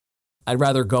know. I'd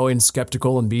rather go in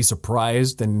skeptical and be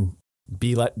surprised than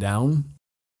be let down.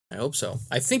 I hope so.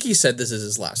 I think he said this is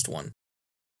his last one.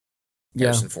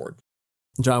 Harrison Ford.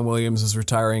 John Williams is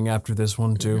retiring after this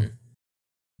one, too. Mm-hmm.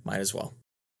 Might as well.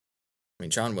 I mean,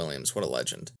 John Williams, what a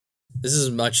legend. This is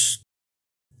as much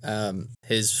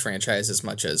his franchise as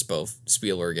much as both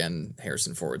Spielberg and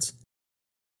Harrison Ford's.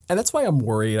 And that's why I'm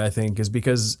worried, I think, is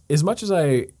because as much as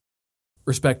I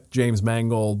respect James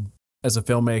Mangold as a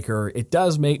filmmaker, it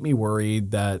does make me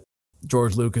worried that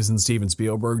George Lucas and Steven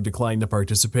Spielberg declined to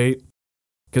participate.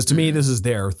 Because to me, this is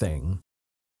their thing.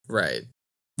 Right.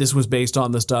 This was based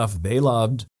on the stuff they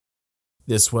loved.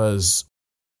 This was,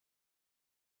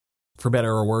 for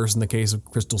better or worse, in the case of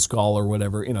Crystal Skull or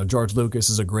whatever, you know, George Lucas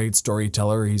is a great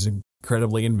storyteller. He's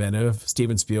incredibly inventive.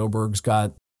 Steven Spielberg's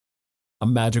got a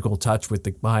magical touch with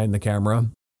the behind the camera.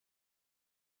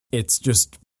 It's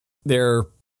just their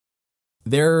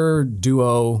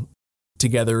duo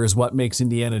together is what makes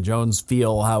Indiana Jones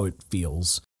feel how it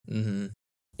feels. Mm-hmm.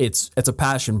 It's a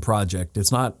passion project.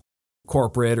 It's not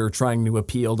corporate or trying to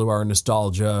appeal to our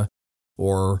nostalgia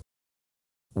or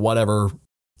whatever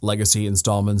legacy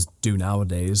installments do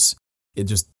nowadays.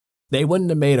 They wouldn't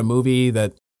have made a movie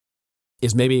that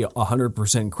is maybe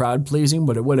 100% crowd pleasing,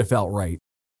 but it would have felt right.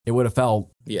 It would have felt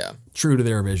true to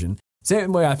their vision.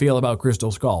 Same way I feel about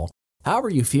Crystal Skull. However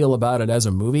you feel about it as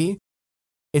a movie,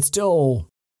 it still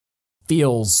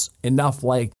feels enough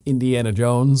like Indiana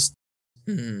Jones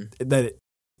that it,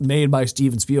 made by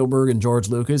Steven Spielberg and George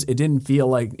Lucas. It didn't feel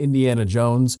like Indiana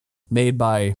Jones made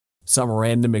by some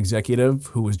random executive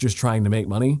who was just trying to make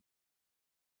money.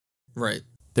 Right.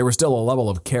 There was still a level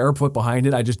of care put behind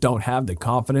it. I just don't have the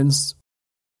confidence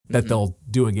that they'll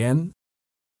do again.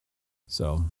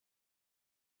 So,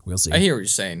 we'll see. I hear what you're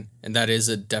saying, and that is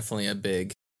definitely a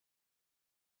big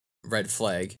red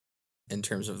flag in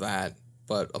terms of that.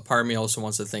 But a part of me also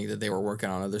wants to think that they were working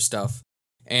on other stuff.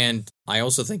 And I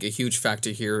also think a huge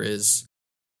factor here is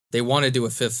they want to do a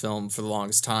fifth film for the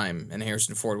longest time, and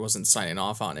Harrison Ford wasn't signing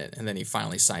off on it, and then he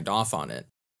finally signed off on it.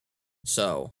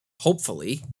 So,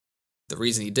 hopefully, the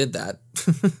reason he did that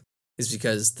is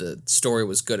because the story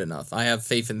was good enough. I have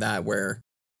faith in that, where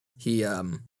he,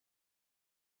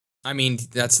 I mean,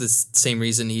 that's the same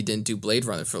reason he didn't do Blade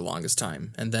Runner for the longest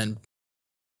time. And then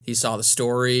he saw the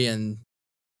story and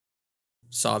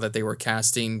saw that they were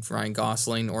casting Ryan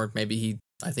Gosling, or maybe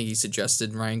I think he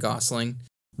suggested Ryan Gosling,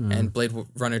 and Blade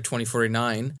Runner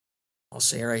 2049, I'll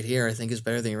say right here, I think is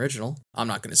better than the original. I'm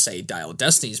not going to say Dial of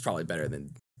Destiny is probably better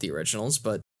than the originals,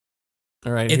 but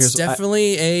all right, it's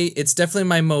definitely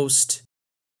my most,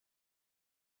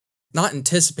 not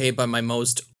anticipated, but my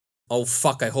most, oh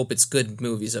fuck, I hope it's good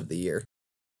movies of the year.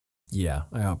 Yeah,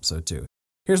 I hope so too.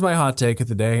 Here's my hot take of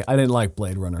the day. I didn't like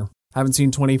Blade Runner. Haven't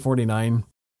seen 2049.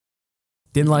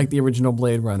 Didn't like the original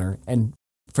Blade Runner. And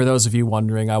for those of you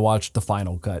wondering, I watched the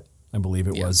final cut, I believe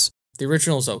it was. The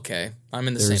original's okay. I'm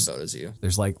in the same boat as you.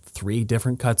 There's like 3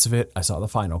 different cuts of it. I saw the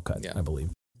final cut, I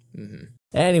believe. Mm-hmm.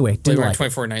 Anyway, Blade Runner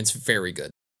 2049 is very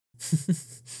good.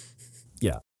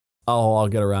 Yeah. I'll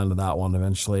get around to that one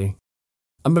eventually.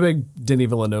 I'm a big Denis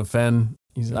Villeneuve fan.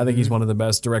 I think he's one of the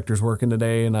best directors working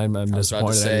today, and I'm disappointed. About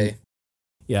to say.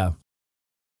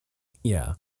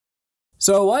 Yeah.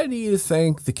 So why do you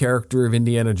think the character of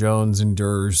Indiana Jones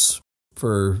endures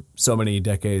for so many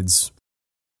decades?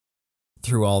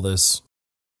 through all this?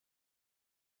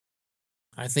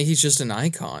 I think he's just an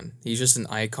icon. He's just an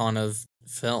icon of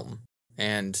film.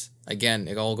 And again,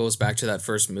 it all goes back to that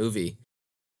first movie,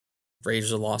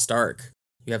 Raiders of the Lost Ark.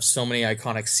 You have so many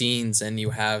iconic scenes, and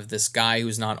you have this guy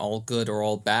who's not all good or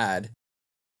all bad.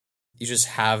 You just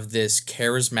have this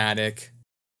charismatic,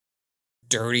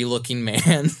 dirty-looking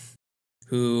man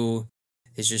who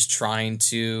is just trying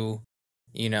to,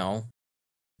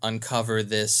 uncover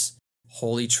this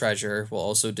holy treasure while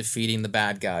also defeating the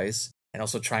bad guys and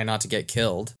also trying not to get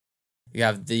killed. You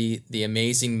have the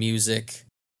amazing music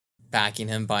backing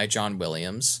him by John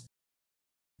Williams.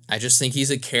 I just think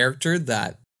he's a character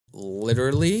that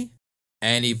literally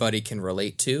anybody can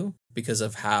relate to because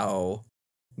of how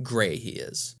gray he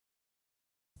is.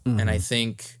 Mm-hmm. And I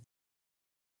think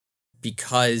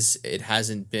because it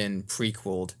hasn't been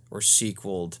prequeled or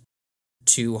sequeled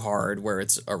too hard where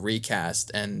it's a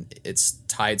recast and it's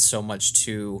tied so much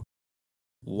to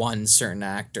one certain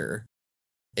actor,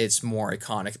 it's more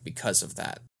iconic because of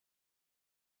that.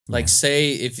 Yeah. Like,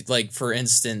 say, if, like, for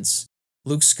instance,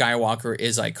 Luke Skywalker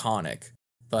is iconic,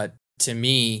 but to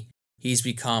me, he's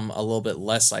become a little bit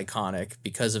less iconic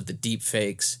because of the deep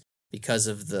fakes, because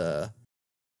of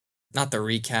not the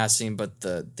recasting, but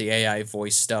the AI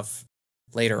voice stuff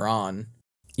later on.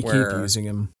 You keep using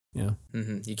him, yeah.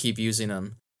 You keep using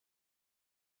him.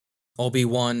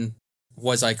 Obi-Wan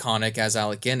was iconic as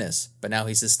Alec Guinness, but now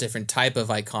he's this different type of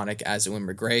iconic as Ewan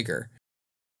McGregor.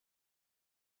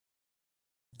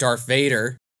 Darth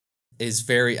Vader is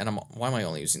very, and why am I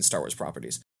only using Star Wars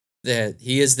properties? That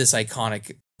he is this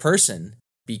iconic person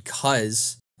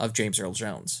because of James Earl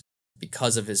Jones,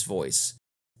 because of his voice,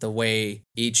 the way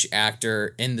each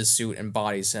actor in the suit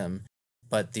embodies him,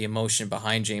 but the emotion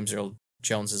behind James Earl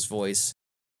Jones's voice,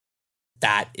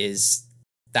 that is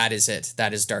it.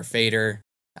 That is Darth Vader,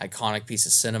 iconic piece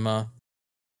of cinema.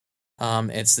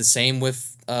 It's the same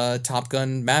with Top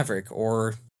Gun Maverick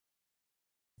or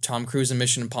Tom Cruise in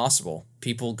Mission Impossible.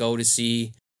 People go to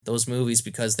see those movies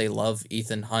because they love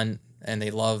Ethan Hunt and they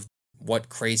love what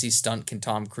crazy stunt can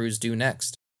Tom Cruise do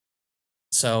next.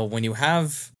 So when you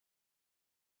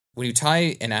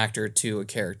tie an actor to a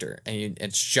character and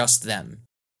it's just them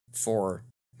for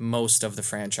most of the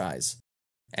franchise,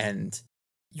 and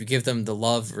you give them the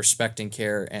love, respect, and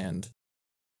care, and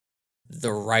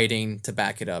the writing to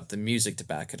back it up, the music to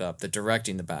back it up, the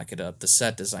directing to back it up, the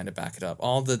set design to back it up,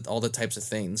 all the types of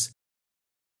things,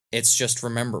 it's just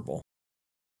rememberable.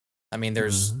 I mean,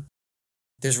 there's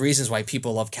reasons why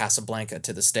people love Casablanca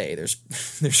to this day. There's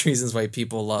reasons why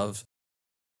people love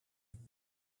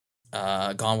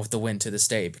Gone with the Wind to this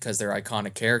day because they're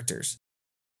iconic characters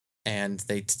and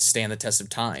they stand the test of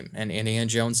time. And Indiana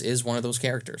Jones is one of those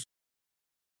characters.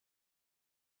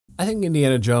 I think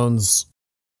Indiana Jones,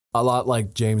 a lot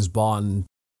like James Bond,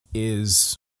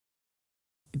 is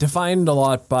defined a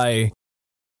lot by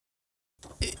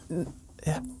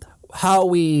how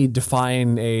we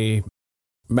define a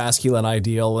masculine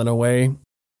ideal in a way.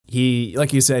 He,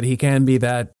 like you said, he can be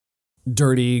that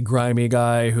dirty, grimy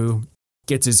guy who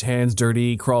gets his hands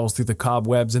dirty, crawls through the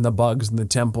cobwebs and the bugs and the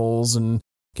temples and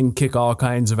can kick all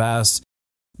kinds of ass.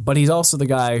 But he's also the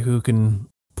guy who can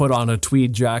put on a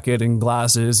tweed jacket and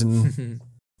glasses and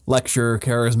lecture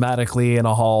charismatically in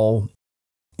a hall,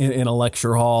 in a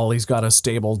lecture hall. He's got a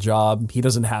stable job. He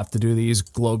doesn't have to do these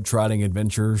globe-trotting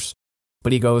adventures,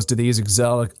 but he goes to these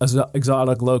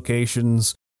exotic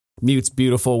locations, mutes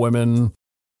beautiful women.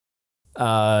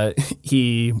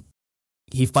 He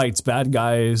fights bad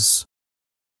guys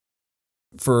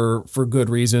for good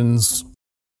reasons.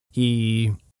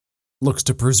 He looks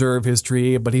to preserve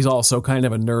history, but he's also kind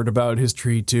of a nerd about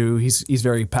history too. He's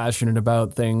very passionate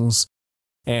about things,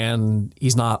 and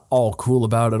he's not all cool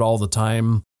about it all the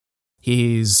time.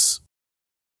 He's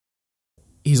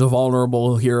a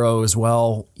vulnerable hero as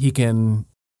well. He can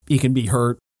be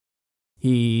hurt.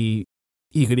 He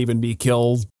could even be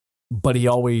killed, but he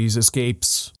always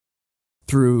escapes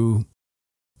through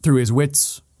his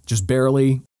wits, just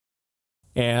barely.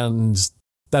 And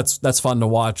that's fun to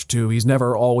watch too. He's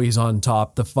never always on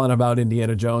top. The fun about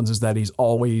Indiana Jones is that he's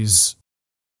always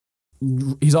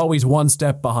one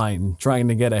step behind, trying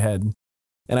to get ahead.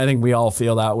 And I think we all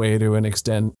feel that way to an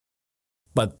extent.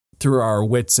 But through our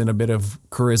wits and a bit of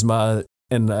charisma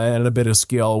and a bit of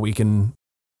skill, we can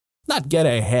not get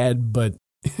ahead, but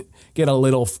get a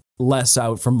little less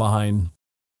out from behind.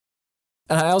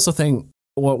 And I also think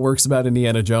what works about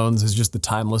Indiana Jones is just the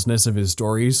timelessness of his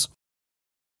stories.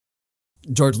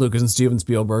 George Lucas and Steven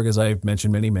Spielberg, as I've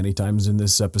mentioned many, many times in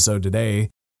this episode today,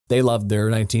 they loved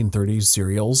their 1930s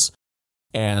serials,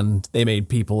 and they made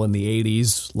people in the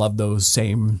 80s love those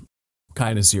same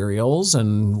kind of serials,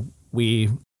 and we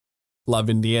love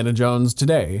Indiana Jones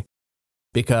today.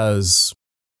 Because,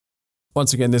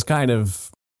 once again, this kind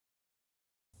of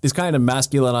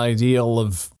masculine ideal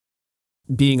of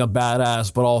being a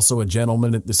badass but also a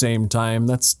gentleman at the same time,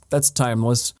 that's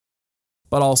timeless.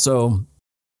 But also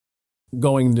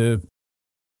going to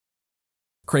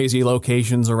crazy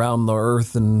locations around the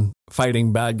earth and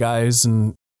fighting bad guys,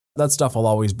 and that stuff will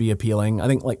always be appealing. I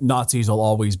think like Nazis will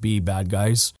always be bad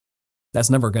guys. That's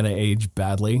never going to age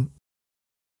badly,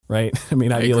 right? I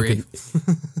mean, you look at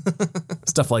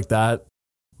stuff like that.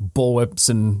 Bullwhips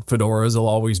and fedoras will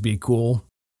always be cool.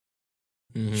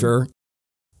 Mm-hmm. Sure.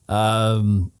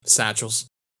 Satchels,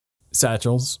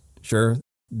 sure.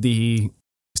 The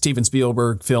Steven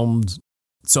Spielberg filmed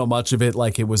so much of it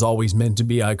like it was always meant to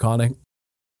be iconic.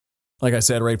 Like I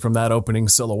said, right from that opening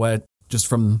silhouette, just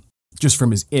from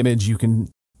his image, you can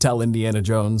tell Indiana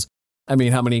Jones. I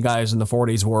mean, how many guys in the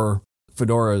 40s wore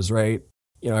fedoras, right?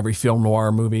 You know, every film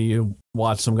noir movie, you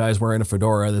watch some guys wearing a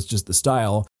fedora. That's just the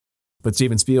style. But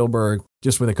Steven Spielberg,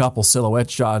 just with a couple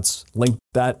silhouette shots, linked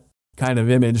that kind of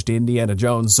image to Indiana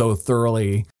Jones so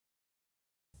thoroughly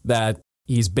that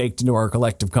he's baked into our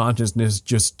collective consciousness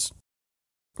just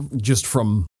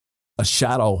from a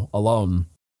shadow alone,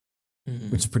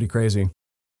 which is pretty crazy.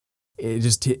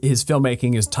 His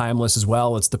filmmaking is timeless as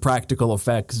well. It's the practical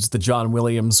effects. It's the John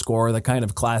Williams score. The kind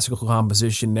of classical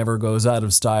composition never goes out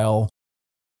of style.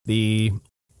 The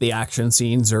action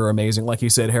scenes are amazing. Like you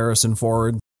said, Harrison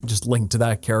Ford, just linked to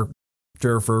that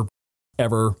character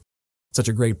forever. Such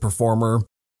a great performer.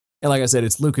 And like I said,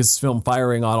 it's Lucasfilm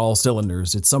firing on all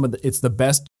cylinders. It's the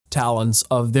best talents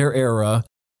of their era,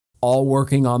 all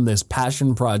working on this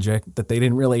passion project that they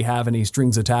didn't really have any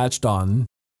strings attached on,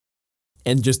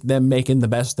 and just them making the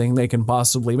best thing they can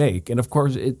possibly make. And of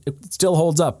course, it still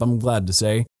holds up, I'm glad to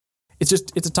say. It's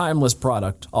a timeless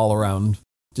product all around.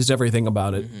 Just everything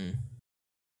about it. Mm-hmm.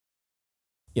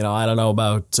 You know, I don't know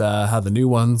about how the new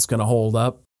one's going to hold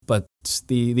up, but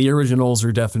the originals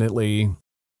are definitely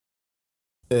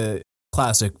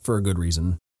classic for a good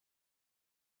reason.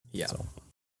 Yeah. So.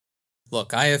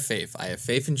 Look, I have faith. I have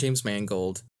faith in James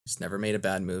Mangold. He's never made a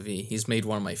bad movie. He's made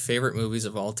one of my favorite movies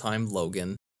of all time,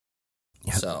 Logan.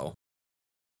 Yep. So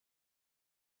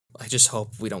I just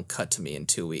hope we don't cut to me in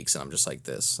 2 weeks and I'm just like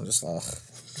this. I'm just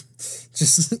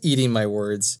just eating my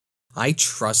words. I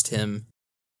trust him.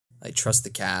 I trust the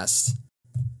cast.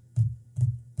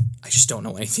 I just don't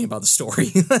know anything about the story.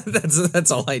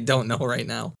 That's all I don't know right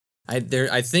now.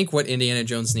 I think what Indiana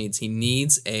Jones needs, he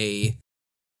needs a,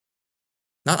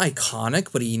 not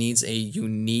iconic, but he needs a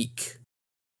unique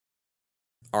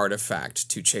artifact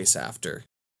to chase after.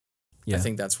 Yeah. I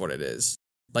think that's what it is.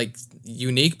 Like,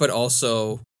 unique, but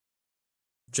also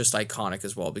just iconic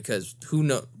as well, because who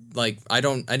know, like, I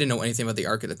didn't know anything about the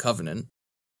Ark of the Covenant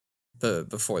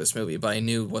before this movie, but I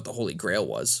knew what the Holy Grail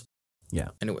was. Yeah.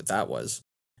 I knew what that was.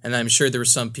 And I'm sure there were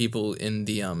some people in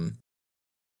the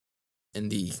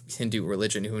Hindu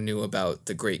religion who knew about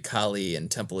the Great Kali and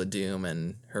Temple of Doom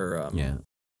and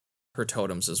her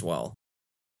totems as well.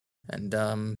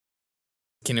 And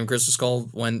Kingdom Crystal Skull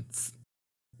went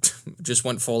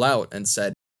full out and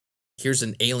said, "Here's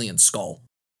an alien skull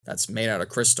that's made out of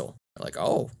crystal." They're like,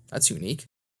 "Oh, that's unique."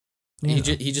 Yeah.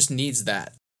 He just needs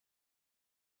that.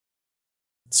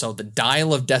 So the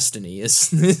Dial of Destiny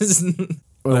is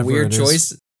a weird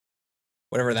choice.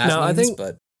 Whatever that means,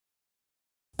 but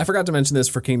I forgot to mention this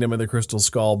for Kingdom of the Crystal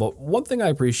Skull, but one thing I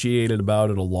appreciated about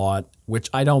it a lot, which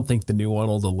I don't think the new one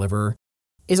will deliver,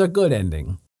 is a good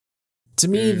ending. To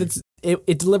me,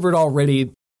 it delivered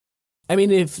already. I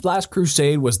mean, if Last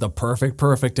Crusade was the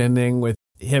perfect ending with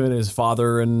him and his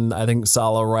father and I think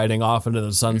Salo riding off into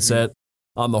the sunset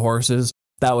on the horses,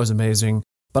 that was amazing.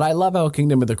 But I love how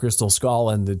Kingdom of the Crystal Skull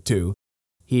ended too.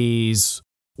 He's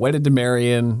wedded to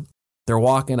Marion, they're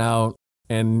walking out,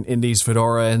 and Indy's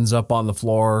fedora ends up on the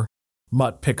floor.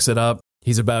 Mutt picks it up.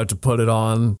 He's about to put it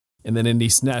on. And then Indy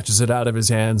snatches it out of his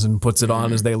hands and puts it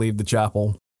on as they leave the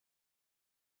chapel.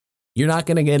 You're not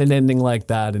going to get an ending like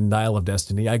that in Dial of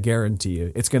Destiny. I guarantee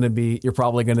you. It's going to be, you're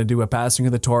probably going to do a passing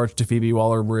of the torch to Phoebe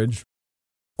Waller-Bridge.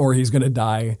 Or he's going to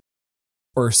die.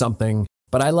 Or something.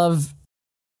 But I love,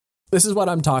 this is what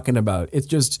I'm talking about. It's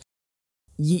just,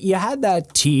 you had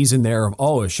that tease in there of,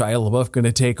 oh, is Shia LaBeouf going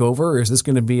to take over? Or is this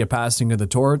going to be a passing of the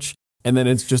torch? And then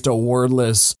it's just a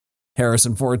wordless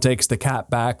Harrison Ford takes the cap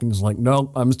back and is like,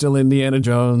 nope, I'm still Indiana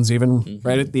Jones. Even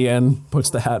right at the end, puts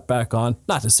the hat back on.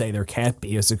 Not to say there can't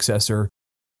be a successor,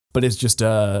 but it's just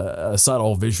a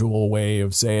subtle visual way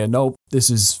of saying, nope,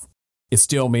 it's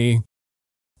still me.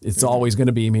 It's always going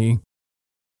to be me.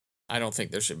 I don't think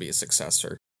there should be a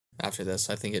successor. after this.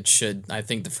 I think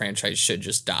the franchise should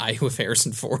just die with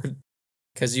Harrison Ford.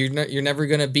 Because you're never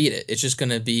going to beat it. It's just going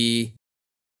to be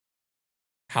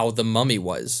how The Mummy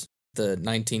was, the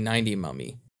 1990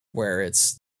 Mummy, where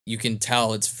you can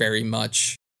tell it's very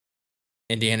much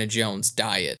Indiana Jones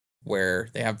diet, where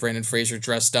they have Brendan Fraser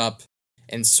dressed up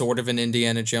in sort of an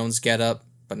Indiana Jones getup,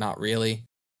 but not really.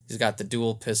 He's got the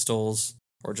dual pistols,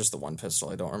 or just the one pistol,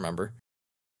 I don't remember.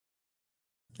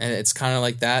 And it's kind of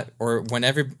like that. Or when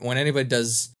anybody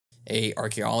does a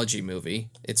archaeology movie,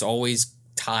 it's always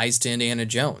ties to Indiana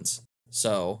Jones.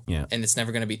 So, yeah. And it's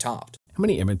never going to be topped. How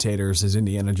many imitators has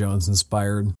Indiana Jones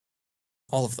inspired?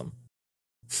 All of them.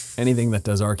 Anything that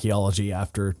does archaeology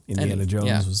after Indiana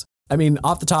Jones was... I mean,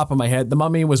 off the top of my head, The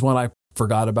Mummy was one I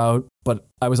forgot about, but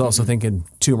I was also thinking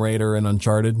Tomb Raider and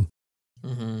Uncharted,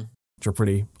 which are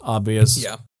pretty obvious.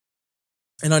 Yeah.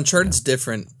 And Uncharted's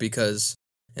different because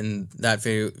in that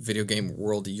video game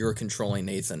world, you're controlling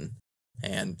Nathan.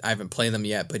 And I haven't played them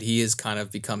yet, but he has kind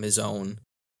of become his own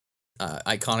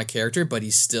iconic character, but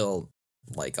he's still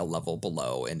like a level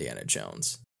below Indiana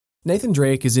Jones. Nathan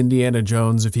Drake is Indiana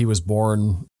Jones if he was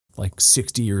born like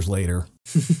 60 years later.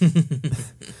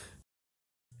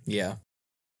 Yeah.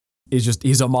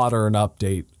 He's a modern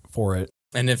update for it.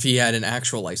 And if he had an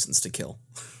actual license to kill.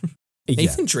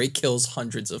 Nathan Drake kills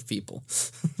hundreds of people.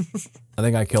 I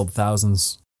think I killed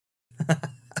thousands.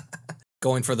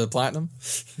 Going for the platinum?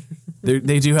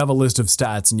 They do have a list of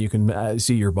stats, and you can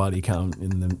see your body count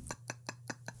in them.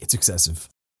 It's excessive.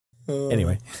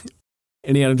 Anyway,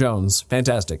 Indiana Jones,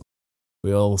 fantastic.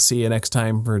 We'll see you next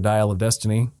time for Dial of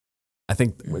Destiny. I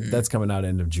think that's coming out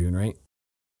end of June, right?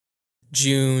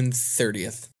 June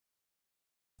 30th.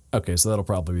 Okay, so that'll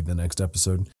probably be the next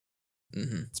episode.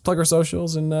 Let's plug our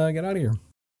socials and get out of here.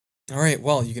 All right,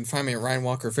 well, you can find me at Ryan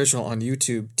Walker Official on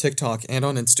YouTube, TikTok, and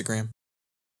on Instagram.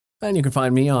 And you can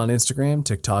find me on Instagram,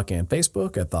 TikTok, and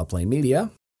Facebook at ThoughtPlane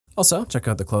Media. Also, check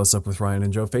out the Close Up with Ryan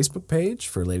and Joe Facebook page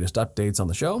for latest updates on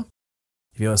the show.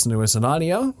 If you listen to us on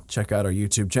audio, check out our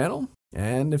YouTube channel.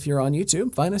 And if you're on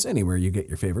YouTube, find us anywhere you get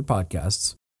your favorite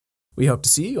podcasts. We hope to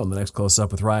see you on the next Close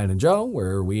Up with Ryan and Joe,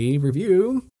 where we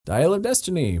review Dial of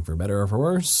Destiny, for better or for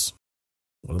worse.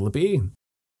 What'll it be?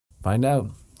 Find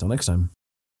out. Till next time.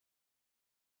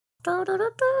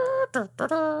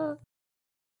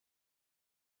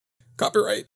 Copyright.